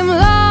I'm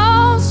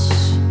lost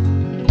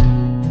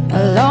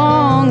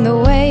along the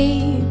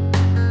way,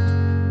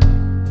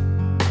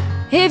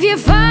 if you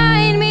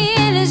find me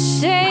in a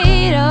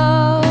state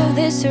of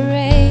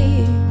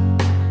disarray,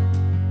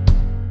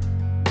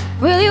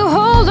 will you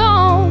hold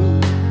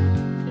on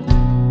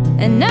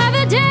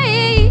another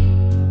day?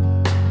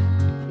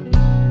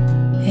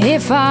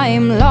 If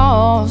I'm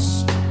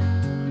lost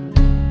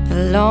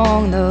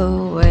along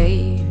the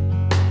way,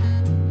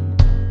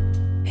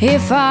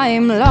 if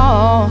I'm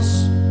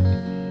lost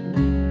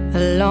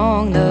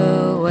along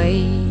the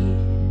way.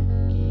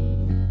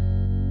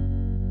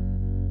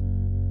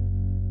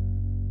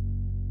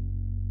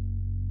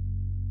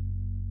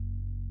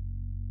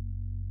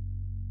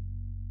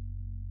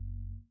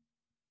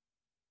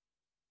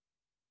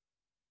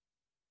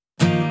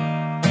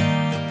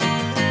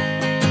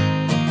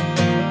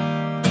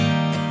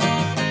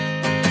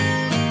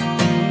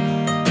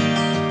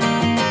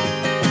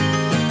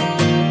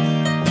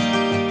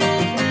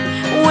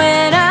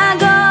 When I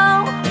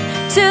go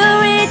to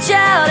reach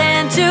out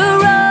and to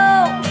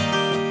roll,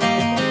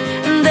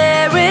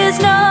 there is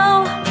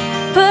no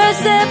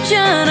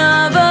perception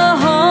of a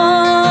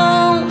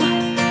home.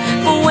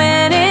 For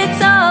when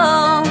it's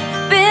all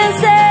been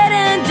said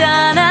and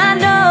done, I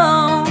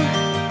know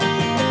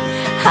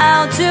how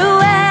to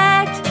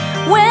act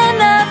when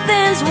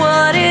nothing's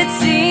what it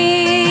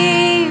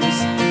seems.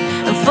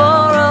 And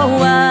for a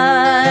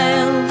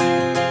while,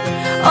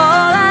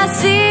 all I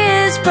see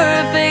is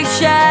perfect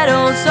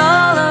shadows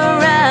all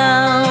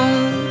around.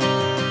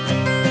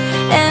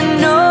 And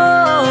no,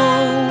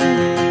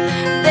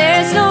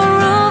 there's no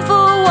room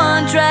for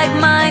one-track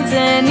minds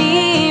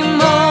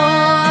anymore.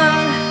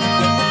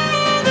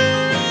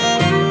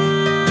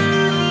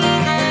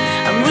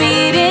 I'm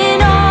reading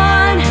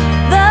on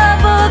the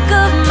book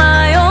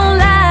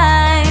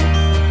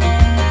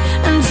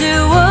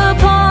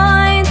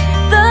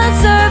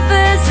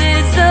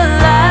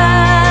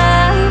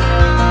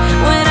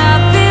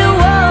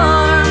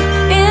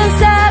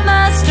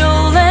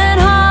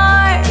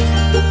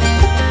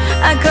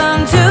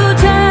come to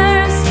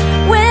terms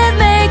with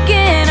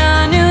making a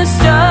new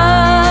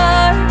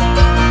start.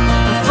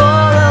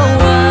 For a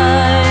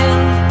while,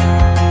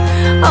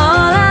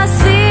 all I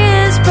see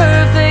is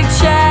perfect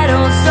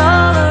shadows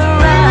all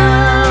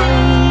around.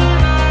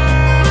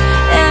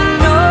 And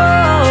no,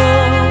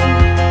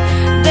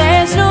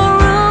 there's no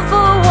room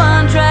for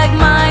one-track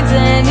minds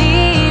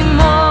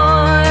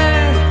anymore.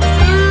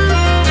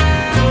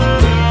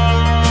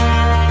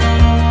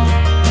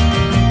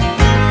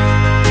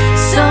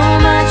 So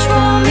much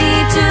for me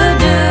to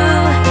do,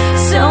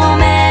 so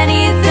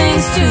many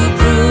things to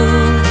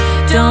prove.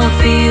 Don't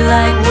feel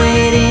like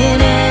waiting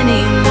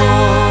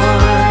anymore.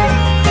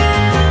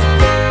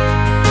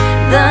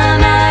 The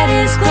night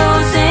is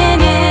closing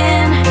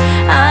in,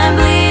 I'm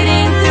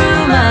bleeding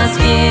through my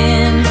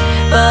skin,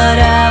 but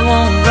I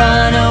won't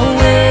run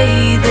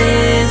away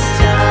this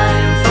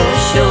time for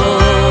sure.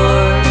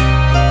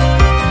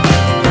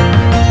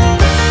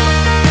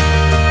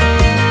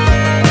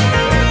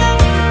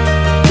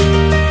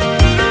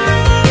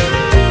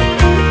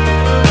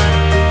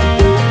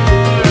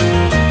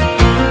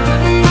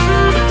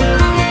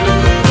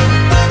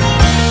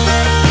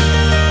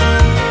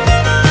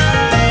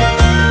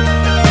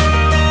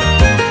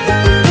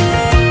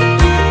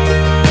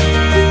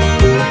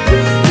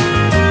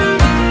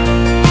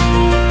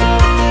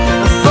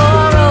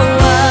 For a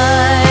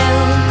while,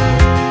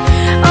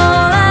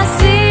 all I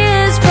see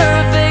is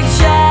perfect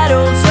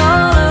shadows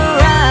all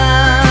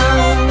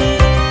around.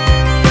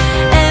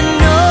 And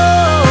no,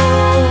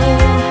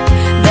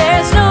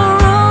 there's no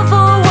room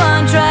for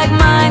one-track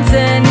minds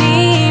anymore.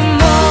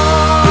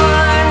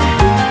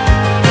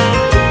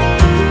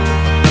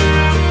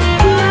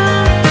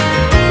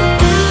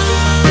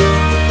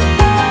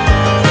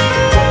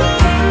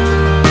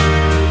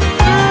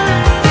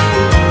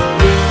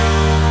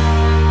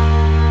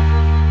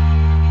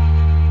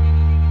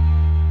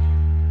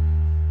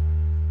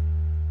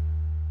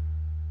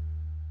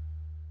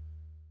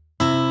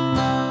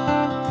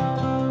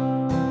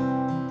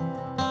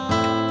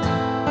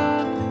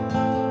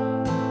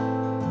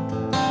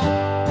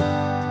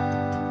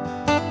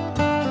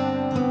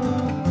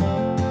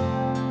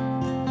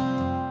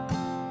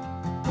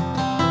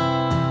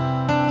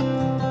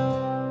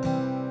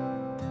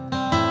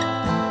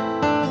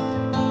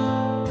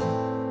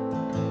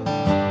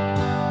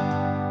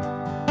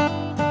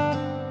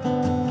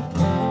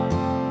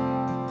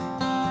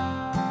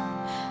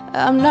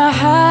 I'm not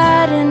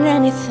hiding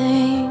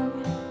anything.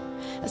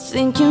 I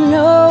think you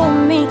know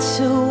me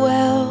too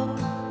well.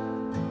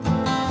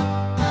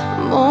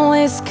 I'm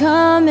always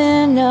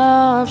coming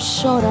up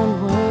short on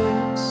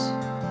words.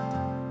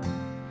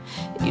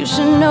 You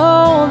should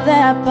know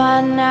that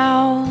by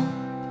now.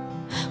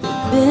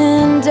 We've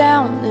been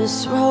down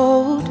this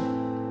road,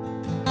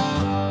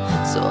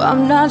 so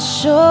I'm not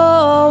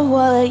sure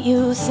what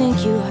you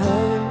think you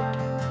heard.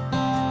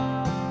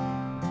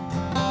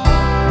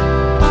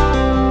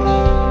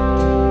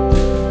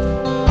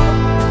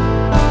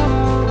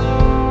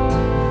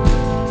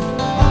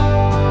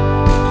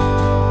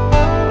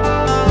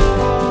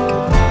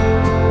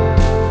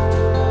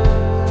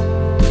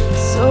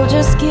 So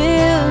just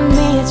give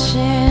me a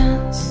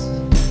chance.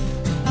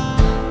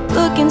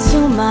 Look into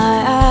my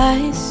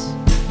eyes.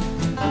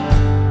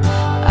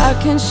 I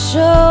can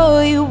show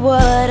you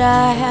what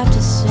I have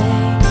to say.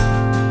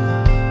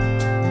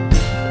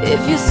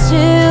 If you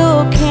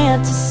still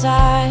can't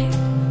decide,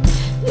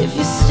 if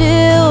you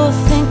still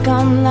think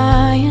I'm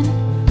lying,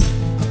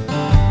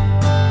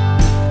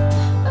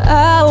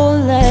 I will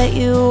let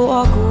you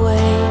walk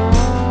away.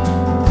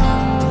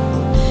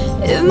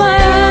 If my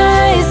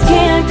eyes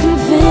can't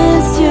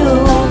convince you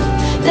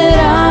that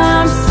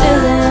I'm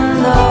still in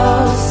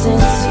love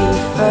since you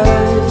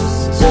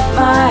first took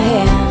my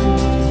hand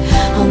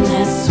on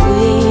that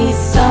sweet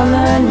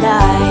summer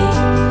night,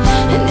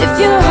 and if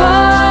your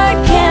heart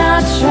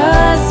cannot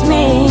trust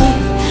me,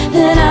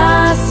 then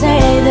I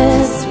say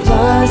this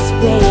must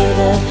be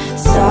the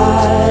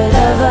start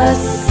of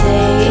us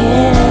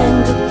saying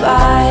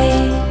goodbye.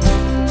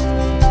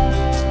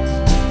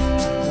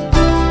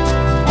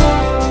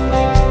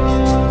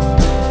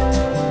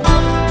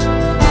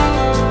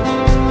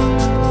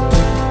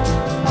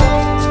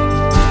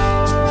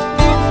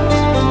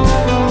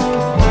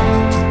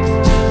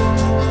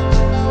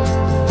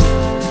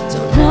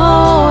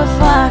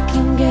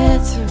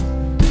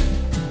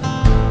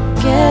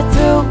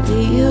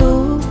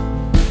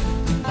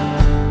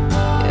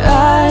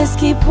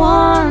 Keep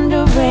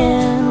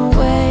wandering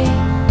away.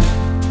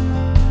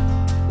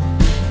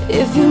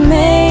 If you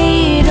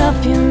made up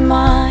your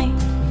mind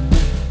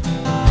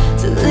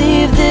to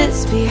leave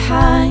this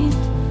behind,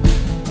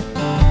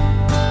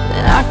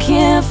 then I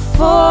can't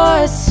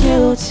force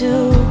you to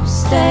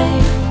stay.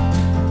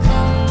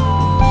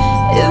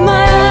 If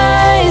my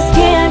eyes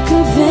can't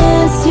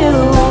convince you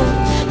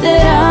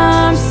that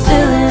I'm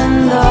still in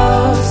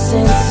love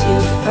since you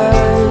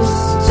first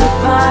took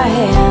my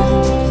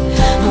hand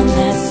on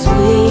that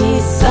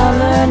sweet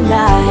summer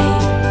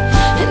night,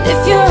 and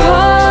if your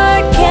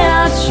heart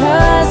cannot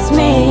trust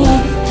me,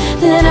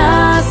 then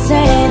I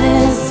say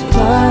this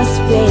must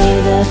be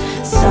the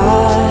start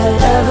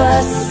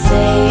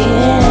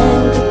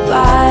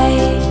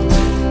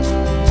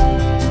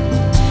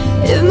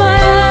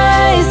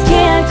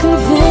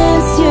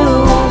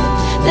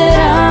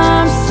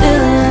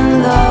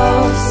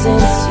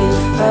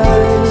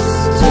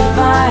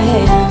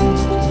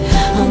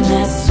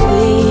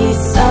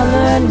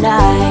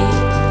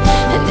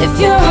If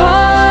your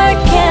heart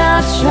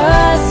cannot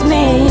trust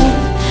me,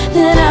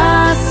 then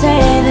I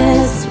say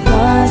this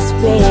must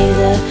be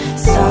the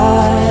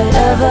start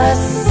of us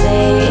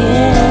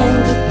saying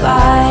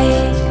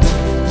goodbye.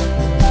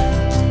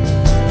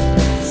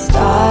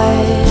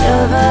 Start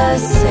of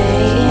us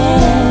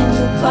saying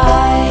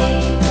goodbye.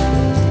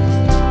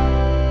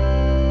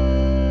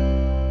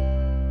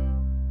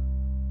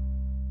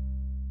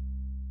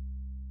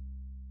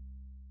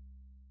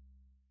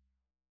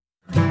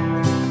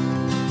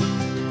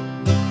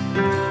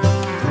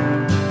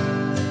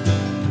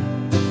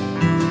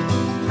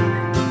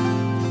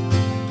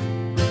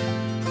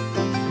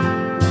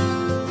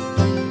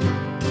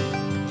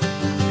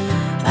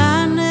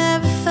 I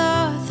never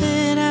thought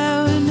that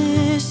I would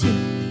miss you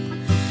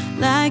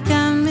like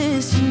I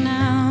miss you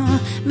now.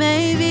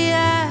 Maybe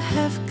I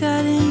have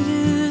gotten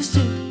used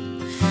to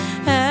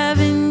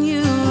having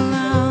you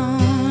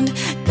around.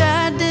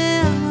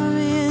 Goddamn, I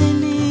really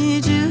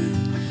need you.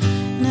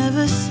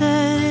 Never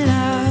said it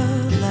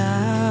out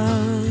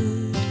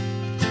loud.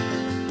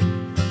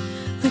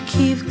 We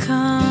keep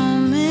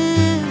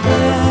coming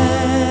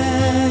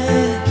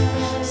back,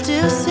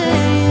 still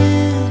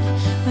saying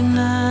we're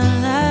not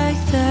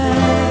like that.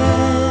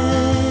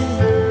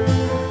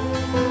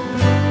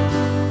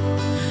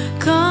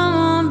 Come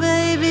on,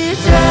 baby,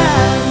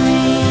 drive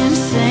me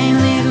insane,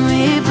 leave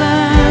me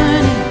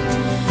burning.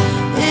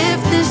 If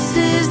this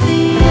is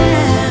the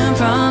end,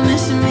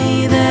 promise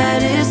me that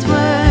it's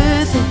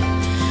worth it.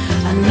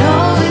 I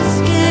know it's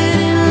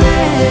getting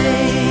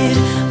late,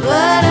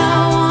 but I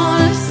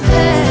wanna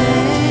stay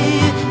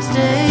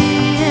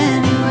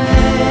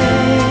anyway.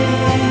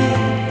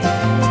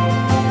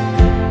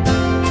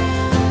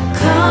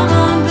 Come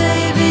on,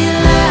 baby,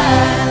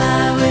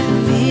 lie with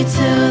me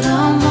till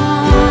the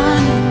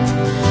morning.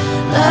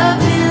 Love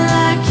me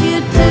like you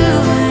do,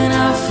 and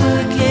I'll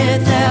forget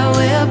that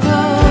we're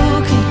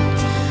broken.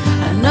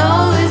 I know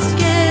it's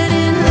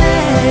getting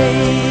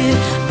late,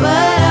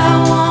 but I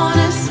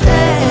wanna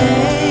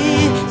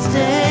stay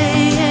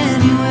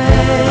anyway.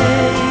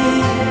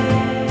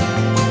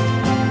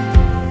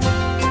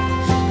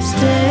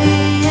 Stay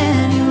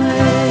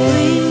anyway.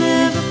 We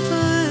never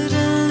put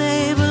a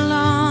label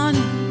on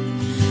it,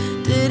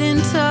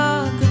 didn't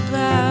talk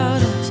about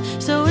us,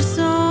 so it's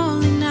only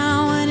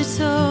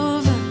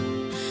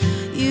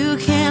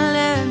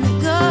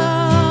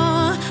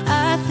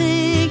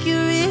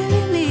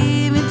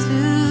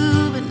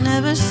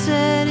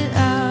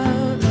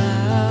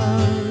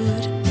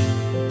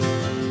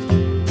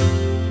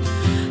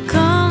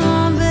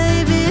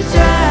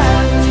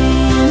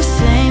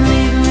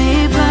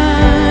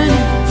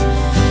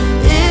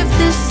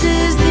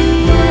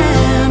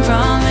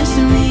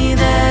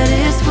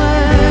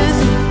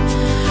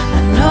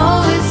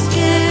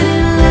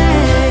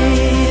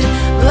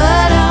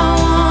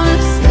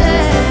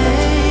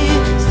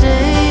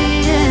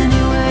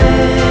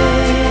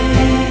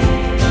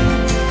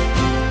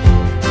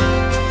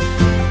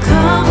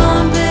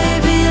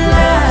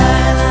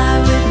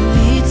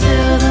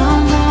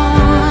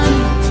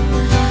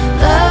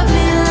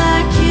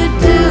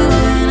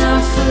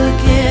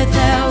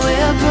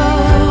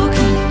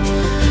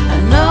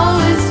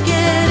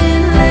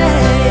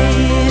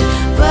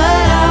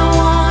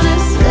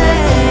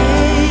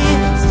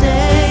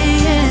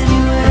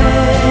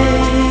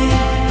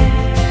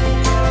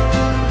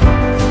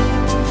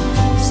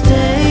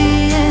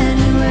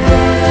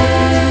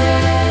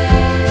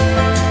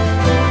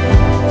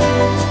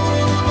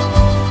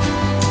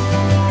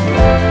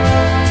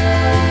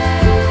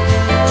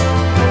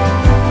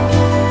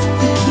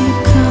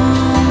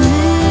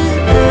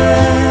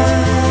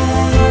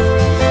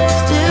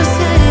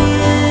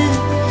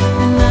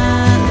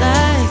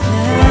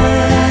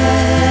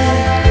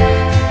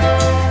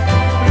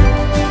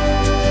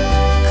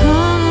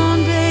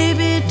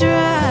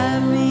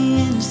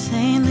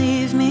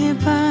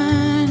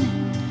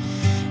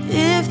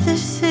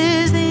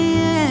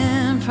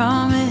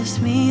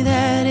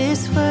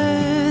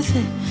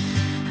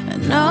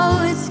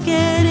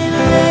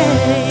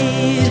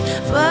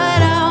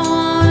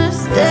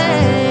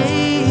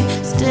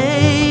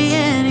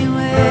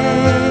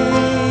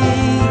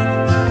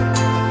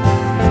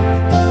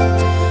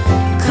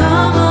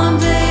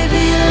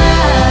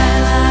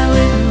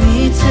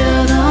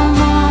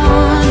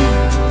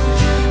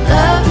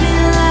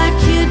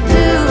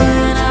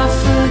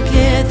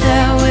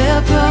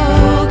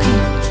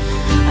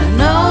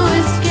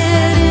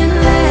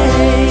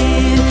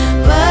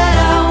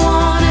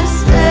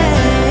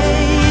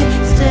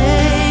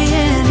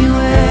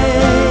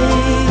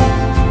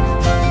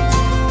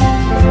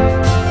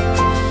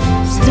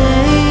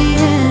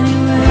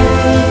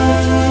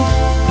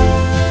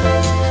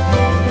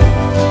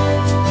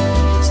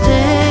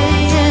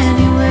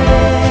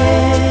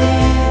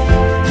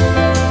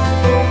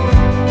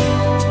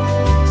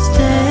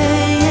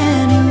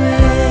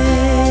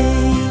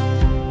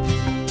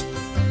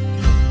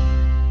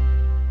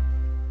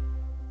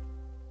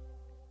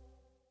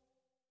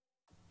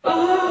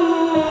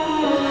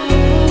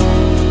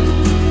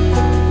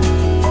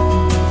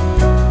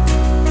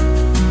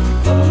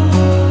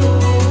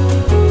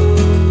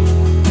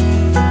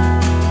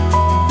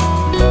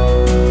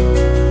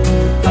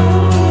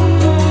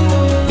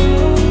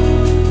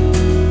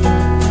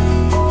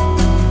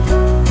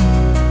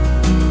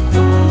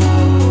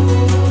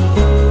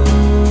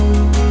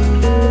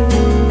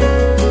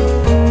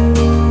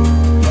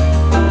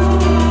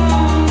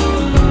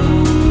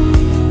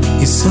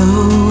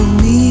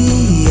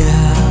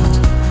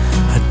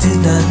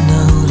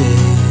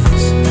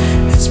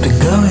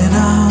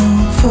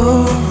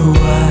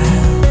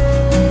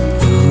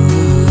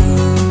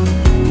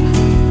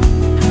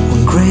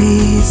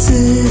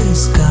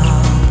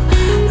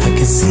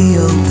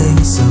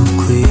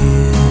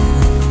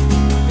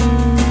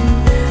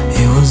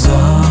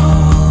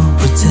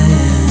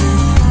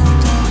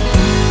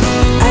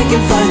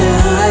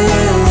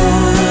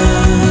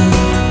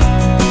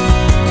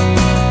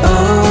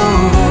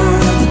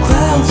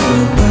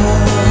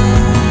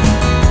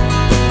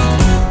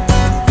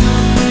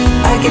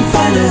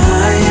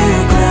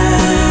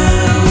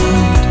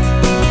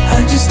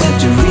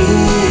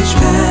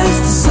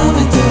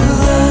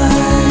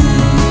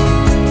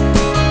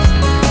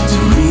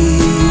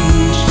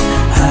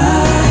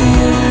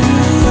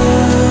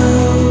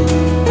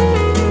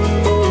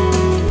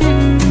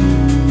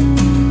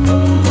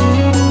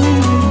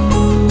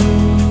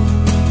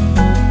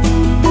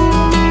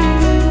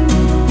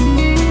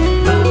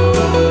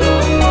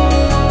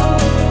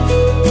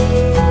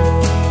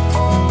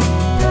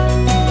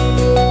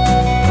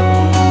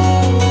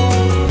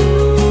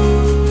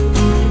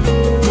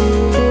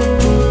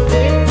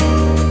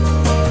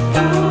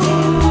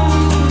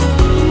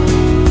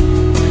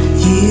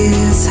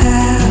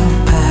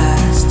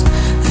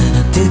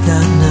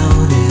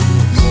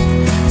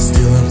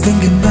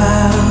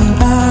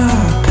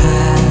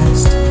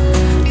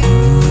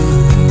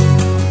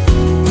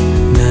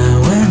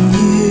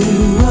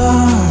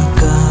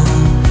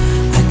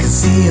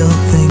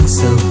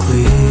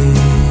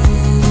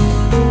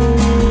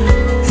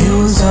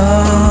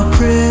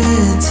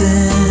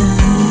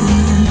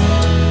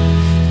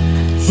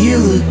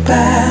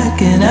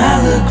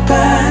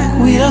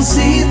I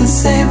see the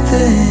same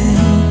thing.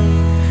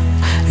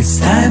 It's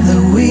time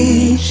that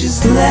we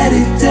just let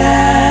it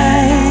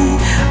die.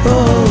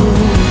 Oh,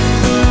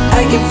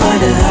 I can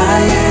find a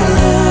higher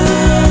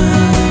love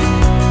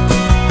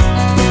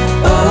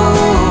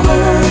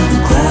over the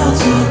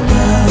clouds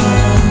above.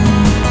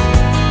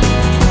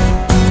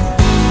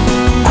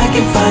 I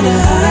can find a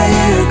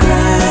higher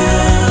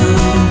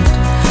ground.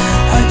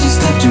 I just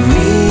have to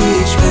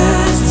reach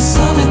past the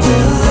summit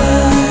of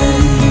light.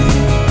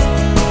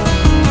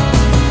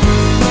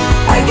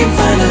 I can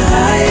find a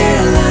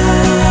higher line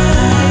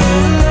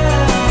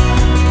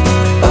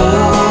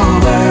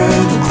over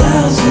the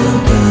clouds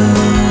above,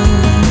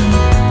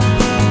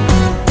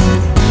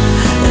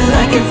 and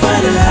I can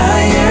find a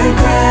higher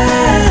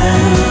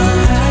ground.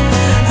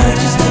 I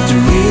just have to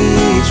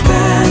reach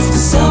past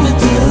the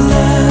summit of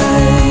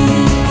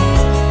light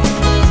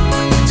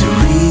to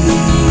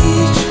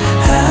reach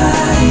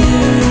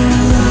higher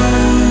love.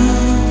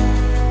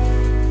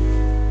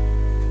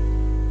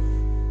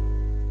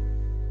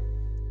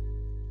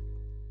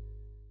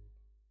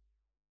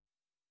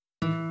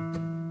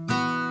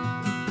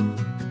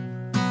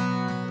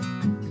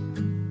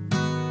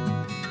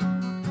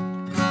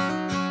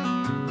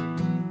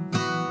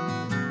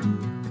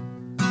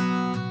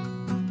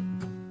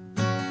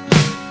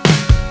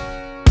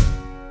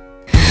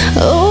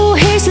 Oh,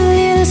 here's a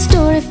little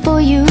story for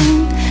you.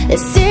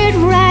 Let's sit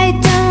right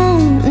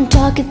down and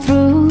talk it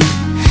through.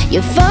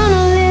 You found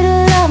a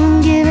little love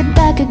and give it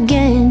back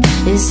again.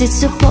 Is it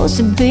supposed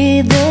to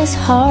be this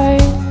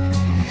hard?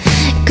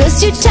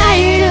 'Cause you're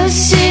tired of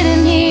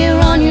sitting here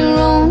on your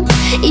own.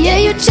 Yeah,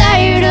 you're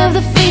tired of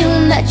the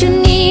feeling that you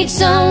need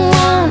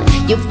someone.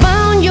 You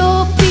found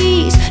your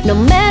peace no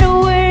matter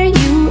where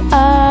you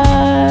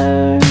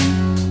are.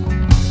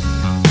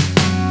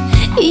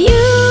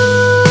 You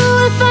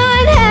will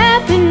find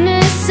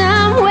happiness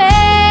somewhere.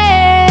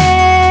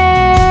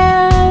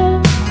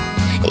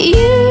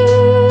 You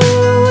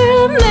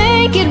will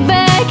make it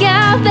back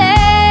out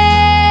there.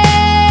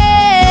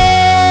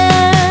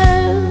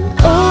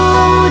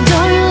 Oh,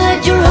 don't you let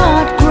your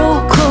heart grow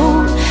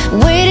cold,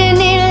 waiting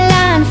in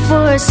line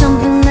for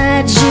something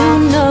that you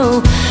know.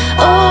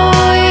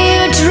 Oh,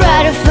 you try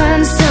to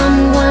find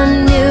someone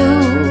new.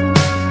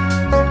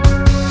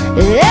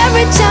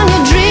 Every time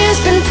your dreams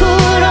been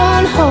put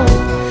on hold,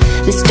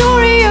 the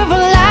story of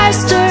a life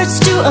starts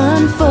to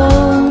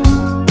unfold.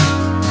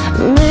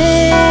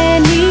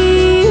 Many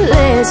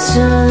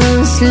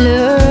lessons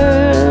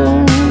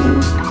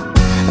learned,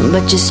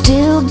 but you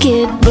still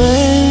get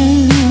burned.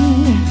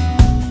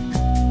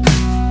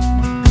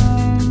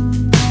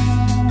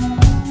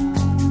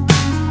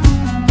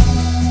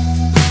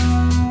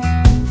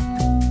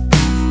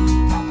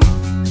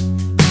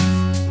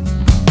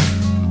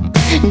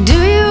 Do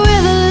you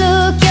ever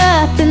look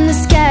up in the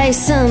sky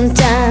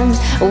sometimes,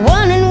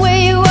 wondering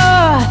where you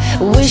are,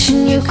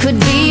 wishing you could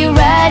be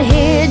right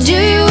here? Do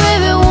you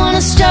ever want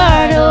to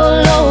start all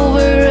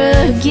over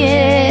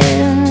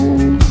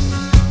again?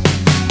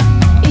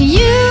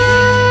 You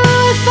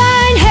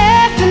find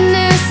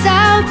happiness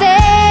out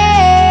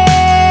there.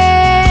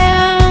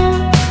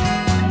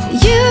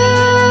 You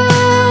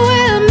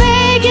will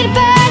make it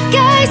back,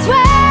 I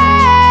swear.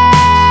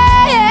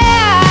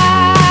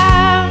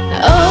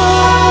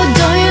 Oh,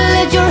 don't you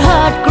let your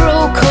heart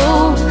grow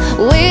cold,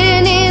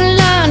 waiting in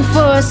line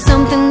for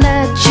something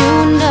that you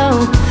know.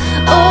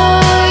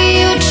 Oh,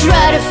 you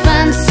try to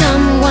find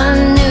someone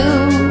new.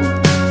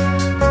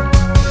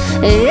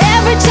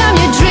 Every time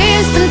your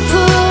dreams been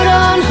put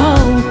on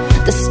hold,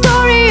 the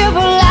story of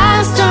our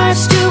life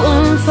starts to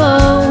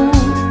unfold.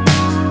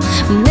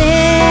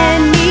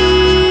 Many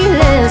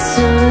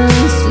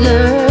lessons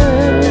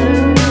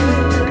learned.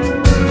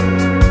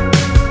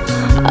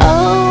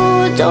 Oh,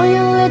 don't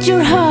you let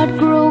your heart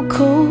grow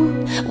cold,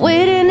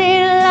 waiting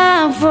in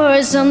line for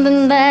something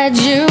that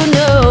you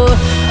know.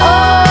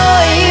 Oh,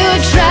 you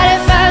try to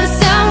find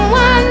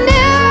someone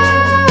new.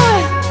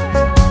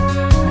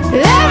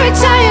 Every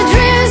time your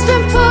dreams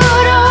been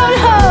put on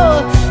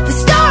hold, the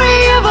story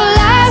of a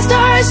life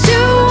starts to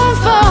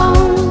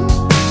unfold.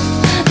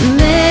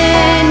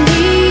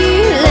 Many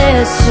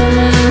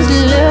lessons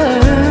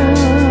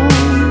learned,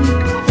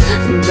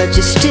 but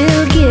you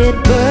still get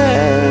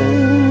burned.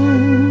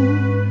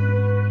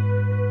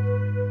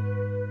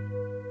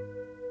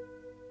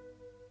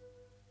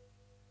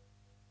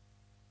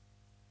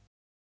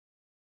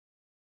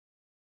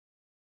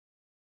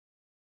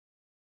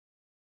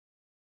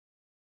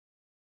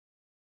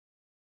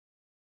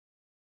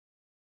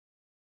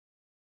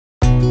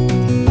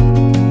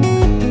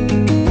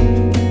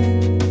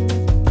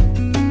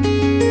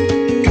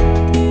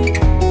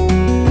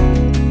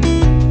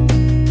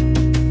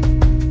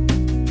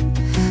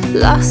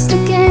 Lost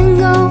again,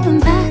 going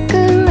back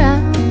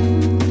around,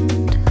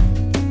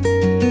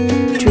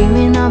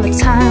 dreaming of a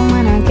time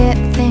when I get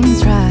things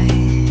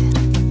right.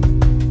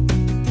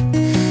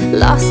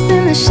 Lost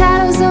in the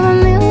shadows of a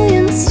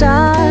million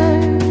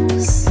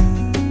stars.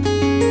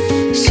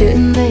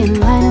 Shouldn't they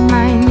enlighten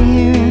my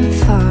near and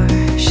far?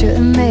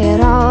 Shouldn't they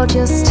at all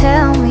just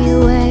tell me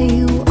where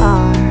you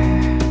are?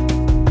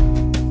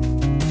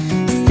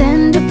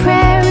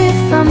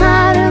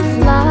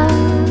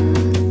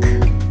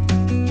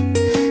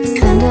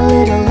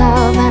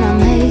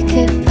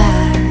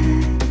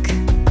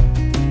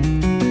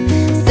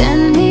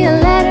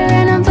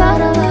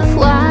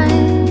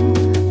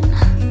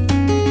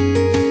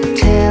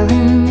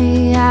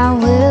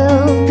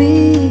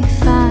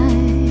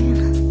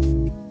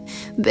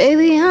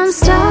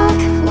 stuck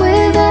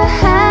with a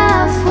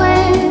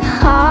halfway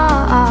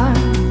heart.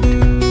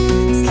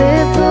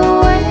 Slip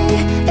away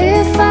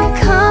if I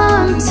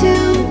come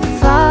too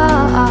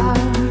far.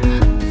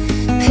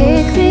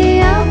 Pick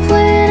me up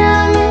when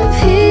I'm in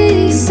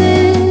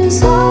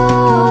pieces.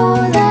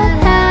 Oh, that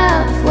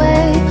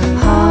halfway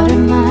heart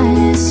of mine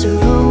is a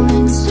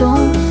rolling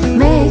stone.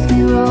 Make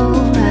me roll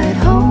right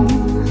home.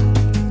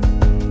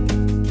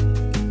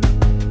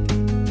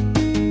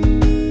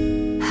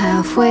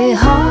 Halfway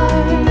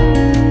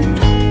hard,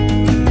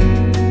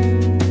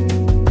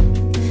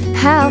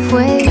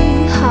 halfway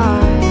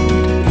hard.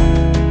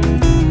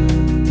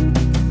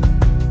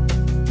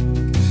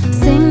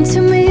 Sing to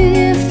me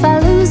if I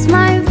lose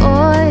my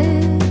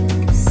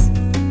voice.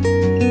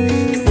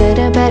 Set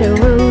a better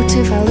route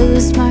if I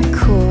lose my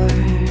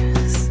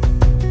course.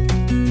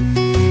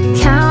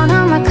 Count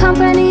on my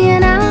company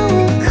and I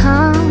will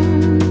come.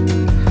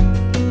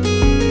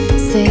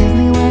 Save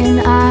me when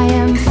I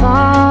am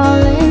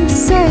falling.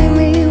 Save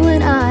me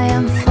when I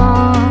am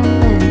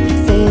falling.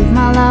 Save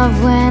my love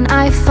when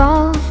I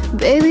fall.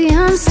 Baby,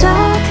 I'm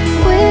stuck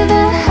with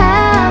a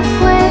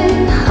halfway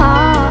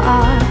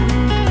heart.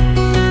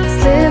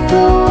 Slip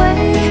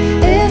away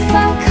if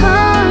I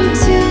come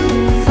too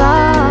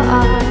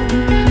far.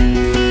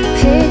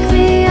 Pick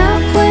me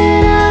up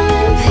when I'm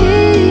in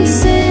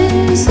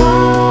pieces.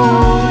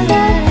 Oh,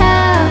 that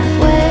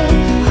halfway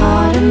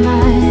heart of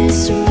mine is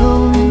a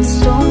rolling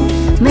stone.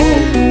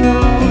 Make me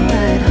roll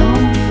right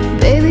home.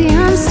 Baby,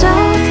 I'm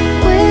stuck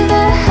with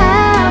a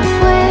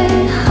halfway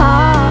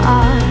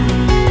heart.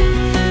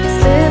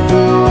 Slip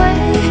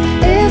away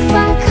if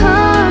I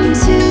come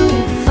too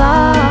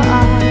far.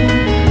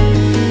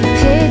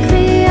 Pick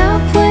me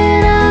up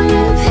when I'm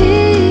in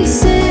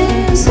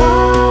pieces. Oh,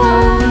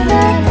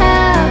 that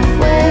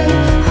halfway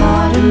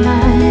heart of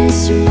mine is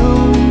a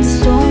rolling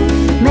stone.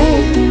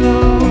 Make me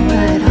roll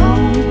right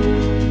home.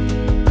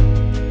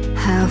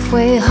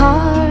 Halfway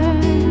hard.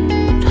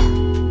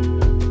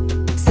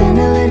 Send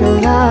a little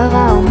love,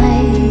 I'll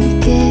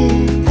make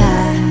it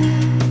back.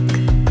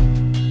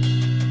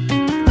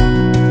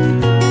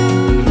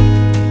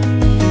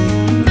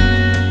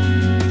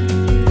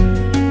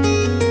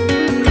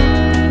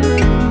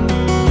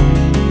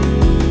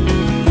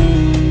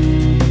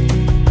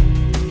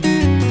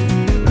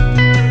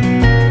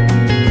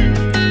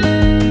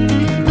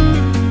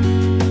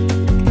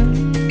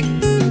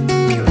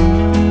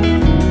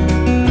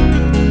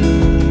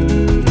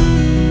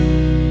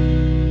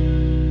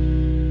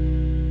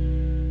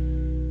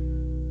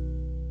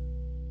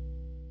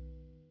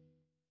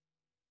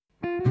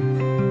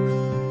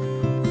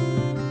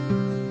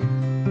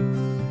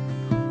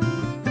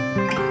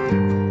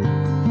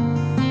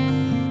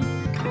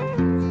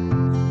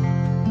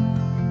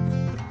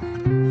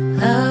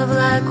 Love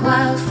like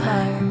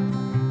wildfire,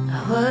 I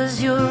was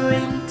your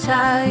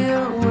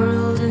entire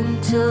world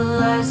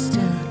until I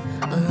stood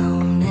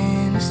alone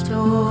in a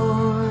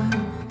storm.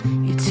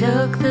 You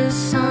took the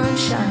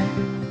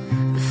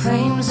sunshine, the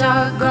flames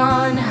are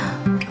gone now,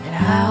 and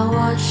I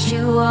watched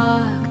you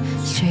walk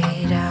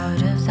straight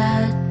out of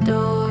that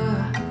door.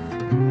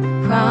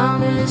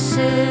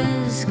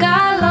 Promises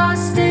got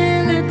lost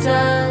in the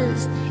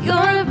dust.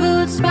 Your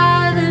boots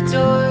by the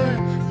door,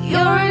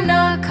 you're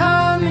not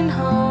coming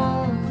home.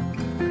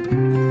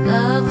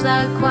 Love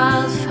like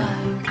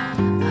wildfire,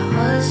 I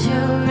was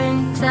your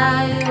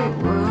entire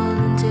world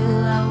until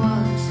I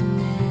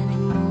wasn't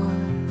anymore.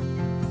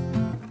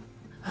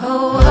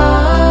 Oh,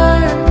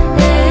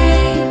 heartache,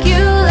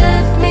 you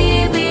left me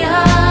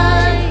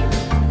behind.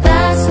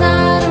 That's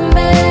not a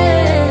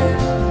man,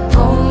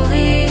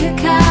 only a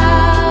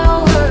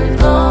coward.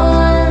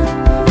 Gone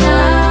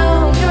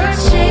now, you're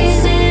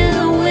chasing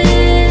the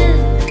wind.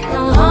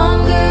 No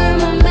longer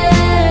my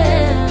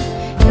man,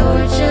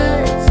 you're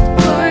just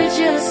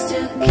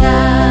a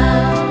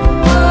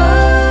cowboy.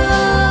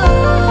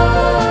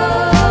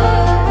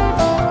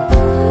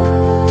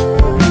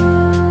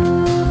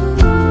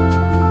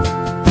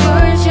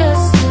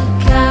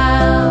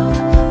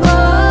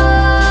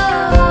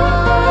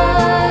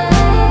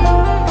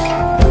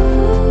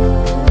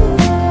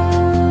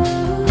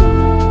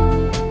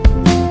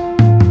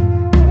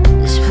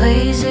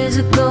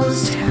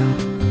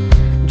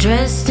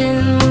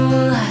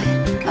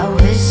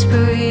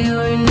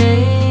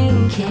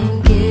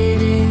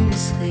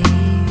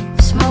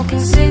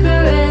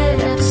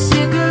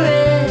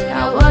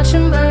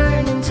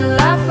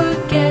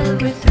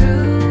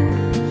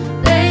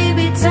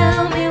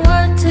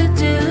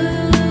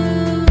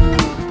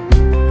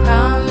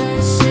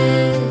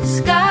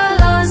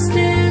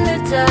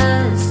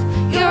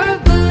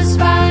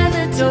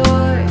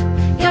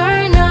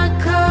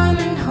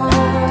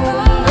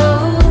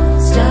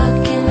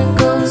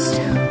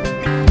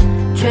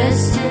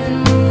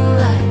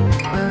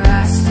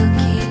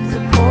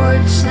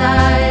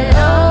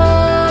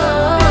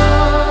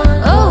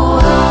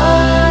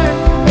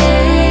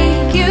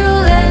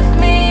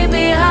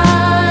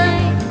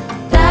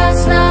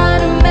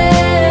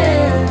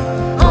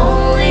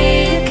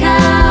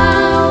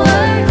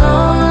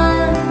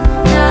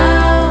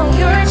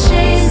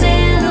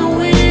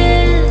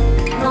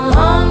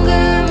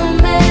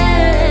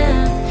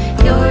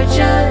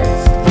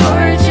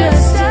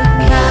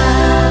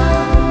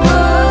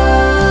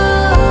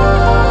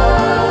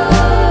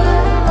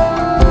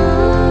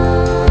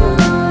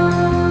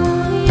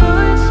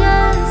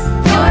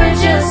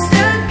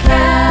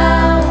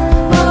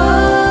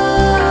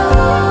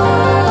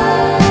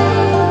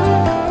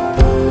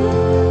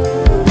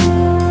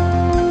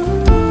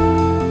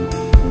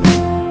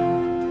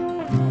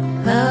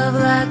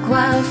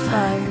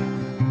 fire.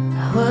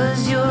 I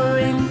was your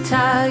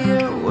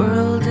entire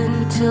world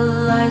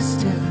until I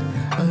stood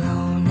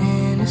alone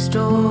in a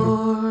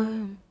store.